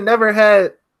have never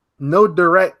had no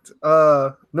direct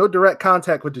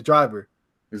contact with the driver.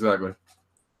 Exactly.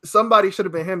 Somebody should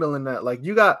have been handling that. Like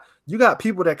you got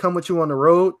people that come with you on the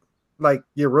road. like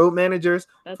your road managers,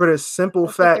 for the simple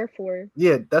that's fact, what they're for.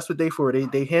 yeah, that's what they for.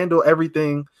 They handle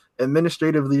everything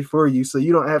administratively for you, so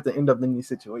you don't have to end up in these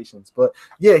situations. But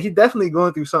yeah, he definitely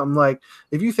going through something. Like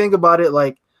if you think about it,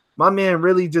 like my man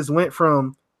really just went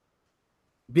from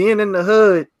being in the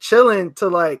hood, chilling, to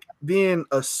like being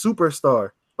a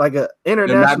superstar, like an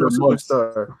international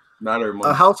superstar,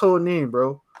 a household name,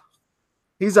 bro.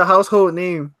 He's a household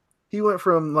name. He went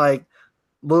from like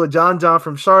Lil John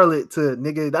from Charlotte to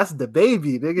nigga, that's the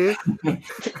baby, nigga.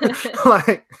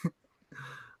 like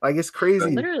it's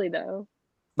crazy. Literally though.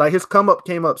 Like his come up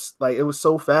came up like it was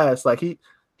so fast. Like he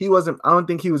wasn't. I don't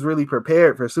think he was really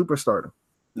prepared for superstardom.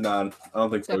 Nah, I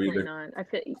don't think so Definitely either. not. I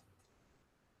feel.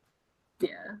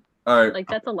 Yeah. All right. Like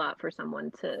that's a lot for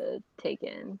someone to take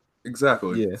in.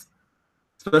 Exactly. Yeah.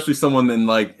 Especially someone then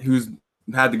like who's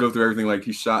had to go through everything. Like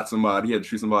he shot somebody, he had to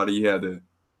shoot somebody, he had to.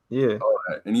 Yeah. All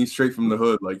that. And he's straight from the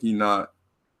hood. Like he not.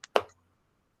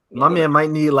 My man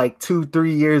might need like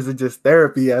 2-3 years of just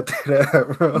therapy after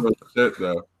that, bro. No shit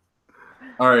though.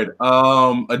 All right.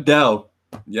 Adele.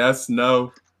 Yes,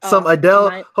 no. Some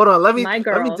Adele. Hold on. Let me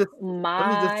just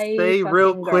say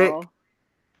real quick.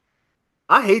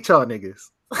 I hate y'all niggas.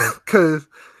 Cause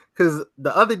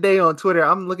the other day on Twitter,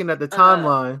 I'm looking at the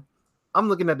timeline.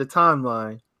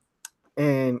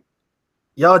 And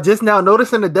y'all just now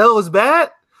noticing Adele was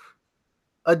bad.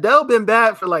 Adele been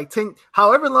bad for like 10,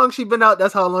 however long she been out,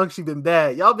 that's how long she been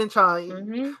bad. Y'all been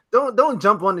trying. Don't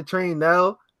jump on the train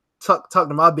now. Talk to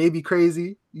my baby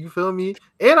crazy. You feel me?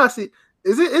 And I see,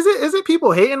 is it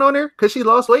people hating on her because she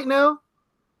lost weight now?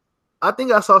 I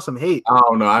think I saw some hate. I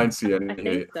don't know. I didn't see any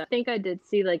hate. I think I did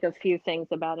see like a few things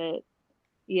about it.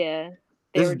 Yeah.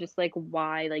 They were just like,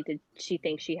 why? Like, did she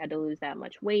think she had to lose that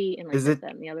much weight? And like that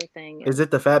and the other thing. Is it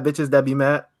the fat bitches that be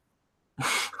mad?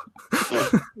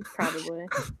 Probably.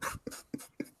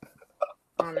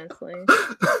 Honestly.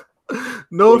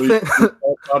 No offense.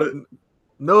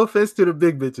 No offense to the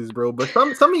big bitches, bro. But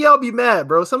some of y'all be mad,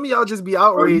 bro. Some of y'all just be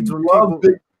outraged when people.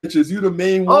 Big bitches. You the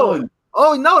main one.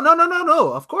 Oh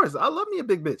no. Of course, I love me a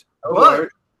big bitch.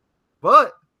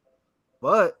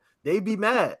 But they be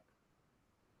mad.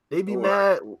 They be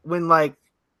mad when the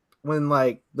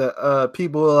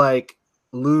people like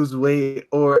lose weight,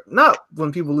 or not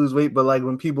when people lose weight, but like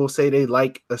when people say they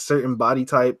like a certain body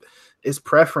type. It's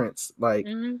preference. Like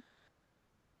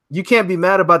you can't be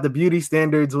mad about the beauty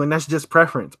standards when that's just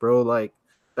preference, bro. Like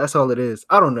that's all it is.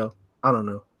 I don't know.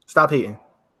 Stop hating.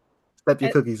 Step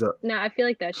your cookies up. No, I feel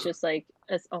like that's just like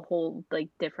a whole like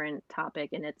different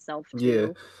topic in itself too. Yeah,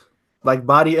 like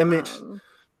body image,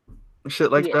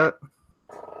 shit like that.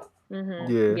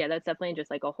 Yeah, that's definitely just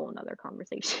like a whole nother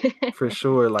conversation. For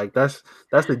sure. Like that's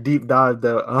a deep dive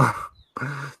that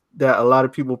that a lot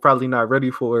of people probably not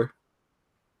ready for.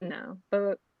 No,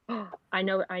 but I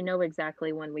know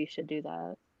exactly when we should do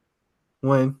that.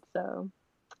 When?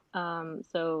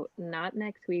 So not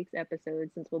next week's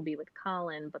episode, since we'll be with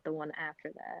Colin, but the one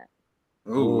after that.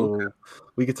 Oh, okay.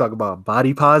 We could talk about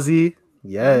body posse.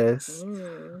 Yes.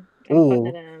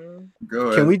 Oh,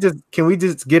 can we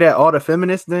just get at all the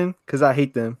feminists then? Because I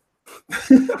hate them.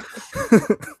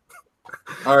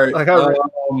 All right. Like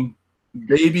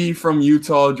baby from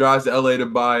Utah drives to LA to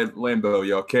buy Lambo.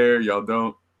 Y'all care? Y'all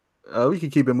don't? We can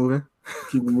keep it moving.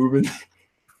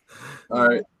 All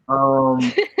right.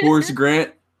 Horace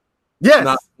Grant.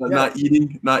 Yes. Not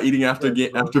eating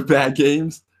after bad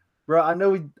games. Bro, I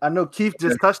know Keith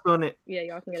just touched on it. Yeah,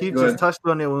 y'all can get Keith just touched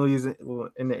on it when he was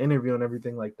in the interview and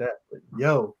everything like that. But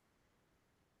yo,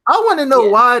 I want to know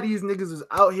why these niggas was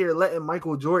out here letting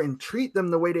Michael Jordan treat them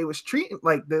the way they was treating,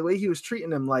 like the way he was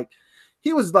treating them. Like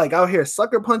he was like out here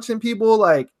sucker punching people.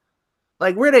 Like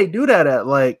where they do that at?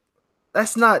 Like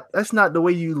that's not the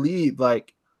way you lead.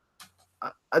 Like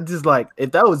I just like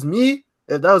if that was me,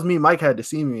 Mike had to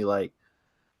see me. Like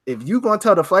if you gonna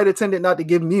tell the flight attendant not to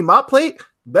give me my plate,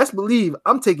 best believe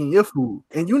I'm taking your food,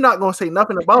 and you're not gonna say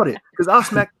nothing about it because I'll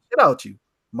smack the shit out you,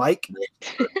 Mike.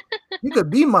 You could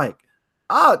be Mike.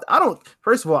 I don't.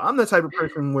 First of all, I'm the type of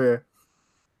person where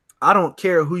I don't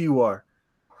care who you are.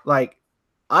 Like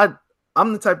I'm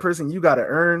the type of person you gotta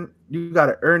earn. You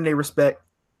gotta earn their respect,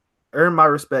 earn my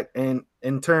respect, and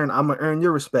in turn, I'm gonna earn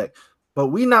your respect. But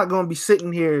we not gonna be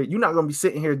sitting here. You're not gonna be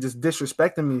sitting here just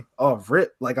disrespecting me off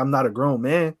rip like I'm not a grown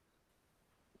man.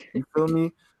 You feel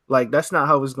me? Like that's not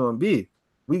how it's gonna be.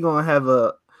 We gonna have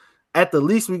at the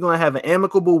least we're gonna have an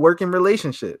amicable working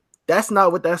relationship. That's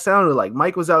not what that sounded like.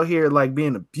 Mike was out here like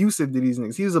being abusive to these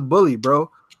niggas. He was a bully, bro.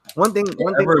 One thing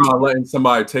about letting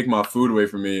somebody take my food away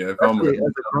from me if I'm a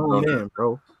grown man,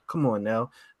 bro. Come on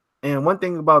now. And one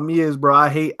thing about me is, bro, I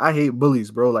hate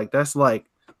bullies, bro. Like that's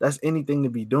anything to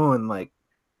be doing. Like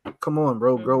come on,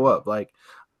 bro, grow up. Like,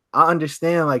 I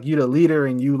understand, like, you the leader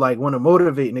and you like want to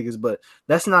motivate niggas, but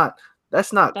that's not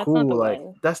cool. Not like,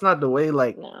 way. that's not the way.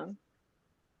 Like, No.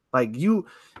 Like you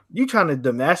trying to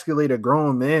demasculate a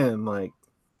grown man. Like,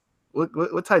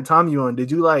 what type of time you on?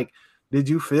 Did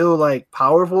you feel like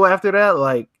powerful after that?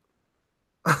 Like,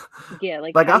 yeah,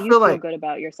 like I how do you feel feel like good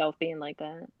about yourself being like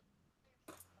that?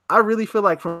 I really feel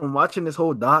like from watching this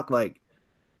whole doc, like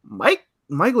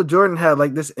Michael Jordan had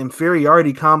like this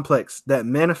inferiority complex that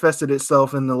manifested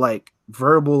itself in the like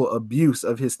verbal abuse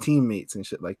of his teammates and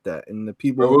shit like that, and the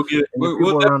people,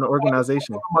 we'll around the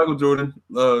organization. Michael Jordan,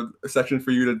 a section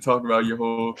for you to talk about your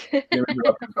whole.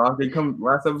 They come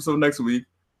last episode next week.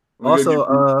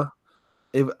 Also,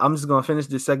 if I'm just gonna finish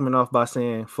this segment off by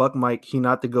saying, "Fuck Mike, he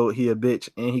not the GOAT, he a bitch,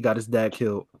 and he got his dad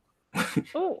killed."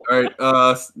 All right,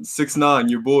 6ix9ine,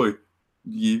 your boy.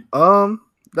 Yeah.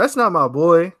 That's not my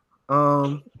boy.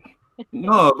 No,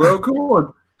 bro, come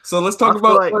on. So let's talk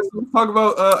about.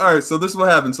 All right, so this is what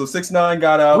happened. So 6ix9ine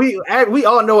got out. We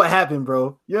all know what happened,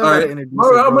 bro. You don't gotta introduce it,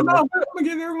 bro. I'm gonna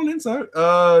give everyone insight.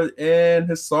 And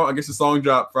his song, the song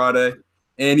dropped Friday,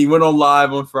 and he went on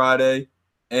live on Friday,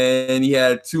 and he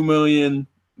had 2 million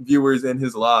viewers in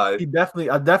his live.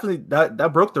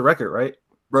 That broke the record, right?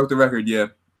 Broke the record, yeah.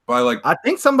 By like, I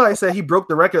think somebody said he broke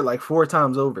the record like 4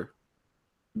 times over.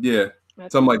 Yeah,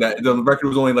 something like that. The record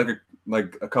was only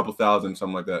like a couple thousand,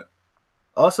 something like that.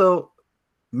 Also,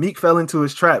 Meek fell into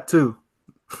his trap too.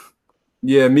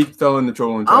 Yeah, Meek fell in the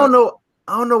trolling trap. I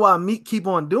don't know why Meek keep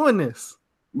on doing this.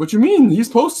 What you mean? He's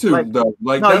supposed to, though.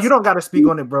 Like, no, you don't got to speak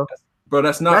on it, bro. Bro,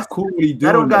 that's not cool what he doing.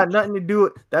 That don't got nothing to do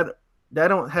with that. That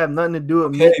don't have nothing to do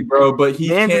with Meek, bro. But he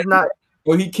can't not.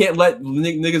 Well, he can't let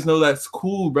niggas know that's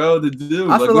cool, bro. To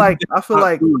do. I feel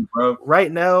like cool, bro.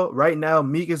 right now,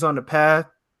 Meek is on the path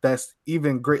that's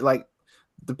even great. Like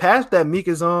the path that Meek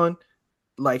is on,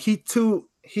 like his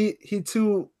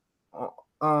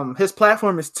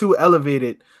platform is too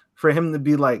elevated for him to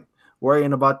be like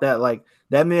worrying about that. Like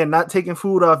that man not taking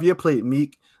food off your plate,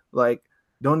 Meek. Like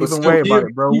don't even worry about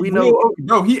it, bro. We know,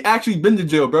 bro. He actually been to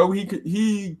jail, bro.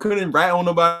 He couldn't rat on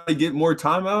nobody to get more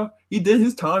time out. He did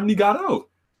his time and he got out,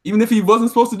 even if he wasn't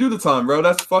supposed to do the time, bro.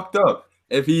 That's fucked up.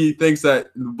 If he thinks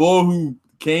that the bull who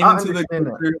came into the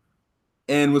country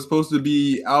and was supposed to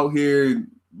be out here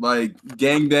like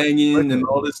gang banging and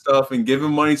all this stuff and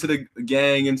giving money to the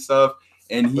gang and stuff,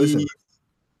 and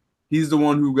he's the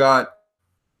one who got,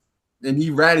 and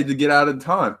he ratted to get out of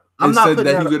time and said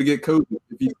that he's gonna get COVID.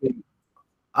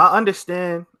 I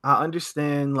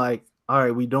understand. Like, all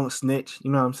right, we don't snitch.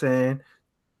 You know what I'm saying?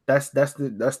 That's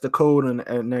the code and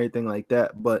everything like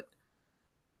that. But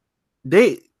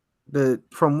to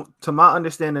my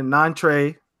understanding,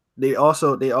 non-Trey, they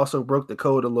also broke the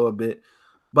code a little bit.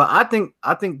 But I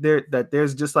think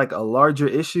there's just like a larger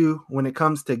issue when it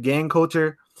comes to gang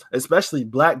culture, especially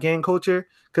black gang culture,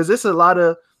 because it's a lot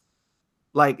of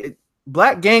like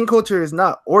black gang culture is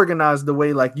not organized the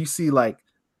way like you see like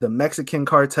the Mexican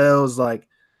cartels. Like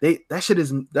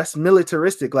that's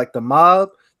militaristic. Like the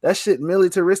mob, that shit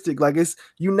militaristic. Like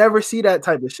you never see that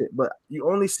type of shit, but you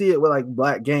only see it with like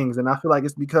black gangs, and I feel like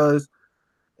it's because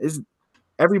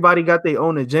everybody got their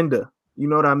own agenda. You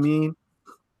know what I mean?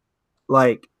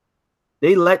 Like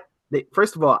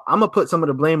first of all, I'm gonna put some of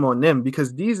the blame on them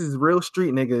because these is real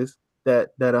street niggas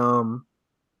that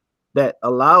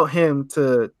allow him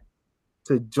to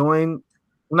join,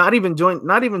 not even join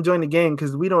the gang,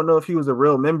 because we don't know if he was a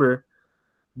real member,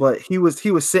 but he was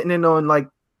sitting in on like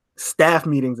staff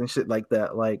meetings and shit like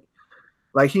that. Like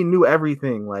he knew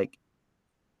everything. Like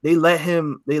they let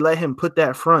him put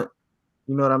that front.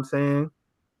 You know what I'm saying?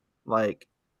 Like,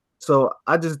 so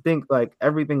I just think like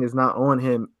everything is not on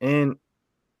him, and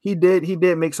he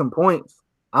did make some points.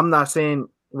 I'm not saying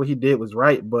what he did was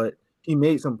right, but he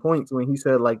made some points when he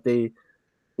said like they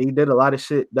did a lot of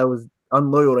shit that was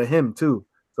unloyal to him too.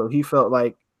 So he felt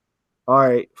like, all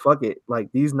right, fuck it.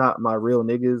 Like these not my real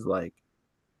niggas. Like,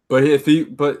 but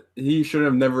he should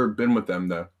have never been with them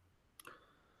though.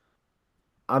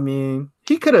 I mean,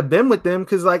 he could have been with them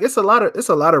because like it's a lot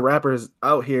of rappers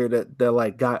out here that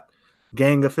like got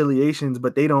gang affiliations,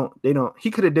 but they don't.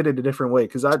 He could have did it a different way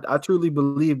because I truly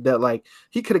believe that like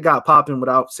he could have got popping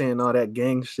without saying all that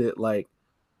gang shit. Like,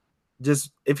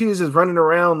 just if he was just running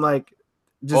around like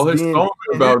just all his songs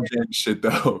about gang shit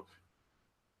though.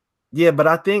 Yeah, but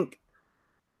I think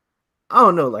I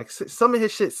don't know. Like some of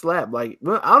his shit slap. Like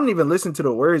I don't even listen to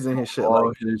the words in his shit.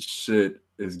 All his shit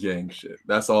is gang shit.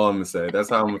 That's all I'm gonna say. That's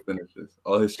how I'm gonna finish this.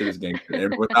 All his shit is gang shit.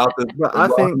 And without him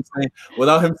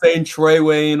saying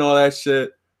Treyway and all that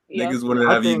shit, niggas wouldn't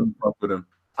have even fucked with him.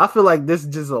 I feel like this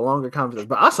is just a longer conversation.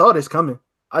 But I saw this coming.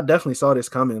 I definitely saw this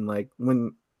coming. Like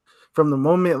when from the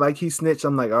moment like he snitched,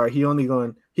 I'm like, all right, he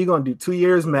gonna do 2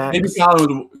 years max.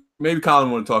 Maybe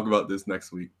Colin want to talk about this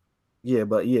next week. Yeah,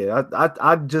 but yeah,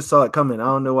 I just saw it coming. I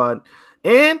don't know why.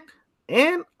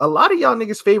 And a lot of y'all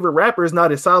niggas' favorite rapper is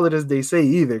not as solid as they say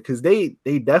either, because they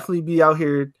definitely be out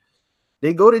here.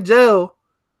 They go to jail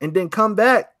and then come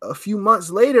back a few months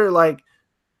later, like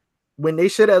when they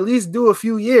should at least do a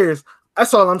few years.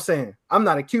 That's all I'm saying. I'm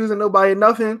not accusing nobody of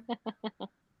nothing.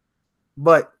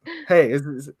 But hey,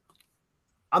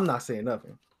 I'm not saying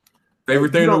nothing.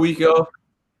 Favorite thing of the week, yo?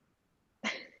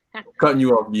 Cutting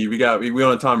you off, Gee. We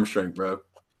on a time restraint, bro.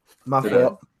 My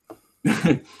fault. All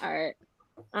right.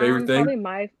 Favorite thing?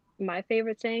 Probably my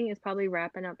favorite thing is probably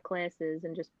wrapping up classes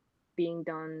and just being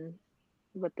done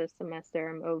with this semester.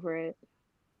 I'm over it.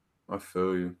 I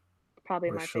feel you.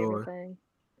 Probably my favorite thing.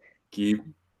 Keep.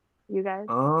 You guys?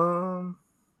 I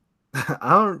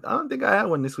don't think I had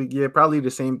one this week. Yeah, probably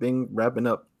the same thing. Wrapping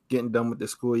up, getting done with the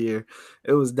school year.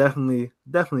 It was definitely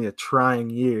a trying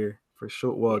year for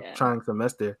sure. Well, trying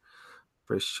semester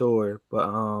for sure.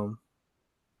 But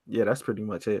yeah, that's pretty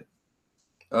much it.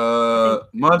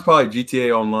 Mine's probably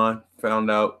GTA Online. Found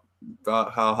out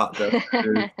about how hot that is,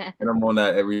 and I'm on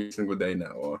that every single day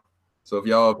now. So if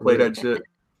y'all play that shit,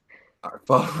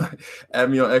 add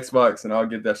me on Xbox and I'll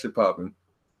get that shit popping.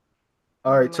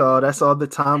 All right, y'all. That's all the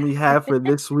time we have for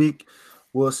this week.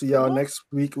 We'll see y'all next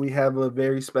week. We have a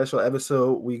very special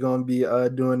episode. We're gonna be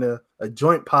doing a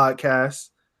joint podcast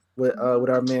with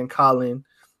our man Colin.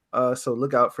 So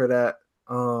look out for that.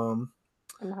 I'm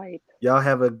hyped. Y'all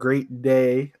have a great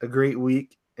day, a great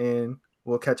week, and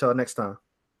we'll catch y'all next time.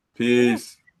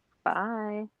 Peace.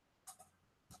 Bye.